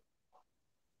Marseille.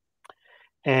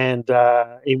 And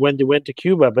he went to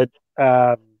Cuba. But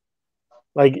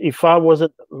like Ifa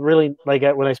wasn't really, like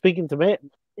when I speak into me,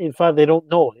 Ifa, they don't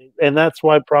know. And that's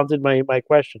why it prompted my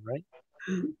question, right?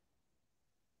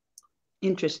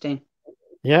 Interesting.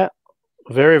 Yeah,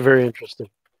 very, very interesting.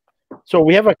 So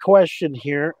we have a question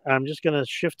here. I'm just going to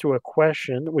shift to a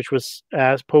question which was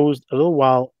posed a little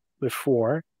while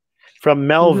before from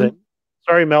Melvin.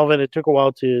 Sorry, Melvin, it took a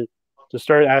while to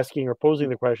start asking or posing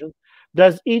the question.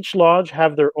 Does each lodge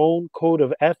have their own code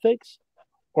of ethics,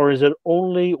 or is it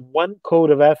only one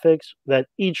code of ethics that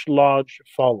each lodge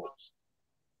follows?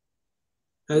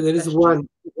 There is one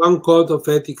code of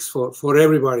ethics for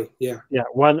everybody. Yeah. Yeah,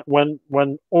 one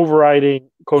overriding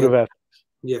code of ethics.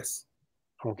 Yes.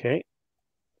 Okay.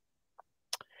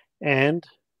 And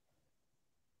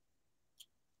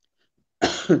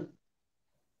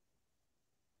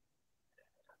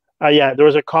yeah, there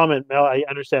was a comment, Mel. I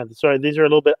understand. Sorry, these are a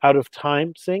little bit out of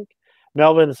time sync.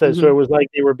 Melvin says, so it was like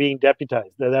they were being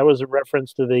deputized. That was a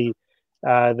reference to the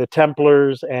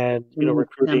Templars and, you know,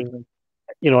 recruiting,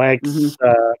 you know, ex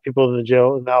people in the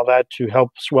jail and all that to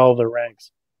help swell their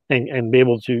ranks and be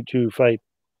able to fight.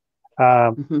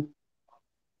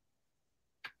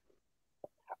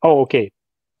 Oh, okay.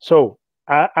 So,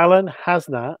 Alan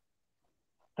Hasna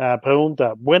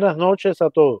pregunta, buenas noches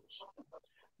a todos.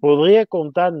 ¿Podría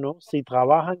contarnos si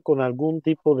trabajan con algún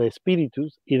tipo de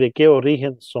espíritus y de qué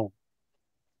origen son?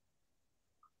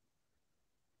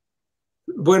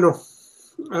 Bueno,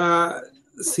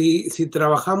 si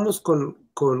trabajamos con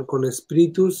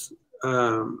espíritus,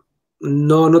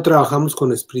 no trabajamos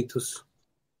con espíritus.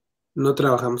 No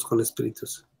trabajamos con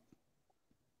espíritus.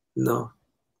 No.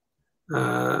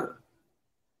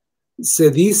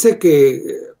 Se dice que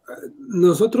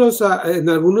nosotros en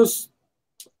algunos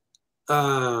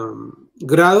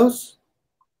grados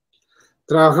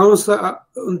trabajamos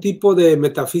un tipo de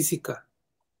metafísica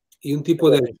y un tipo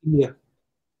de alquimia,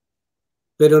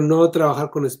 pero no trabajar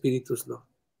con espíritus, no.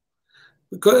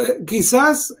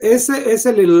 Quizás ese es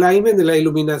el enlightenment de la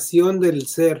iluminación del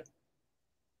ser.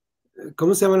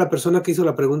 ¿Cómo se llama la persona que hizo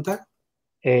la pregunta?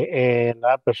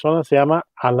 La persona se llama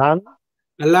Alan.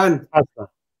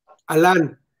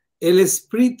 Alan, el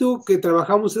espíritu que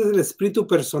trabajamos es el espíritu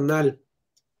personal.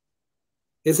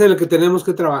 Es en el que tenemos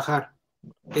que trabajar,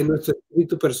 en nuestro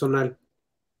espíritu personal.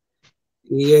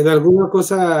 Y en alguna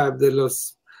cosa de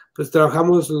los, pues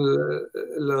trabajamos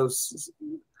los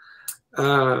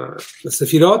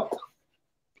sefirot,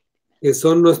 que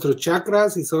son nuestros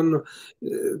chakras y son,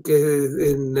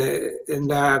 que en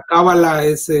la cábala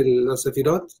es los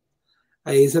sefirot,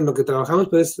 ahí es en lo que trabajamos,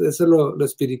 pero eso es lo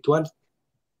espiritual.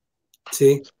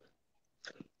 Sí.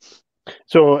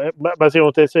 So,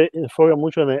 básicamente usted se enfoca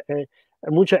mucho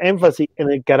mucho énfasis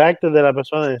en el carácter de la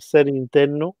persona, en el ser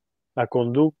interno, la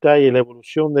conducta y la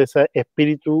evolución de ese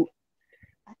espíritu.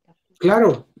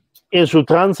 Claro. En su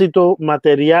tránsito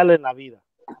material en la vida.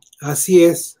 Así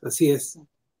es, así es.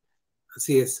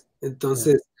 Así es.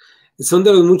 Entonces, son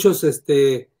de los muchos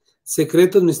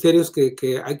secretos, misterios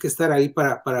que hay que estar ahí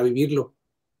para vivirlo.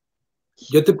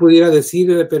 Yo te pudiera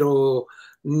decir, pero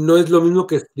no es lo mismo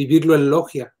que vivirlo en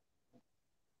logia.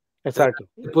 Exacto.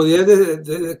 Te podría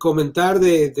comentar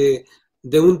de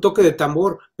un toque de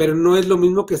tambor, pero no es lo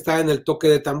mismo que estar en el toque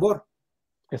de tambor.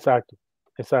 Exacto,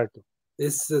 exacto.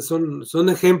 Son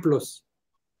ejemplos.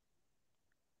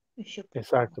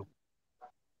 Exacto.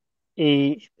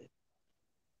 Y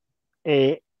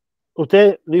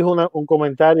usted dijo un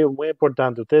comentario muy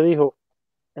importante. Usted dijo,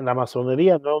 en la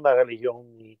masonería no es una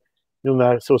religión ni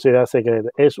una sociedad secreta,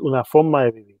 es una forma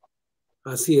de vivir.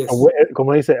 Así es.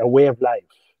 Como dice, a way of life.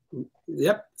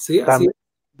 Yep, sí, así es.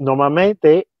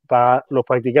 Normalmente, para los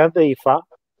practicantes de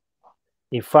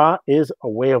IFA es a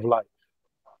way of life.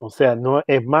 O sea, no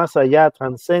es más allá,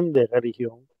 transcende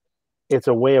religión. It's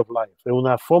a way of life. Es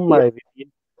una forma de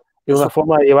vivir. Es una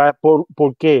forma de llevar.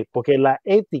 ¿Por qué? Porque la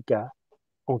ética,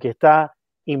 aunque está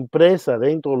impresa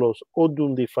dentro de los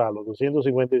Odundifa, los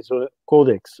 256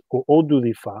 Codex o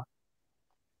Odundifa,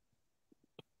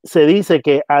 se dice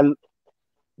que al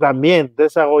también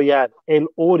desarrollar el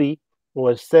Ori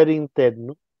o el ser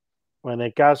interno, o en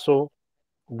el caso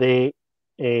de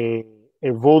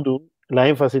el Vodun, la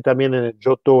énfasis también en el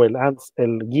Yoto,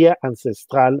 el guía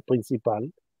ancestral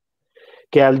principal,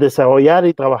 que al desarrollar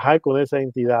y trabajar con esas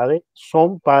entidades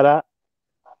son para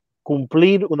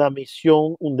cumplir una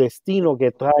misión, un destino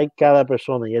que trae cada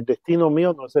persona. Y el destino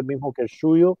mío no es el mismo que el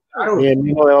suyo, claro, ni el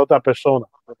mismo de otra persona.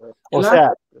 O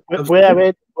claro, sea, puede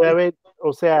haber,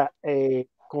 o sea,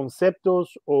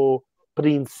 conceptos o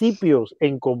principios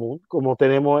en común, como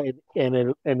tenemos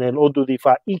en el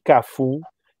Odudifa y Kafun,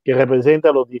 que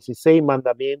representa los 16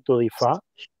 mandamientos de Ifa.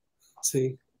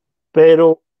 Sí.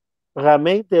 Pero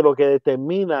realmente lo que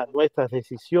determina nuestras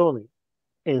decisiones,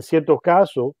 en ciertos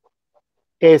casos,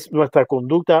 es nuestra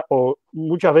conducta, o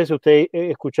muchas veces usted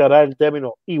escuchará el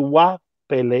término Iwa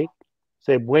Pele,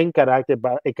 buen carácter,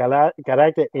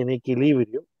 carácter en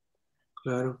equilibrio.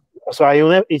 Claro. O sea,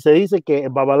 y se dice que el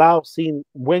babalao sin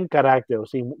buen carácter o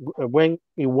sin buen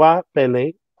Iwa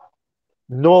Pele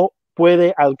no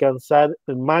puede alcanzar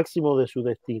el máximo de su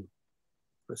destino.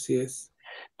 Así es.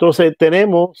 Entonces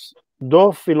tenemos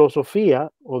dos filosofías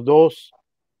o dos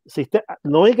sistemas.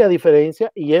 La única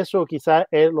diferencia, y eso quizás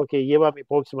es lo que lleva a mi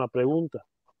próxima pregunta,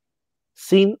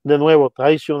 sin de nuevo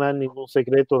traicionar ningún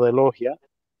secreto de logia,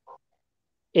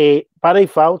 para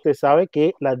IFA usted sabe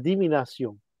que la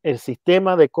adivinación, el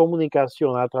sistema de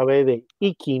comunicación a través de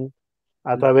Ikin,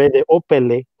 a través de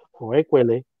Opele o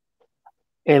Equele,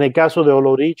 en el caso de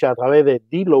Oloricha a través de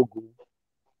Dilogu,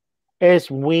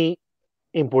 es muy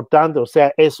importante. O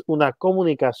sea, es una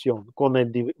comunicación con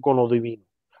lo divino,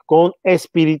 con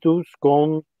espíritus,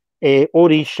 con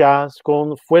orishas,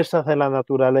 con fuerzas de la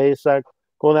naturaleza,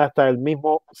 con hasta el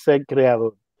mismo ser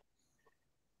creador.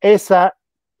 Esa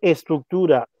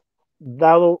estructura,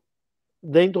 dado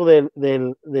dentro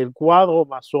del cuadro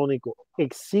masónico,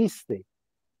 ¿existe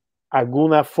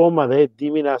alguna forma de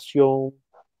divinación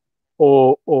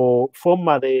o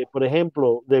forma de, por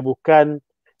ejemplo, de buscar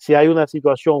si hay una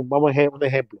situación? Vamos a un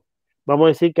ejemplo. Vamos a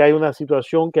decir que hay una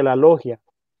situación que la logia,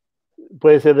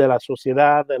 puede ser de la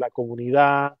sociedad, de la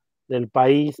comunidad, del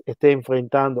país, esté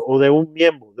enfrentando, o de un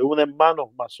miembro, de un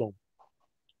hermano masón.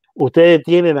 ¿Ustedes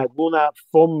tienen alguna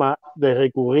forma de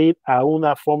recurrir a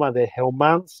una forma de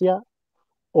geomancia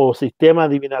o sistema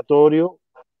divinatorio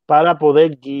para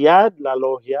poder guiar la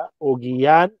logia o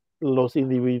guiar los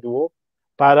individuos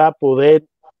para poder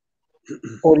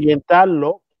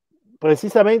orientarlo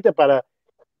precisamente para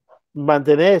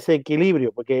mantener ese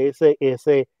equilibrio? Porque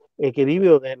ese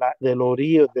equilibrio del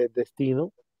orillo del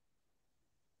destino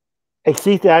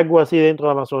 ¿Existe algo así dentro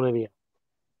de la masonería?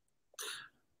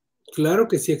 Claro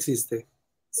que sí existe.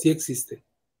 Sí existe.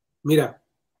 Mira,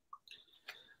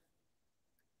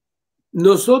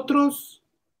 nosotros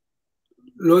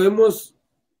lo hemos,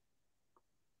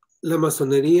 la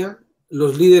masonería,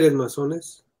 los líderes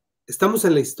masones, estamos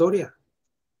en la historia.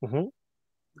 Uh-huh.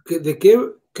 ¿De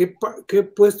qué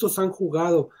puestos han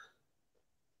jugado?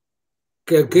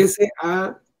 ¿Qué se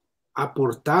ha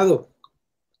aportado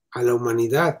a la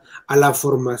humanidad, a la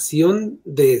formación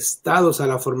de estados, a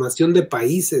la formación de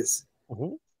países?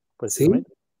 Uh-huh. ¿Sí?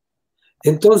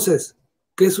 Entonces,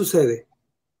 ¿qué sucede?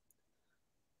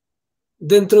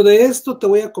 Dentro de esto te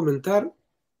voy a comentar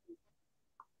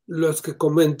los que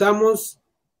comentamos,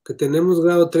 que tenemos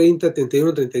grado 30,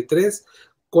 31, 33,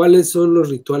 cuáles son los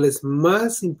rituales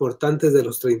más importantes de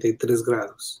los 33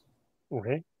 grados.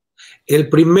 Okay. El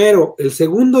primero, el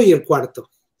segundo y el cuarto.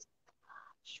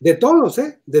 De todos,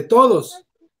 ¿eh? De todos.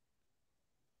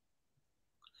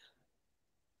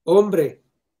 Hombre,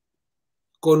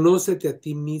 conócete a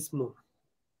ti mismo.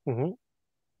 Uh-huh.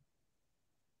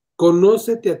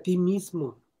 Conócete a ti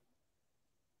mismo.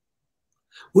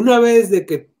 Una vez de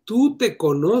que tú te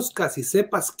conozcas y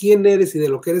sepas quién eres y de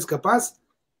lo que eres capaz,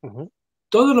 uh-huh,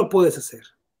 todo lo puedes hacer.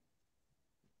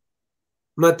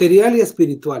 Material y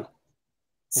espiritual.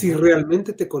 Si uh-huh,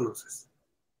 realmente te conoces.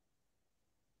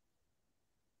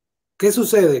 ¿Qué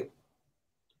sucede?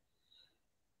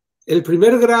 El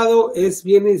primer grado es,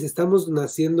 viene y estamos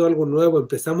naciendo algo nuevo,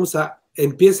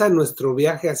 empieza nuestro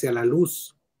viaje hacia la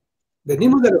luz.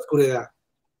 Venimos de la oscuridad.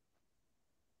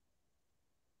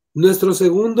 Nuestro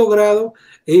segundo grado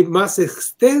es más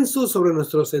extenso sobre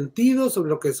nuestros sentidos,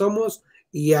 sobre lo que somos,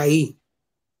 y ahí.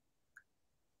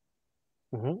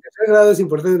 uh-huh. El tercer grado es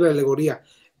importante la alegoría.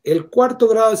 El cuarto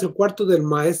grado es el cuarto del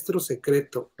maestro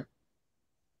secreto.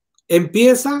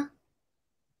 Empieza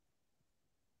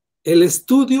el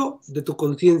estudio de tu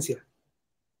conciencia.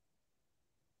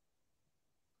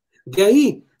 De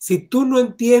ahí, si tú no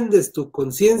entiendes tu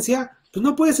conciencia, pues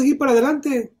no puedes seguir para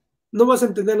adelante. No vas a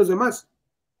entender a los demás.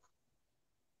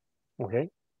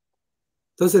 Okay.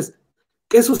 Entonces,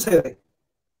 ¿qué sucede?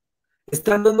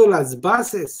 Están dando las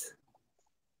bases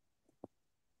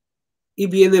y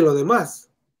viene lo demás.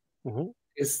 Uh-huh.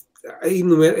 Es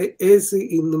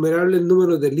innumerable el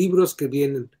número de libros que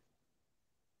vienen,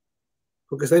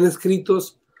 porque están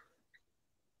escritos.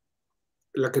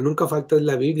 La que nunca falta es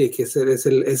la Biblia, que es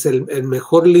el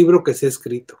mejor libro que se ha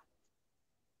escrito.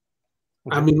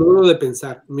 Uh-huh. A mi modo de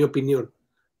pensar, mi opinión.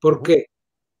 ¿Por Uh-huh. qué?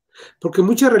 Porque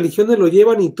muchas religiones lo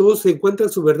llevan y todos se encuentran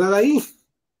su verdad ahí,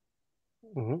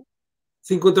 Uh-huh.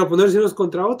 sin contraponerse unos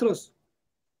contra otros.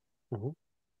 Uh-huh.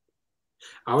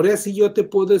 Ahora sí yo te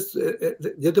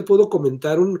puedo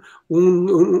comentar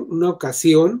una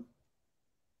ocasión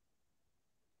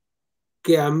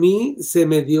que a mí se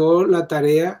me dio la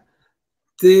tarea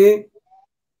de,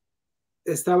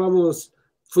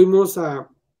 fuimos a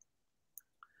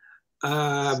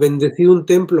bendecir un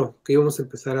templo que íbamos a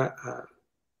empezar a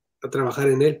trabajar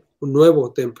en él, un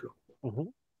nuevo templo.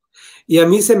 Uh-huh. Y a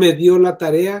mí se me dio la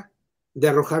tarea de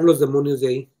arrojar los demonios de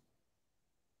ahí.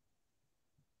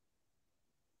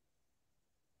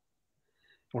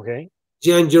 Okay.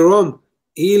 Jean-Jerome,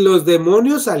 y los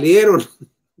demonios salieron.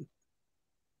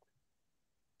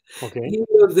 Okay. Y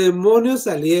los demonios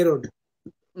salieron.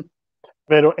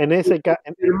 Pero en ese caso,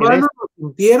 Hermanos, lo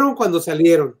sintieron cuando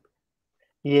salieron.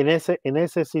 y en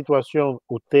esa situación,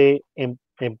 usted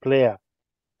emplea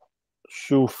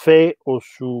su fe o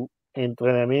su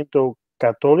entrenamiento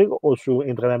católico o su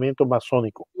entrenamiento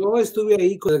masónico. Yo estuve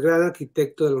ahí con el gran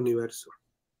arquitecto del universo.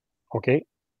 Ok.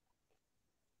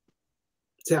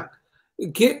 O sea,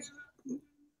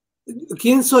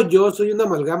 ¿quién soy yo? Soy una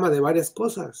amalgama de varias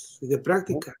cosas y de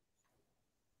práctica.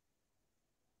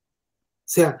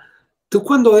 O sea, tú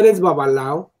cuando eres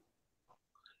babalao,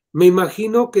 me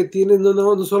imagino que tienes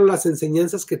no solo las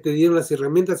enseñanzas que te dieron las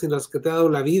herramientas, sino las que te ha dado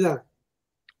la vida.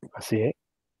 Así es.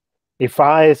 Y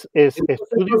FA es Entonces,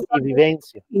 estudio y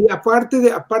vivencia. Y aparte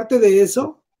de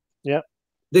eso, Yeah.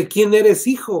 de quién eres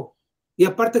hijo. Y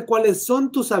aparte, cuáles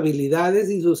son tus habilidades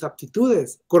y tus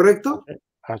aptitudes, ¿correcto?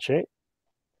 H.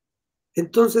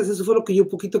 Entonces, eso fue lo que yo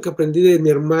poquito que aprendí de mi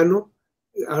hermano.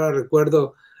 Ahora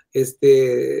recuerdo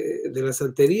de la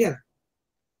santería.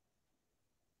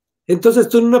 Entonces,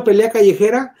 tú en una pelea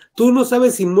callejera, tú no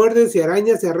sabes si muerdes, si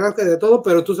arañas, si arrascas, de todo,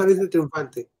 pero tú saliste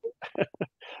triunfante.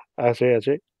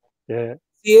 H. Yeah.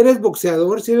 Si eres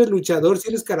boxeador, si eres luchador, si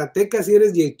eres karateca, si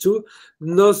eres jiu-jitsu,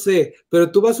 no sé,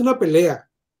 pero tú vas a una pelea.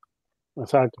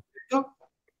 Exacto. ¿No?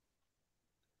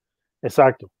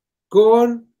 Exacto.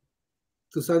 Con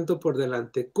tu santo por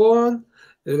delante, con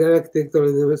el gran arquitecto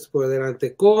del universo por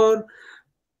delante con,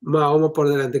 Mahoma por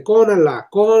delante con, Alá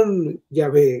con,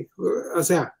 Yahvé, o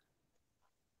sea,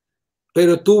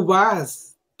 pero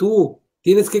tú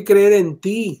tienes que creer en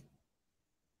ti.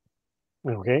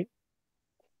 Okay.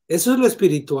 Eso es lo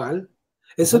espiritual.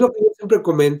 Eso es lo que yo siempre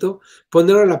comento,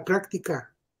 ponerlo a la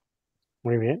práctica.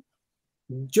 Muy bien.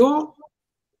 Yo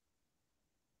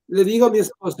le digo a mi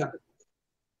esposa,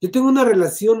 yo tengo una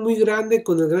relación muy grande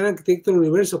con el gran arquitecto del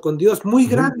universo, con Dios, muy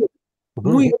grande,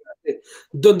 muy grande,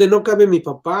 donde no cabe mi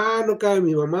papá, no cabe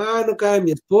mi mamá, no cabe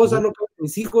mi esposa, no cabe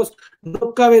mis hijos,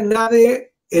 no cabe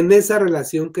nadie en esa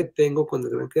relación que tengo con el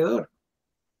gran creador.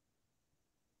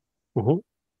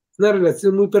 Es una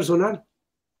relación muy personal.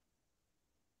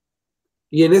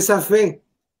 Y en esa fe,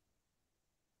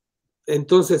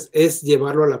 entonces, es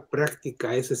llevarlo a la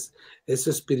práctica, eso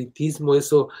espiritismo,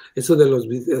 eso de los,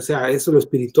 o sea, eso lo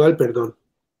espiritual, perdón.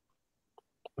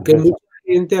 Que mucha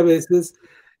gente a veces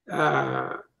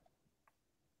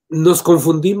nos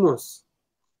confundimos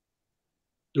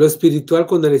lo espiritual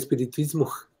con el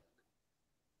espiritismo.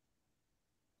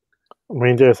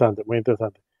 Muy interesante, muy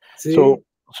interesante. Sí.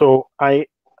 So I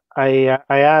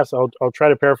asked, I'll try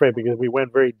to paraphrase because we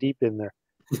went very deep in there.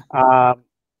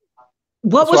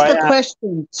 What was the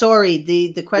question? Sorry,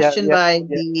 the question by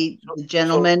the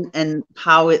gentleman and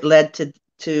how it led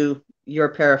to your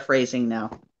paraphrasing now.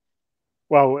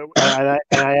 Well, I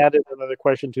added another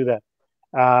question to that.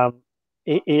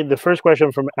 The first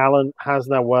question from Alan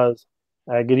Hasna was,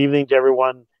 good evening to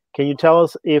everyone. Can you tell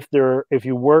us if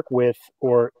you work with,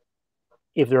 or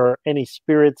if there are any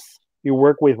spirits you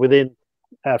work with within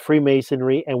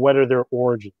Freemasonry, and what are their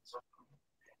origins?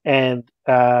 And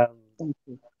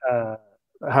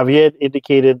Javier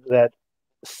indicated that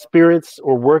spirits,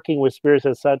 or working with spirits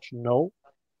as such, no,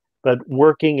 but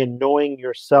working and knowing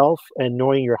yourself and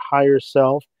knowing your higher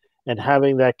self and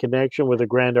having that connection with a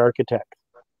grand architect,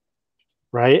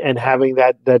 right? And having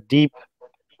that deep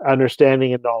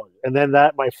understanding and knowledge. And then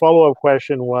my follow-up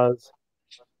question was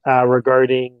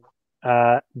regarding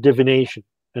divination.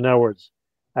 In other words,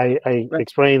 I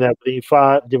explained that the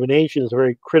Ifa divination is a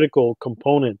very critical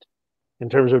component in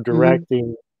terms of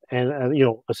directing and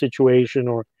a situation,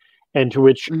 and to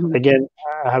which again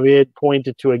Javier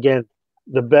pointed to, again,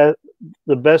 the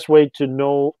best way to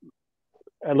know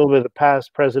a little bit of the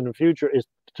past, present, and future is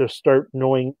to start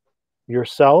knowing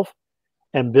yourself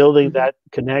and building that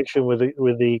connection with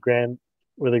the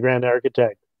grand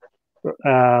architect.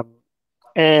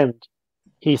 And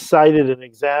he cited an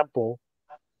example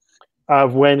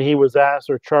of when he was asked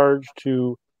or charged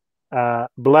to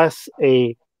bless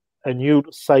a new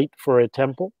site for a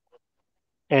temple,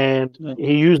 and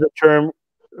he used the term,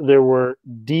 there were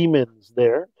demons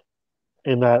there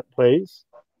in that place,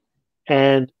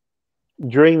 and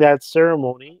during that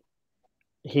ceremony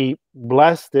he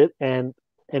blessed it and,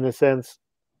 in a sense,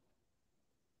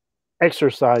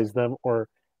 exorcised them or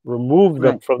removed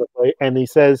them from the place. And he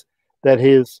says that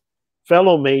his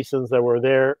fellow Masons that were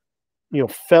there,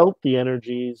 felt the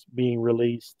energies being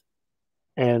released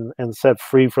and set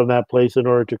free from that place in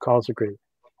order to consecrate.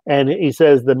 And he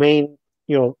says the main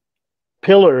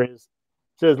pillar is,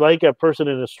 says, like a person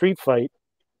in a street fight,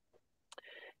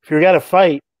 if you're going to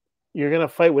fight, you're going to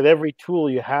fight with every tool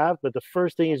you have, but the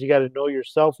first thing is you got to know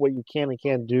yourself, what you can and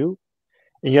can't do,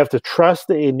 and you have to trust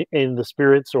in the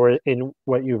spirits, or in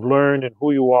what you've learned and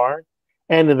who you are,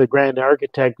 and in the grand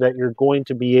architect that you're going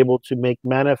to be able to make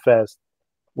manifest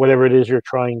whatever it is you're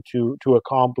trying to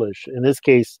accomplish. In this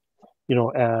case,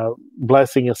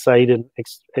 blessing a site and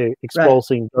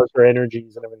expulsing darker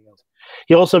energies and everything else.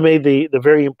 He also made the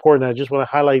very important, I just want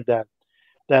to highlight that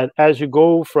as you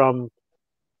go from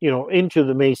into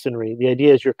the Masonry, the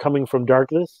idea is you're coming from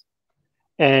darkness,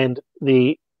 and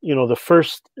the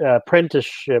first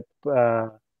apprenticeship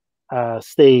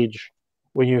stage,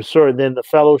 when you're then the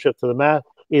fellowship to the math,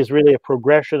 is really a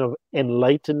progression of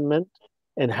enlightenment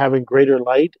and having greater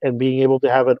light and being able to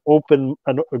have a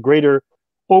greater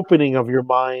opening of your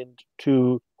mind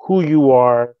to who you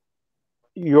are,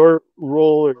 your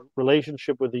role or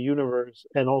relationship with the universe,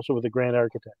 and also with the grand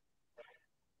architect.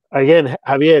 Again,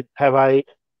 Javier, have I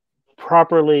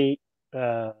properly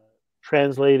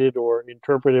translated or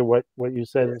interpreted what you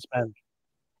said in Spanish?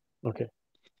 Okay.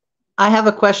 I have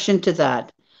a question to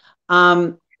that.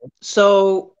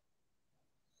 So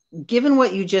given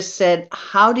what you just said,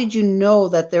 how did you know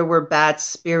that there were bad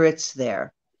spirits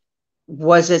there?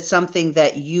 Was it something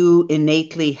that you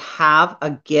innately have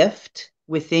a gift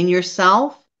within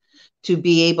yourself to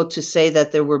be able to say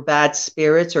that there were bad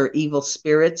spirits or evil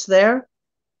spirits there?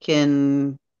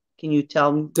 Can you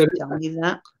tell me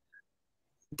that?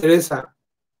 Teresa,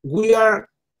 we are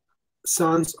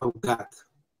sons of God.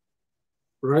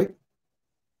 right?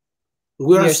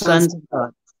 We are sons of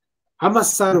God. I'm a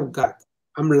son of God.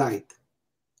 I'm light.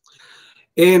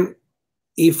 And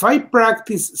if I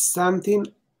practice something,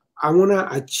 I'm gonna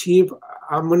achieve.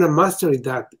 I'm gonna master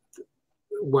that.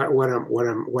 What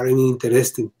I'm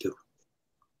interested to.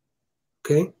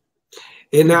 Okay,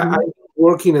 and I'm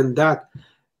working on that.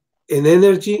 And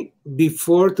energy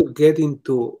before to get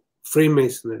into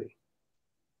Freemasonry.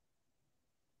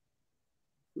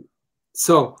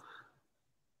 So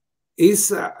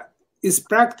it's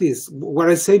practice. What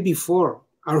I said before,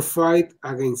 our fight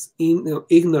against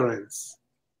ignorance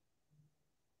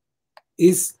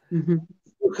is you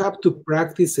have to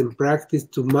practice and practice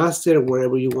to master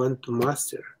wherever you want to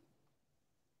master.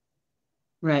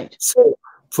 Right. So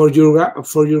for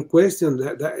your question,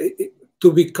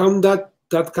 to become that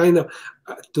kind of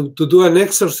to do an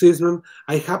exorcism,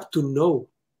 I have to know.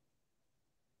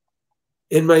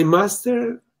 And my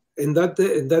master in that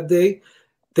day,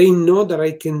 they know that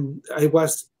I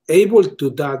was able to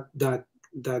that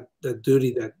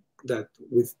duty that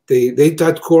with they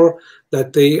taught core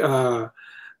that they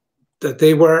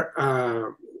were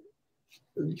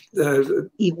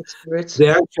evil spirits. The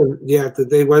action, that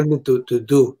they want me to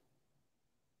do,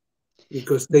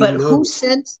 because they know.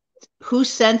 Who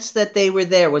sensed that they were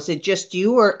there? Was it just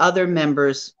you or other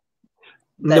members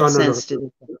that sensed it?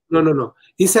 No.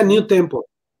 It's a new temple.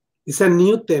 It's a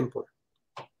new temple.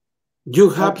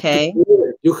 You have to.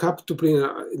 You have to bring.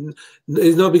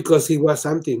 It's not because it was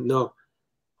something. No.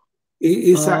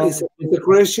 It's a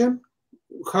consecration.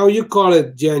 How you call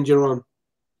it, Jean-Jerome?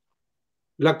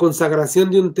 La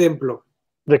consagración de un templo.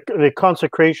 The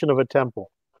consecration of a temple.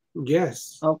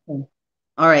 Yes. Okay.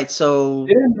 All right. So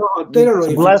they don't know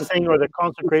the blessing or the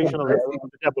consecration of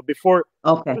the temple before.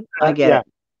 Okay, I get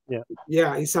it.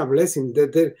 Yeah, it's a blessing. They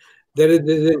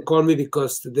didn't call me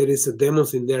because there is a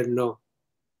demons in there. No.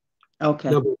 Okay.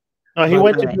 No, he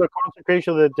went to do a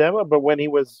consecration of the demo, but when he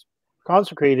was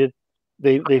consecrated,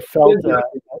 they felt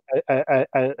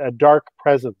a dark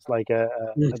presence, like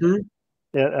an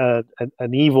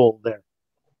evil there.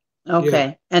 Okay,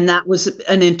 yeah. And that was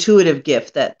an intuitive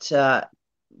gift that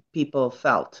people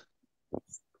felt.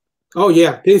 Oh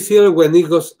yeah, they feel it when it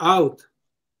goes out.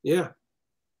 Yeah.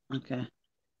 Okay.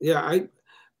 Yeah,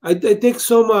 I take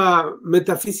some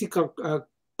metaphysical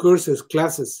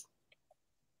classes.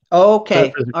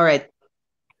 Okay. All right.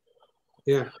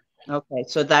 Yeah. Okay,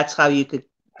 so that's how you could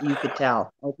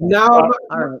tell. Okay. Now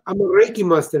I'm a Reiki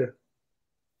master.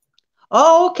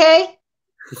 Oh, okay.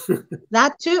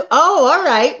 That too. Oh, all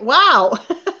right. Wow.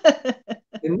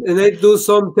 and I do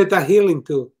some theta healing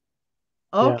too.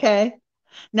 Okay. Yeah.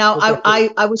 Now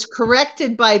I was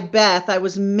corrected by Beth. I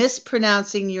was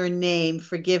mispronouncing your name.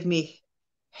 Forgive me.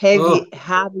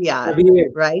 Javier,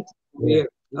 right? Yeah.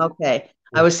 Okay.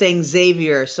 I was saying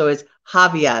Xavier, so it's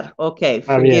Javier. Okay,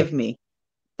 forgive me.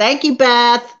 Thank you,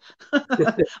 Beth.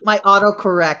 My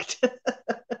autocorrect.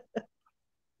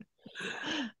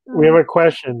 We have a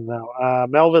question now.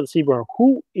 Melvin Seaborn,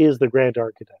 who is the Grand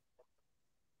Architect?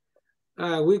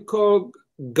 We call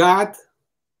God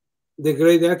the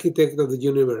Great Architect of the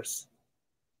universe.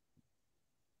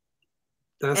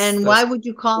 And why would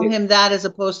you call him that as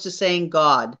opposed to saying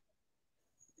God?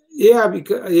 Yeah,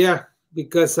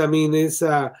 because I mean it's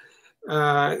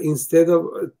instead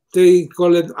of they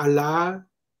call it Allah,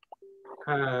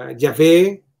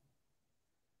 Yahweh,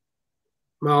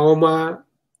 Mahoma,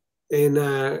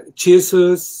 and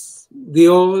Jesus,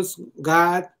 Dios,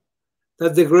 God.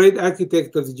 That's the great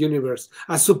architect of the universe,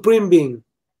 a supreme being.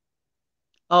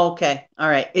 Okay, all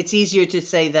right. It's easier to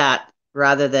say that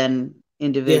rather than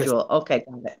individual. Yes. Okay,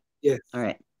 got it. Yes. All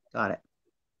right, got it.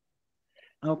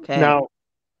 Okay. Now,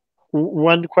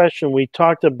 one question we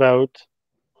talked about,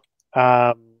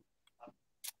 and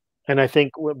I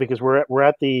think because we're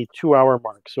at the 2-hour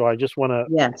mark, so I just want to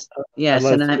yes,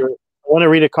 and I want to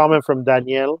read a comment from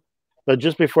Danielle, but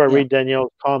just before I read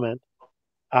Danielle's comment,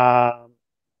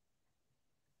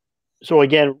 so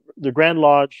again, the Grand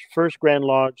Lodge, first Grand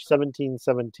Lodge,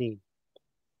 1717.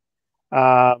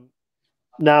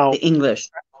 Now, the English.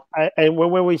 And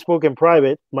when we spoke in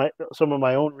private, some of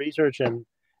my own research and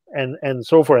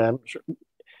so forth,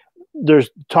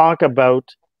 there's talk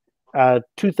about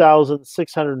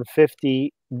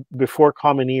 2,650 before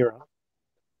Common Era.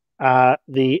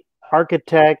 The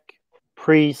architect,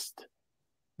 priest,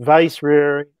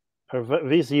 vizier,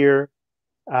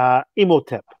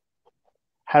 Imhotep,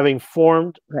 having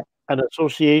formed an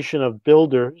association of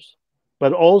builders,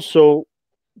 but also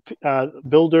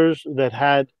builders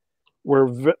that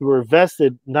were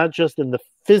vested not just in the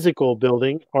physical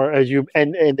building, or as you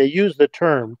and they use the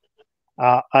term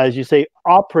as you say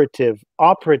operative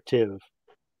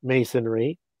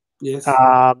masonry. Yes.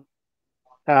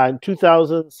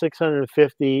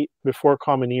 2,650 before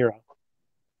Common Era.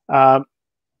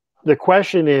 The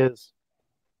question is,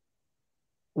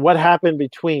 what happened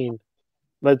between,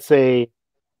 let's say,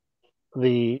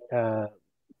 the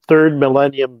third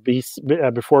millennium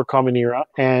before Common Era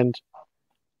and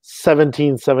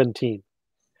 1717?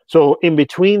 So in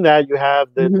between that, you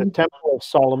have the Temple of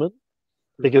Solomon,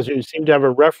 because you seem to have a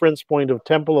reference point of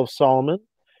Temple of Solomon.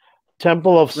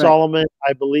 Temple of Solomon,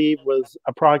 I believe, was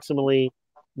approximately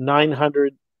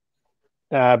 900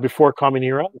 before Common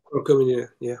Era. Before Common Era,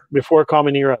 yeah. Before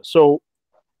Common Era. So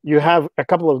you have a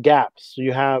couple of gaps. So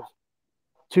you have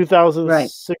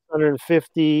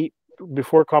 2,650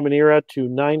 before Common Era to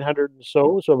 900 or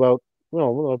so. So about,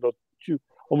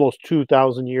 almost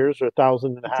 2,000 years or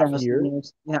 1,500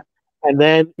 years. Yeah. And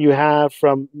then you have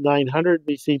from 900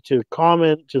 BC to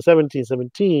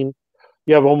 1717,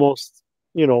 you have almost,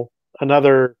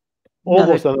 another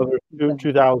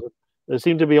 2,000. There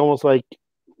seem to be almost like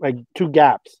two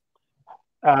gaps.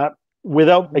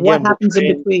 Without, again, what happens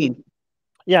in between?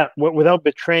 Yeah, without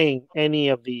betraying any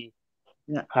of the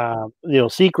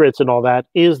secrets and all that,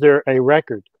 is there a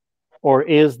record, or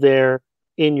is there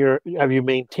have you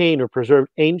maintained or preserved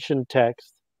ancient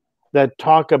texts that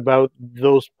talk about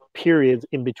those periods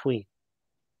in between?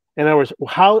 In other words,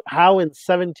 how in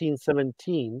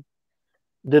 1717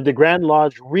 did the Grand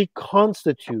Lodge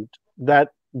reconstitute that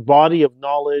body of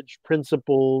knowledge,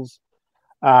 principles,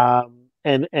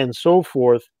 and so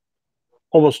forth,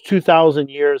 almost 2,000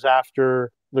 years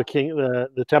after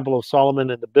the Temple of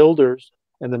Solomon and the builders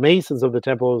and the masons of the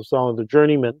Temple of Solomon, the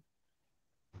journeymen,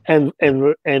 and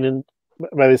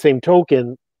by the same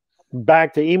token,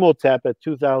 back to Imhotep at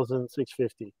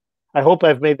 2,650. I hope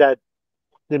I've made that,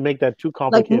 didn't make that too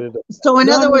complicated. So in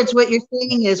other words, what you're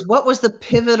saying is, what was the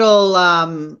pivotal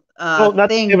not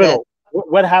thing? Pivotal.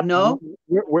 What happened? No?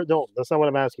 No, that's not what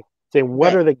I'm asking. I'm saying,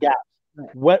 what are the gaps?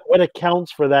 Right. What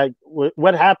accounts for that?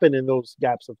 What happened in those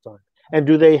gaps of time? And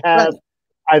do they have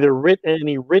either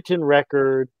any written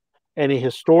record, any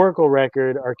historical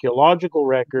record, archaeological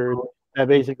record that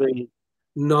basically...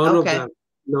 None of that.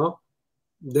 No,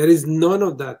 there is none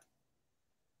of that.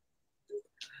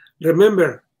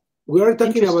 Remember, we are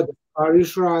talking about the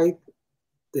Parish Rite,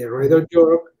 the Rite of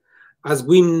York, as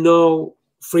we know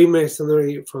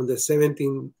Freemasonry from the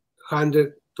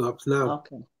 1700 to up now.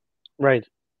 Okay. Right.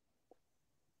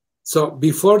 So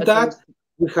before that,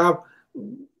 we have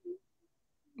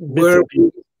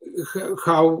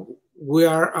how we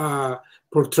are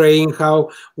portraying how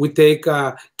we take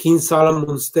King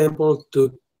Solomon's temple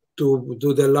to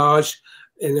do the lodge,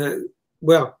 and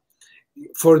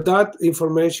for that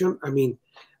information, I mean,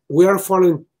 we are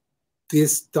following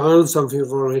these tons of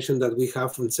information that we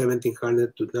have from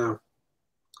 1700 to now,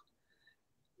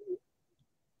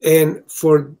 and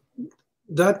for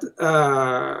that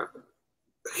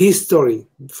history,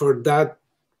 for that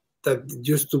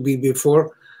used to be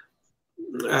before,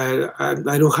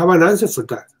 I don't have an answer for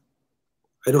that.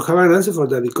 I don't have an answer for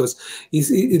that, because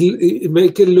it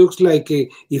makes it look like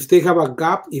if they have a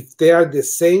gap, if they are the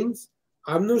same.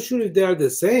 I'm not sure if they are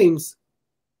the same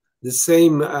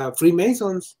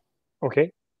Freemasons.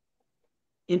 Okay.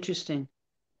 Interesting.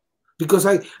 Because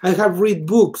I have read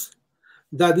books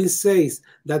that it says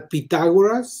that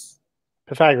Pythagoras,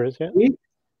 yeah.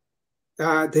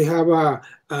 They have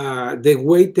the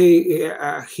way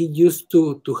he used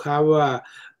to have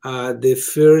the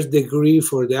first degree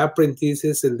for the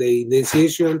apprentices and the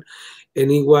initiation,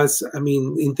 and it was, I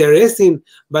mean, interesting,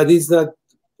 but it's that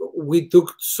we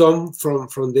took some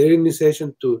from their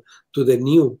initiation to the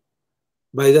new,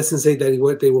 but it doesn't say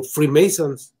that they were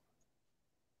Freemasons.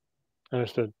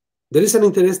 Understood. There is an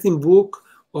interesting book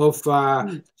of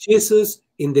Jesus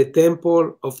in the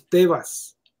temple of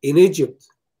Thebes in Egypt.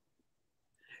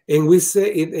 And we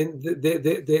say,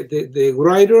 the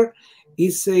writer, he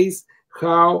says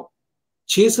how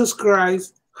Jesus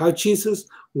Christ, how Jesus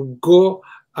would go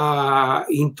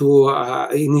into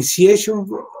initiation,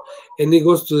 and he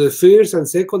goes to the first and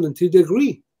second and third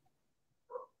degree.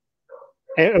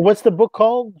 And what's the book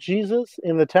called? Jesus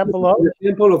in the Temple of? The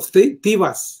Temple of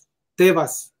Tebas.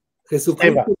 Tebas.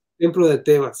 Jesucristo, Templo de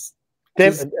Tebas.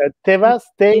 Tebas,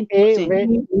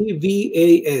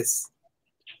 T-E-V-A-S.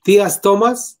 T as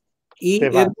Thomas, E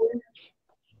Edward,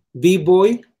 B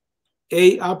boy,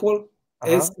 A apple,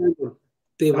 S apple.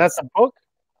 That's a book?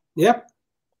 Yep.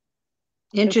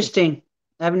 Interesting.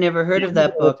 I've never heard of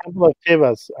that book. Temple of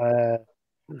Tebas.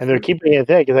 And they're keeping it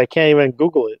there because I can't even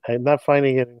Google it. I'm not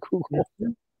finding it in Google.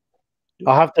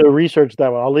 I'll have to research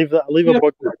that one. I'll leave a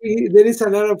book. There is a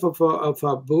lot of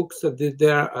books that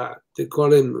they call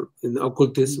them in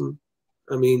occultism.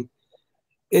 I mean,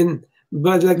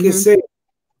 but like I said,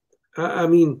 I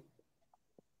mean,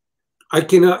 I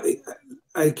cannot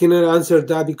answer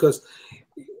that, because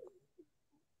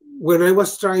when we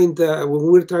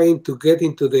were trying to get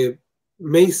into the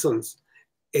Masons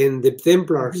and the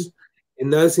Templars, and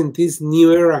now it's in this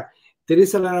new era, there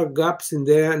is a lot of gaps in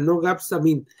there. No gaps, I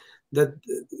mean, that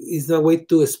is the way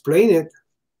to explain it.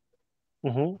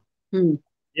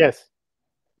 Yes.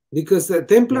 Because the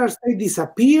Templars, they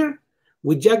disappear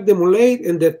with Jacques de Molay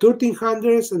in the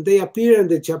 1300s, and they appear in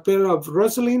the Chapel of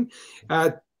Rosslyn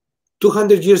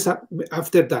 200 years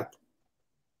after that.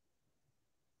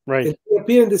 Right. And they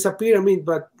appear and disappear, I mean,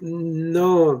 but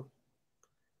no.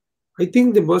 I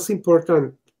think the most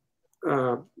important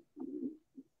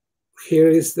here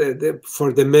is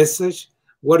for the message,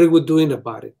 what are we doing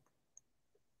about it?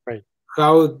 Right.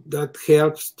 How that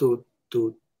helps to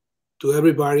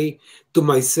everybody, to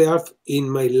myself in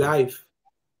my life.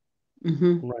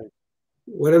 Right.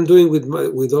 What I'm doing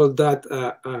with all that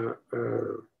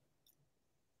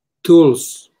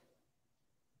tools.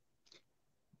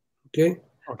 Okay.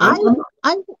 I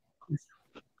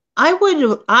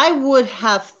would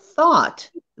have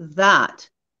thought that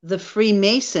the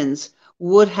Freemasons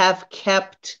would have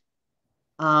kept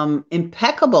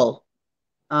impeccable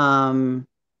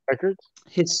records.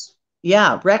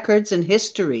 Records and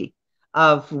history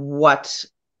of what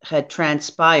had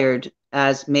transpired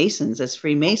as Masons, as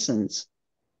Freemasons.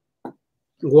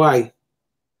 Why?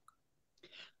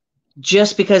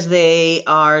 Just because they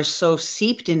are so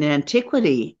seeped in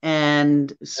antiquity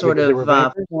and sort of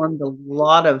formed a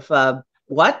lot of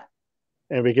what?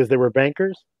 And because they were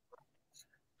bankers?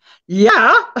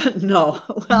 Yeah, no.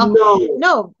 Well,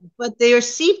 no, but they are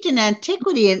seeped in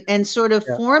antiquity and sort of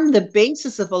form the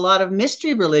basis of a lot of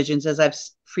mystery religions, as I've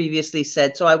previously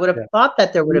said. So I would have thought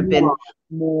that there would have been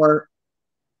more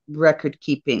record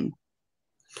keeping.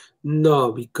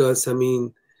 No, because, I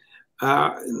mean,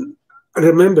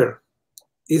 remember,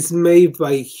 it's made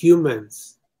by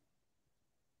humans.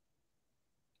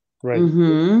 Right.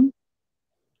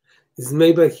 It's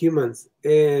made by humans.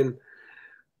 And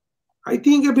I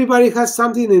think everybody has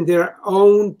something in their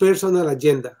own personal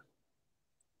agenda.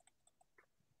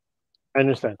 I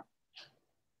understand.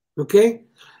 Okay?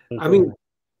 I mean,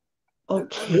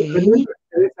 remember,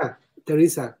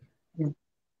 Teresa,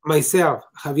 myself,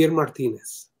 Javier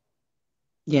Martinez.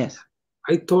 Yes.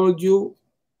 I told you,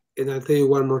 and I'll tell you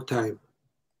one more time.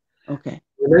 Okay.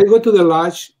 When I go to the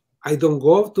lodge, I don't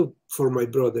go for my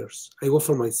brothers. I go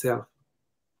for myself.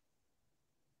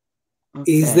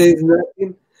 Okay. Is there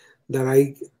nothing that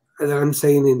I'm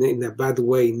saying in a bad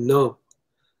way? No.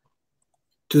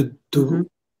 To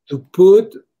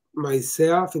put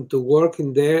myself into work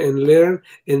in there and learn,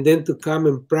 and then to come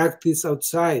and practice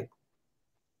outside.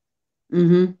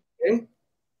 Okay?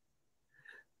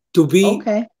 To be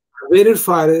a better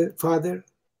father,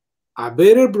 a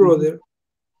better brother.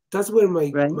 That's where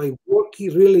my work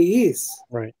really is.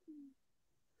 Right.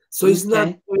 So it's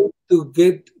not going to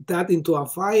get that into a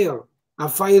file. A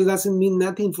file doesn't mean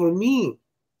nothing for me.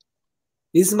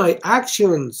 It's my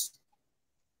actions.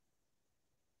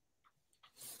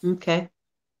 Okay.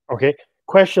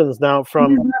 Questions now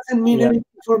from. It doesn't mean anything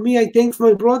for me. I thank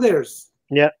my brothers.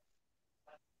 Yeah.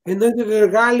 And then the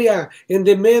regalia and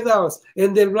the medals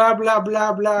and the blah blah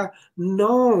blah blah.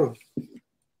 No.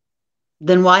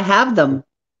 Then why have them?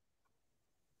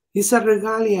 It's a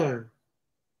regalia.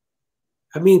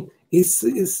 I mean,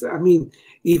 I mean,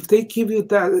 if they give you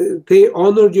that, they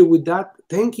honor you with that,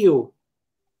 thank you.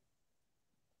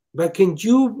 But can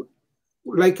you,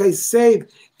 like I said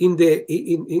in the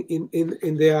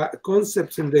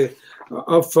concepts of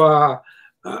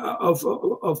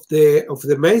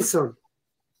the Mason,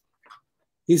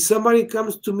 if somebody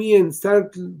comes to me and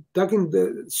start talking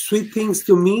the sweet things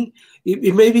to me,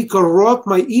 it maybe corrupt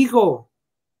my ego.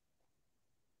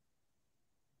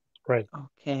 Right.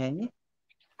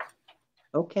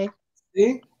 Okay.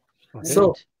 See?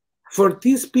 So for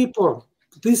these people,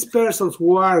 these persons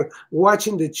who are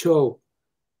watching the show,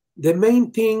 the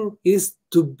main thing is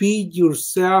to be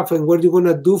yourself and what you're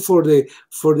gonna do for the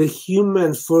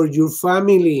humans, for your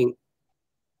family.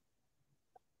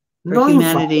 For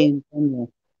humanity in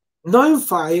general. Not in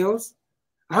files.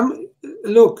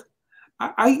 Look,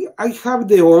 I have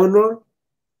the honor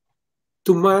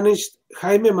to manage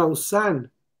Jaime Maussan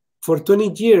for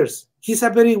 20 years. He's a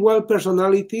very well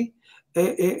personality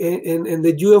in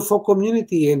the UFO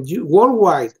community and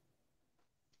worldwide.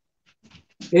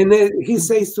 And he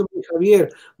says to me,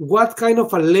 Javier, what kind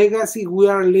of a legacy we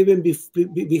are leaving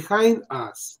behind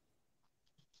us?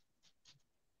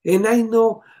 And I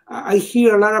know I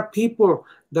hear a lot of people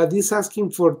that is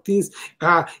asking for this.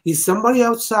 Is somebody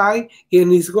outside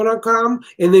and is gonna come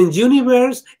and then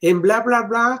universe and blah blah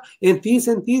blah and this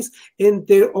and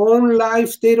their own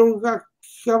life they don't have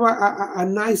a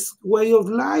nice way of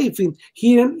life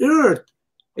here on earth,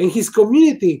 in his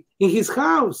community, in his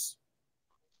house.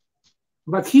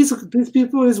 But these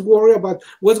people is worried about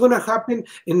what's going to happen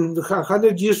in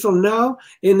 100 years from now,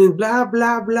 and in blah,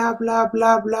 blah, blah, blah,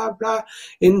 blah, blah, blah.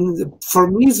 And for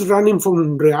me, it's running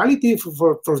from reality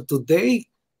for today.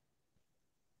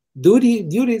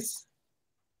 Duties.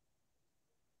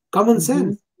 Common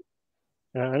sense.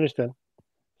 I understand.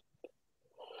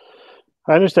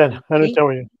 I understand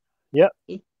what you. Yeah.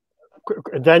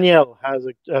 Danielle has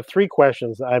 3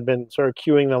 questions. I've been sort of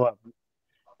queuing them up.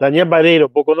 Daniel Barreiro,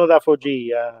 Bocono da Foggi,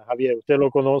 Javier, ¿usted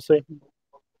lo conoce?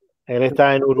 Él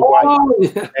está en Uruguay.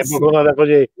 Bocono da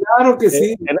Foggi. Claro que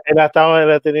sí. Él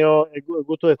ha tenido el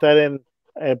gusto de estar en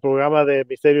el programa de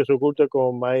Misterios Ocultos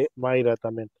con Mayra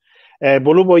también.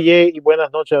 Boluboye y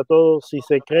buenas noches a todos. Si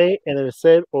se cree en el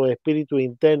ser o espíritu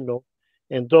interno,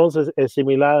 entonces es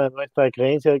similar a nuestra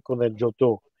creencia con el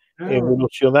Yotó. Claro.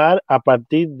 Evolucionar a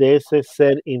partir de ese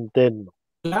ser interno.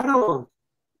 Claro.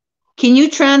 Can you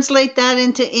translate that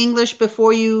into English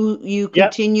before you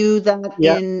continue that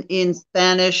in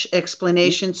Spanish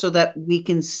explanation so that we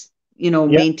can,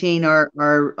 maintain our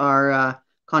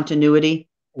continuity?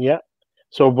 Yeah.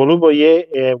 So,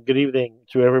 Boluboye, good evening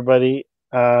to everybody.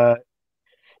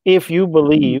 If you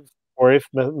believe, or if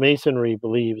Masonry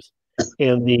believes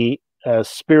in the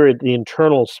spirit, the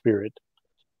internal spirit,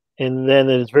 and then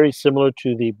it is very similar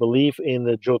to the belief in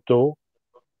the Joto,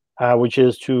 which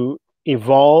is to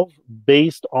evolve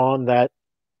based on that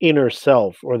inner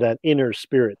self or that inner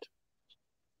spirit.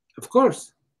 Of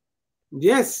course.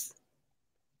 Yes.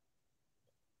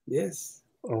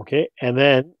 Okay. And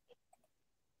then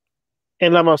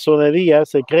en la masonería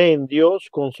se cree en Dios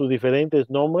con sus diferentes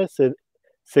nombres.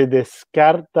 Se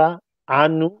descarta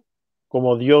Anu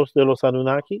como Dios de los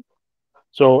Anunnaki.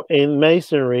 So in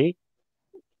Masonry,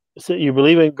 so you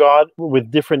believe in God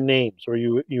with different names, or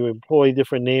you employ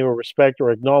different name or respect or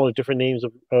acknowledge different names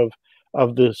of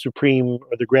the supreme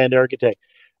or the grand architect.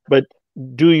 But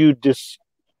do you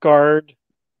discard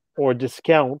or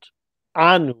discount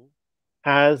Anu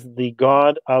as the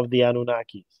God of the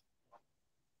Anunnakis?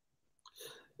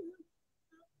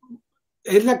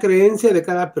 Es la creencia de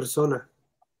cada persona.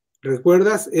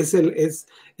 ¿Recuerdas? Es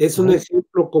un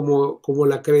ejemplo como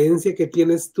la creencia que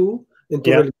tienes tú en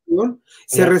tu religión.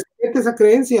 Se respeta esa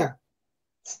creencia.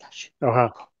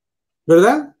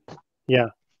 ¿Verdad?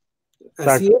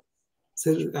 Así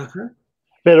es.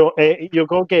 Pero yo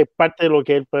creo que parte de lo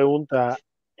que él pregunta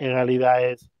en realidad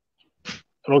es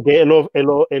lo que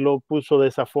él lo puso de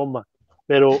esa forma.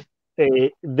 Pero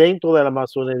dentro de la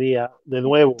masonería, de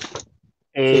nuevo,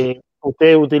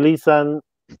 ustedes utilizan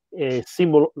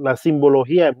la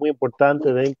simbología, es muy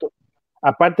importante dentro,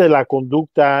 aparte de la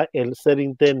conducta, el ser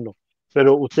interno.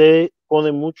 Pero usted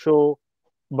pone mucho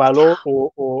valor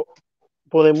o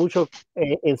pone mucho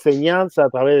enseñanza a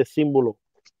través de símbolos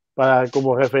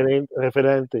como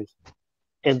referentes.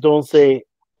 Entonces,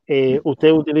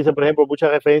 usted utiliza, por ejemplo,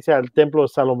 muchas referencias al templo de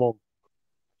Salomón.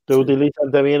 Usted utiliza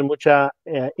también mucha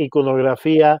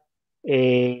iconografía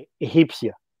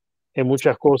egipcia en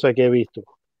muchas cosas que he visto.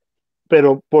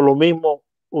 Pero por lo mismo,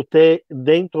 usted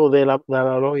dentro de la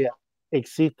logia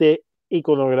existe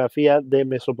iconografía de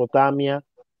Mesopotamia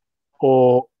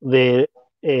o de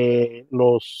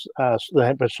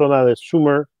las personas de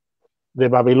Sumer, de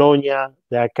Babilonia,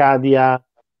 de Acadia,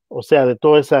 o sea, de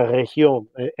toda esa región,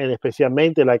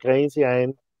 especialmente la creencia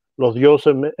en los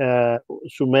dioses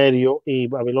sumerio y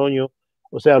babilonio,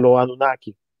 o sea, los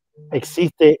Anunnaki.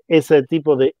 ¿Existe ese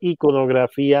tipo de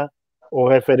iconografía o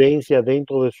referencia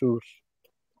dentro de sus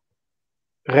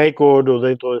récords o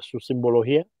dentro de su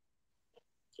simbología?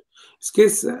 Es que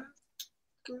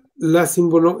la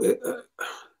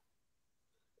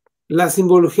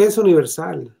simbología es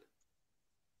universal.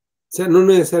 O sea, no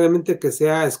necesariamente que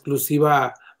sea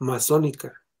exclusiva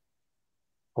masónica.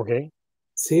 Ok.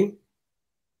 ¿Sí?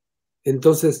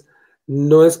 Entonces,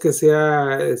 no es que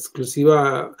sea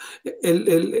exclusiva.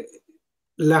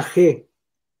 La G.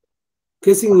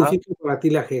 ¿Qué significa para ti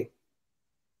la G?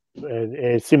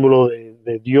 El símbolo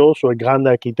de Dios o el gran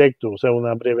arquitecto, o sea,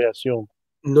 una abreviación.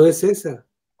 No es esa.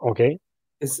 Ok.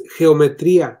 Es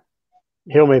geometría.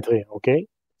 Geometría, ok.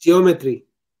 Geometry.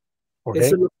 Okay.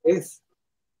 Eso es lo que es.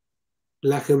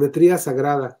 La geometría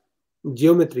sagrada.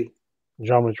 Geometry.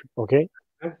 Geometry, ok.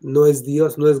 No es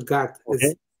Dios, no es God. Okay.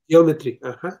 Es geometry.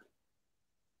 Ajá.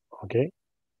 Ok.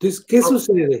 Entonces, ¿qué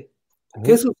sucede?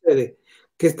 ¿Qué sucede?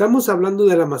 que estamos hablando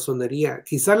de la masonería.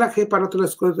 Quizá la G para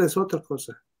otras cosas es otra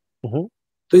cosa.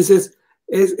 Entonces,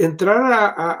 es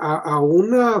entrar a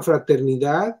una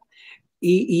fraternidad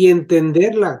y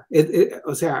entenderla,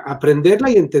 o sea, aprenderla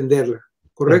y entenderla,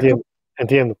 ¿correcto?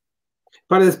 Entiendo.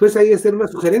 Para después ahí hacer una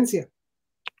sugerencia.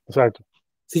 Exacto.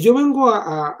 Si yo vengo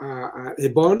a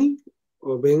Ebony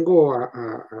o vengo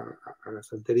a la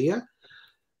santería,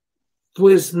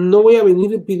 pues no voy a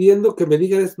venir pidiendo que me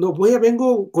digan, no,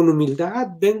 vengo con humildad,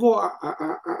 vengo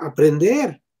a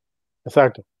aprender.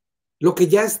 Exacto. Lo que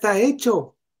ya está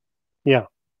hecho. Yeah.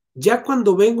 Ya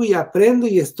cuando vengo y aprendo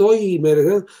y estoy,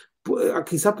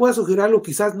 quizá pueda sugerir algo,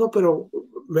 quizás no, pero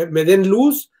me den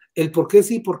luz el por qué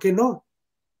sí y por qué no.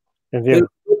 Entiendo.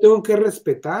 Yo tengo que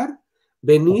respetar,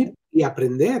 venir y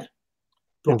aprender.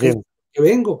 Porque es que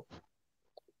vengo.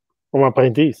 Como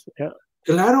aprendiz. Yeah.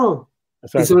 Claro.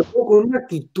 Exacto. Y sobre todo con una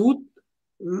actitud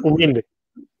humilde.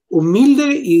 Humilde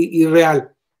y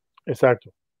real. Exacto.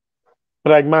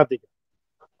 Pragmática.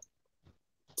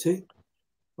 Sí.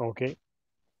 Okay.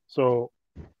 So,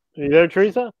 are you there,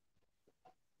 Teresa?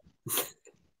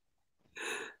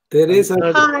 Teresa.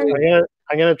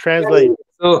 I'm gonna translate.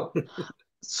 Oh.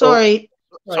 Sorry.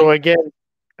 So again,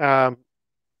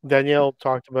 Danielle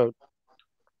talked about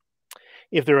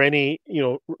if there are any,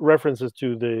 references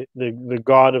to the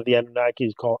god of the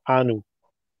Anunnakis called Anu.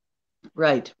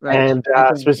 Right. And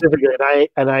specifically,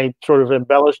 and I sort of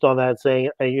embellished on that, saying,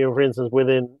 for instance,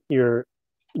 within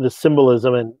the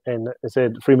symbolism, and I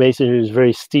said Freemasonry is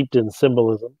very steeped in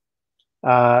symbolism.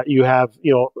 You have,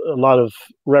 a lot of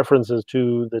references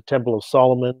to the Temple of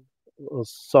Solomon,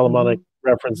 Solomonic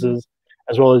references,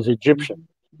 as well as Egyptian.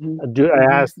 I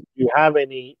asked, do you have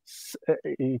any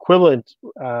equivalent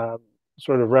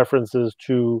sort of references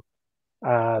to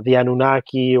the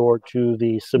Anunnaki or to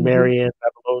the Sumerian,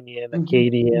 Babylonian,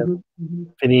 Akkadian,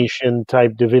 Phoenician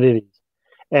type divinities?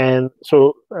 And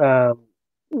so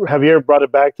Javier brought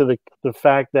it back to the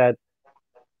fact that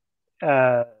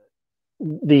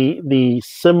the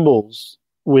symbols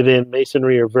within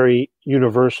Masonry are very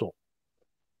universal.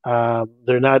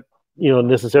 They're not,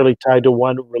 necessarily tied to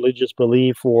one religious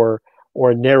belief or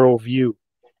a narrow view.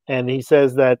 And he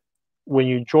says that when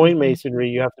you join Masonry,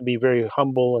 you have to be very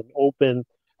humble and open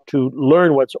to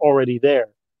learn what's already there.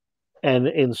 And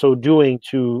in so doing,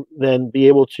 to then be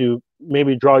able to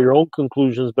maybe draw your own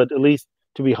conclusions, but at least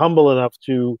to be humble enough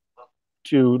to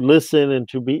listen and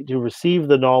to receive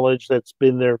the knowledge that's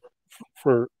been there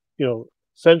for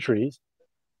centuries.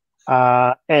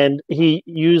 And he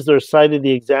cited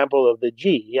the example of the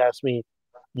G. He asked me,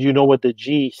 "Do you know what the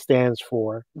G stands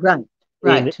for?" Right.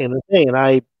 In the thing, and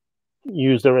I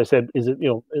used it. I said, "Is it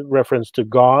in reference to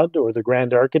God or the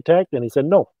Grand Architect?" And he said,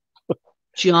 "No."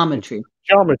 Geometry.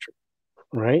 Geometry,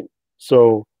 right?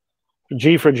 So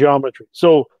G for geometry.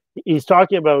 So he's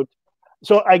talking about.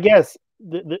 So I guess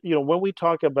when we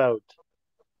talk about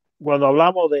cuando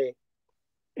hablamos de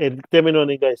el término en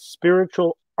inglés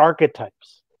spiritual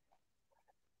archetypes,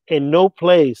 in no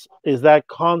place is that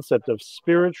concept of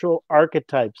spiritual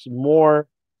archetypes more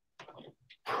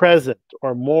present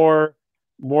or more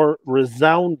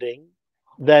resounding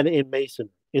than in Masonry.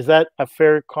 Is that a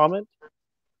fair comment?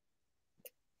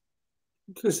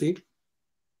 Sí.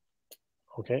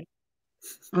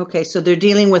 Okay, so they're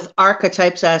dealing with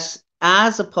archetypes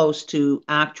as opposed to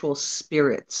actual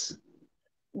spirits.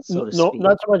 So to speak.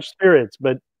 Not so much spirits,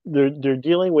 but they're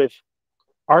dealing with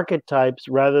archetypes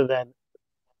rather than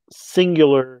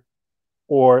singular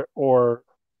or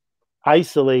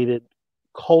isolated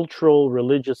cultural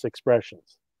religious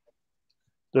expressions.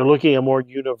 They're looking at more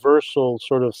universal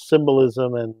sort of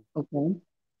symbolism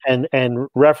and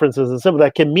references and symbols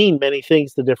that can mean many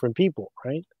things to different people,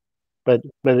 right? But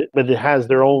it has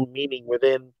their own meaning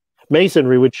within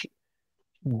Masonry, which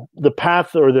the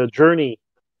path or the journey,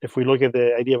 if we look at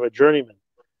the idea of a journeyman,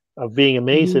 of being a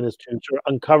Mason, is to sort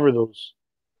of uncover those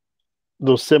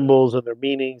symbols and their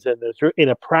meanings, and in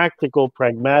a practical,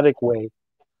 pragmatic way,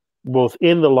 both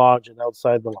in the lodge and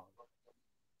outside the lodge.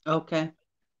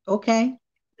 Okay.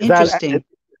 Interesting.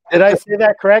 Did I say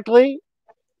that correctly?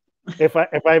 If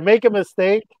I make a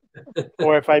mistake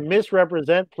or if I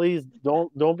misrepresent, please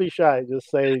don't be shy.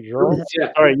 Just say, Jerome.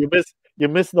 Yeah. All right, you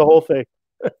missed the whole thing.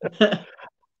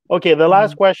 Okay, the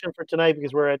last question for tonight,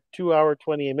 because we're at 2 hours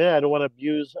 28 minutes. I don't want to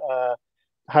abuse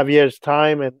Javier's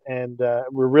time, and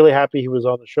we're really happy he was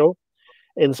on the show.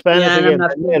 In Spanish, and again, I'm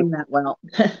not feeling that well.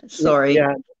 Sorry.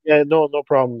 Yeah, no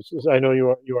problems. I know you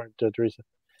aren't, Teresa.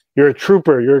 You're a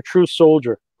trooper. You're a true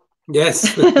soldier.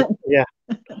 Yes. Yeah.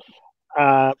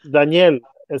 Daniel,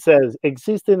 it says,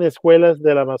 ¿existen escuelas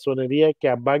de la masonería que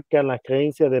abarcan la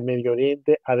creencia de Medio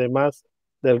Oriente, además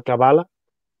del Kabbalah?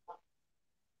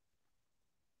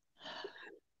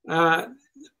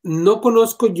 No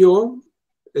conozco yo,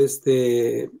 es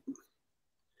que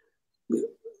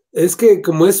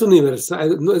como es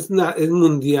universal, no, es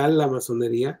mundial la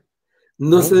masonería.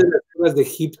 No sé de las escuelas de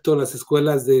Egipto, las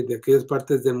escuelas de aquellas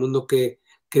partes del mundo que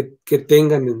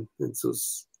tengan en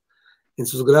sus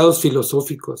grados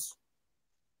filosóficos.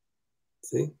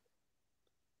 ¿Sí?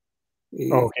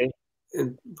 Okay.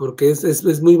 Porque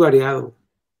es muy variado.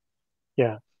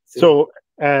 Yeah. Sí. So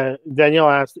Danielle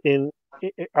asked,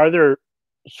 are there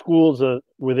schools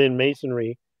within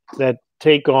Masonry that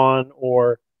take on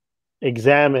or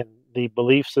examine the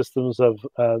belief systems of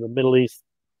the Middle East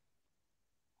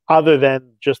other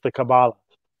than just the Kabbalah?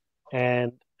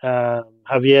 And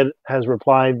Javier has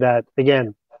replied that,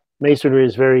 again, Masonry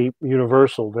is very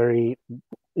universal, very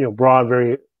broad,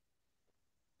 very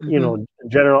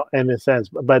general in a sense,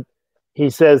 but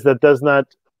he says that does not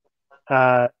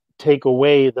take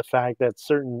away the fact that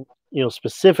certain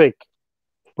specific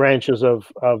branches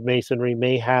of Masonry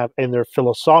may have, in their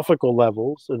philosophical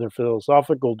levels, in their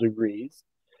philosophical degrees,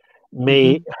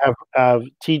 may have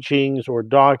teachings or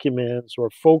documents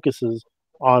or focuses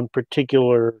on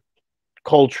particular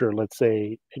culture, let's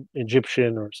say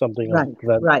Egyptian or something like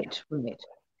that. Right.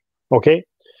 Okay.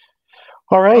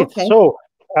 All right. Okay. So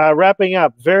wrapping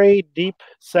up, very deep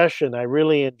session. I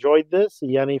really enjoyed this.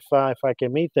 Jenni,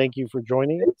 Fakemi, thank you for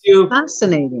joining us. Thank you.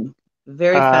 Fascinating.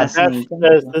 Very fascinating. Beth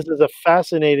says this is a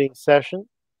fascinating session.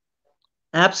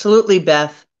 Absolutely,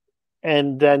 Beth.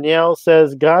 And Danielle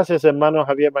says, gracias, hermano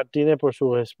Javier Martínez, por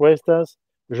sus respuestas.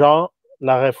 Jean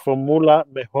la reformuló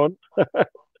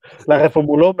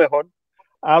mejor.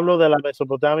 Hablo de la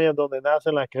Mesopotamia, donde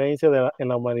nacen las creencias en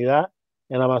la humanidad.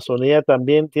 En la Amazonía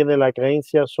también tiene la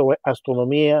creencia sobre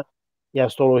astronomía y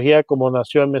astrología como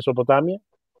nació en Mesopotamia.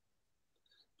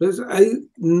 Pues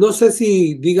no sé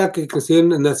si diga que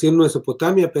nació en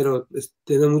Mesopotamia, pero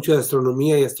tiene mucho de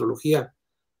astronomía y astrología.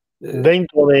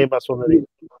 Dentro de masonería.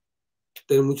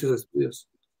 Tiene muchos estudios.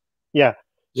 Yeah.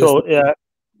 So,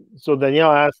 so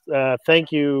Danielle asked,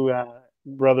 thank you,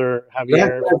 Brother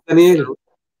Javier,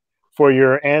 for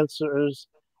your answers.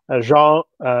 Jean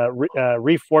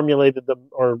reformulated them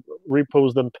or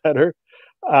reposed them better.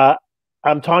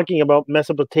 I'm talking about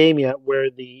Mesopotamia, where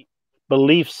the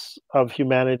beliefs of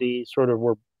humanity sort of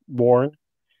were born.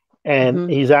 And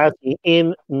he's asking,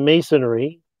 in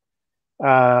Masonry,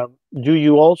 do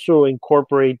you also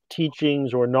incorporate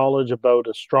teachings or knowledge about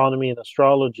astronomy and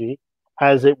astrology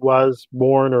as it was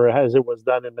born or as it was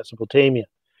done in Mesopotamia?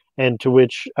 And to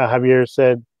which Javier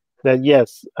said that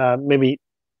yes, maybe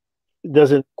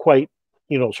doesn't quite,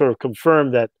 sort of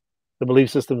confirm that the belief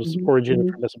systems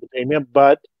originated from Mesopotamia,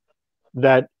 but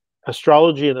that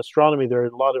astrology and astronomy, there are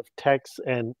a lot of texts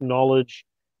and knowledge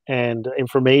and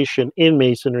information in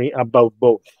Masonry about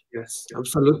both. Yes,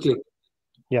 absolutely.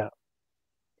 Yeah.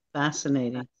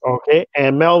 Fascinating. Okay.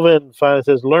 And Melvin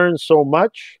says, learn so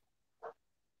much.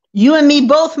 You and me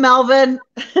both, Melvin.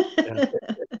 Yeah.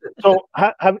 So,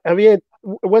 Javier,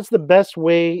 what's the best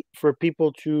way for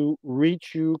people to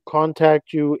reach you,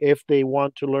 contact you if they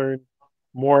want to learn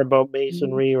more about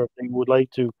Masonry or if they would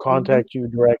like to contact you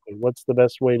directly? What's the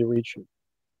best way to reach you?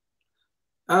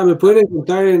 Me pueden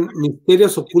encontrar en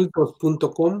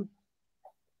misteriosocultos.com.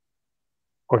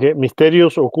 Okay,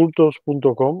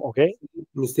 misteriosocultos.com, okay.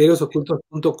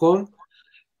 Misteriosocultos.com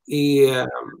y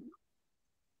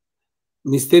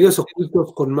Misterios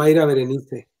Ocultos con Mayra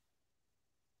Berenice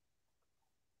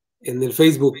en el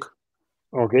Facebook.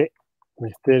 Okay,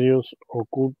 Misterios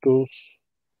Ocultos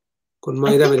con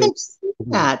Mayra Berenice. I've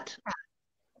seen that.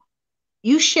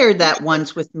 You shared that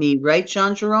once with me, right,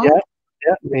 Jean-Jerome? Yeah,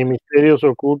 Misterios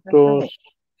Ocultos.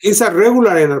 He's a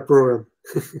regular in our program.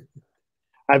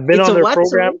 I've been on their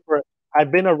program I've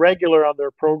been a regular on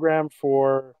their program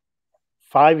for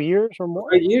 5 years or more.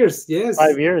 5 years, yes.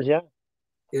 5 years, yeah.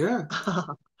 Yeah.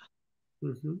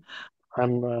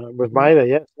 I'm with Mayra,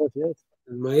 yes.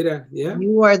 Mayra, yeah.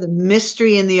 You are the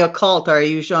mystery in the occult, are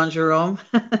you, Jean-Jerome?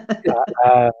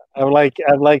 I'm like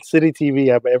City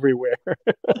TV. I'm everywhere.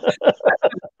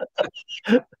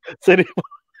 City.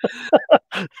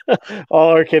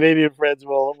 All our Canadian friends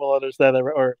will understand that,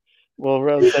 or will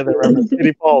understand that reference.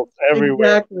 City Pulse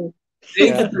everywhere. Exactly.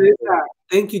 Thank you, Teresa.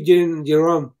 Thank you,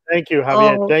 Jean-Jerome. Thank you,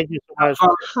 Javier. Thank you so much.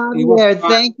 Javier,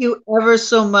 thank you ever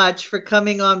so much for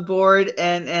coming on board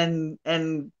and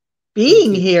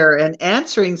being here and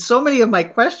answering so many of my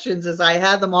questions as I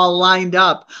had them all lined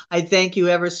up. I thank you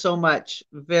ever so much,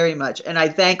 very much. And I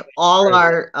thank all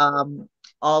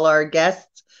our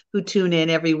guests who tune in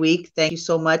every week. Thank you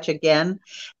so much again,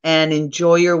 and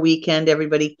enjoy your weekend,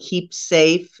 everybody. Keep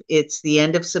safe. It's the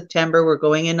end of September. We're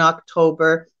going in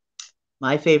October.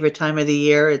 My favorite time of the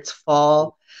year. It's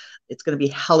fall. It's going to be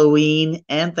Halloween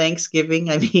and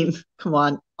Thanksgiving. I mean, come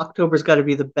on, October's got to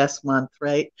be the best month,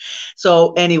 right?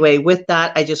 So anyway, with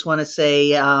that, I just want to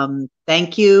say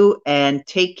thank you and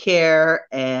take care.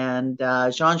 And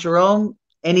Jean-Jerome,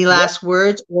 any last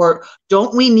words? Or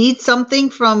don't we need something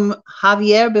from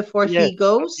Javier before he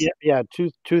goes? Yeah,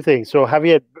 two things. So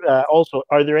Javier, also,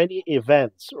 are there any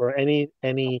events or any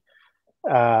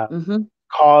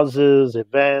causes,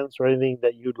 events, or anything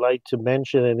that you'd like to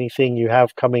mention? Anything you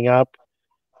have coming up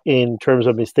in terms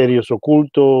of Misterios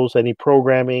Ocultos, any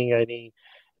programming, any,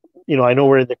 I know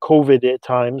we're in the COVID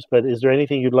times, but is there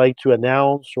anything you'd like to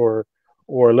announce or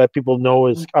let people know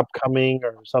is upcoming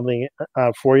or something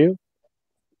for you?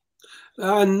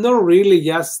 Not really.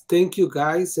 Just thank you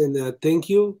guys, and thank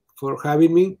you for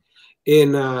having me.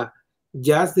 And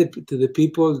just to the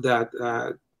people that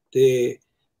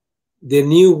the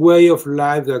new way of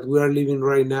life that we are living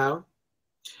right now,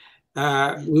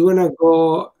 we want to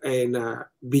go and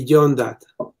beyond that.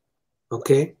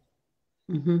 Okay?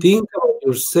 Think about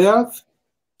yourself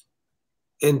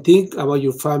and think about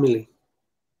your family.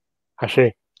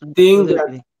 Ashe. Think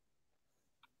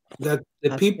that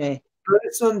the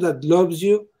person that loves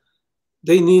you,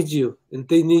 they need you, and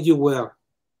they need you well.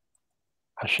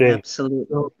 Ashe. Absolutely.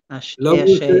 So, love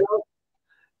yourself,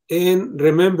 and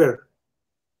remember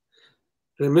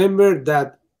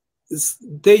that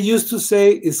they used to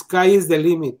say sky is the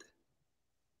limit.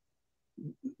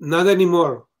 Not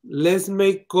anymore. Let's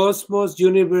make cosmos,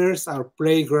 universe our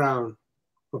playground.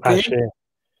 Okay? Ashe.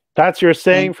 That's your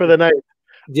saying for the night.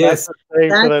 Yes.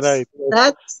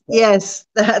 That's yes.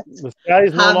 That's the sky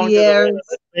is no longer the limit.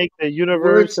 Let's make the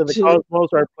universe and the cosmos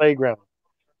our playground.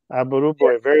 Baudry,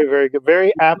 boy, very, very good.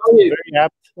 Very apt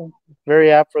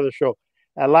for the show.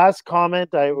 Last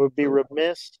comment, I would be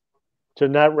remiss to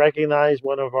not recognize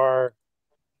one of our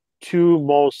two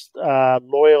most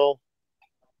loyal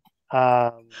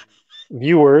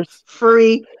viewers.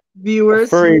 Furry viewers,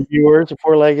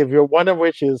 four-legged viewer, one of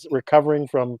which is recovering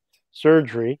from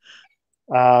surgery.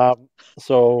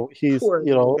 So he's,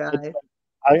 I'm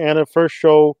gonna first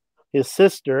show his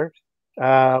sister,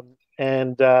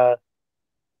 and very,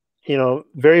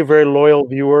 very loyal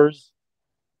viewers,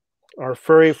 our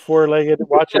furry four-legged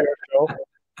watching our show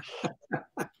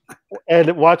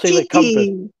and watching the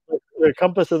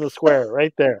compass in the square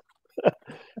right there.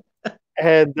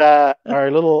 And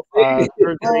our little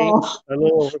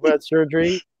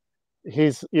surgery,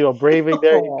 he's braving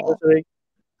there, he's listening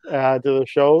to the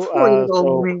show.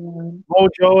 So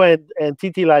Mojo and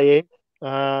Titi Laye,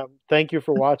 thank you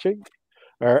for watching.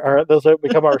 Those have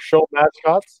become our show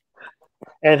mascots.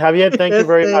 And Javier, thank you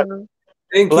very much.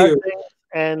 Thank you.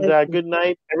 And good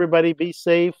night, everybody. Be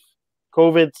safe.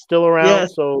 COVID's still around,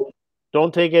 so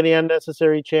don't take any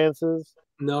unnecessary chances.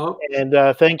 No. And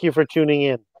thank you for tuning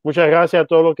in. Muchas gracias a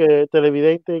todos los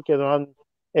televidentes que nos han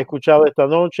escuchado esta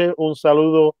noche. Un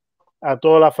saludo a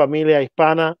toda la familia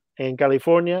hispana en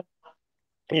California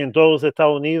y en todos los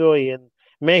Estados Unidos y en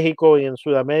México y en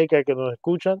Sudamérica que nos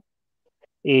escuchan.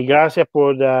 Y gracias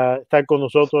por estar con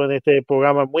nosotros en este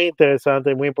programa muy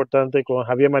interesante, muy importante con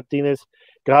Javier Martínez,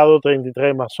 grado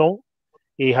 33 masón.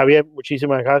 Y Javier,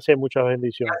 muchísimas gracias, muchas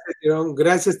bendiciones. Gracias,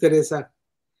 gracias Teresa.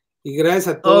 Y gracias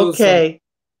a todos.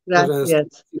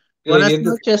 Gracias. Buenas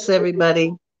noches,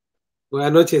 everybody.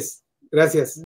 Buenas noches. Gracias.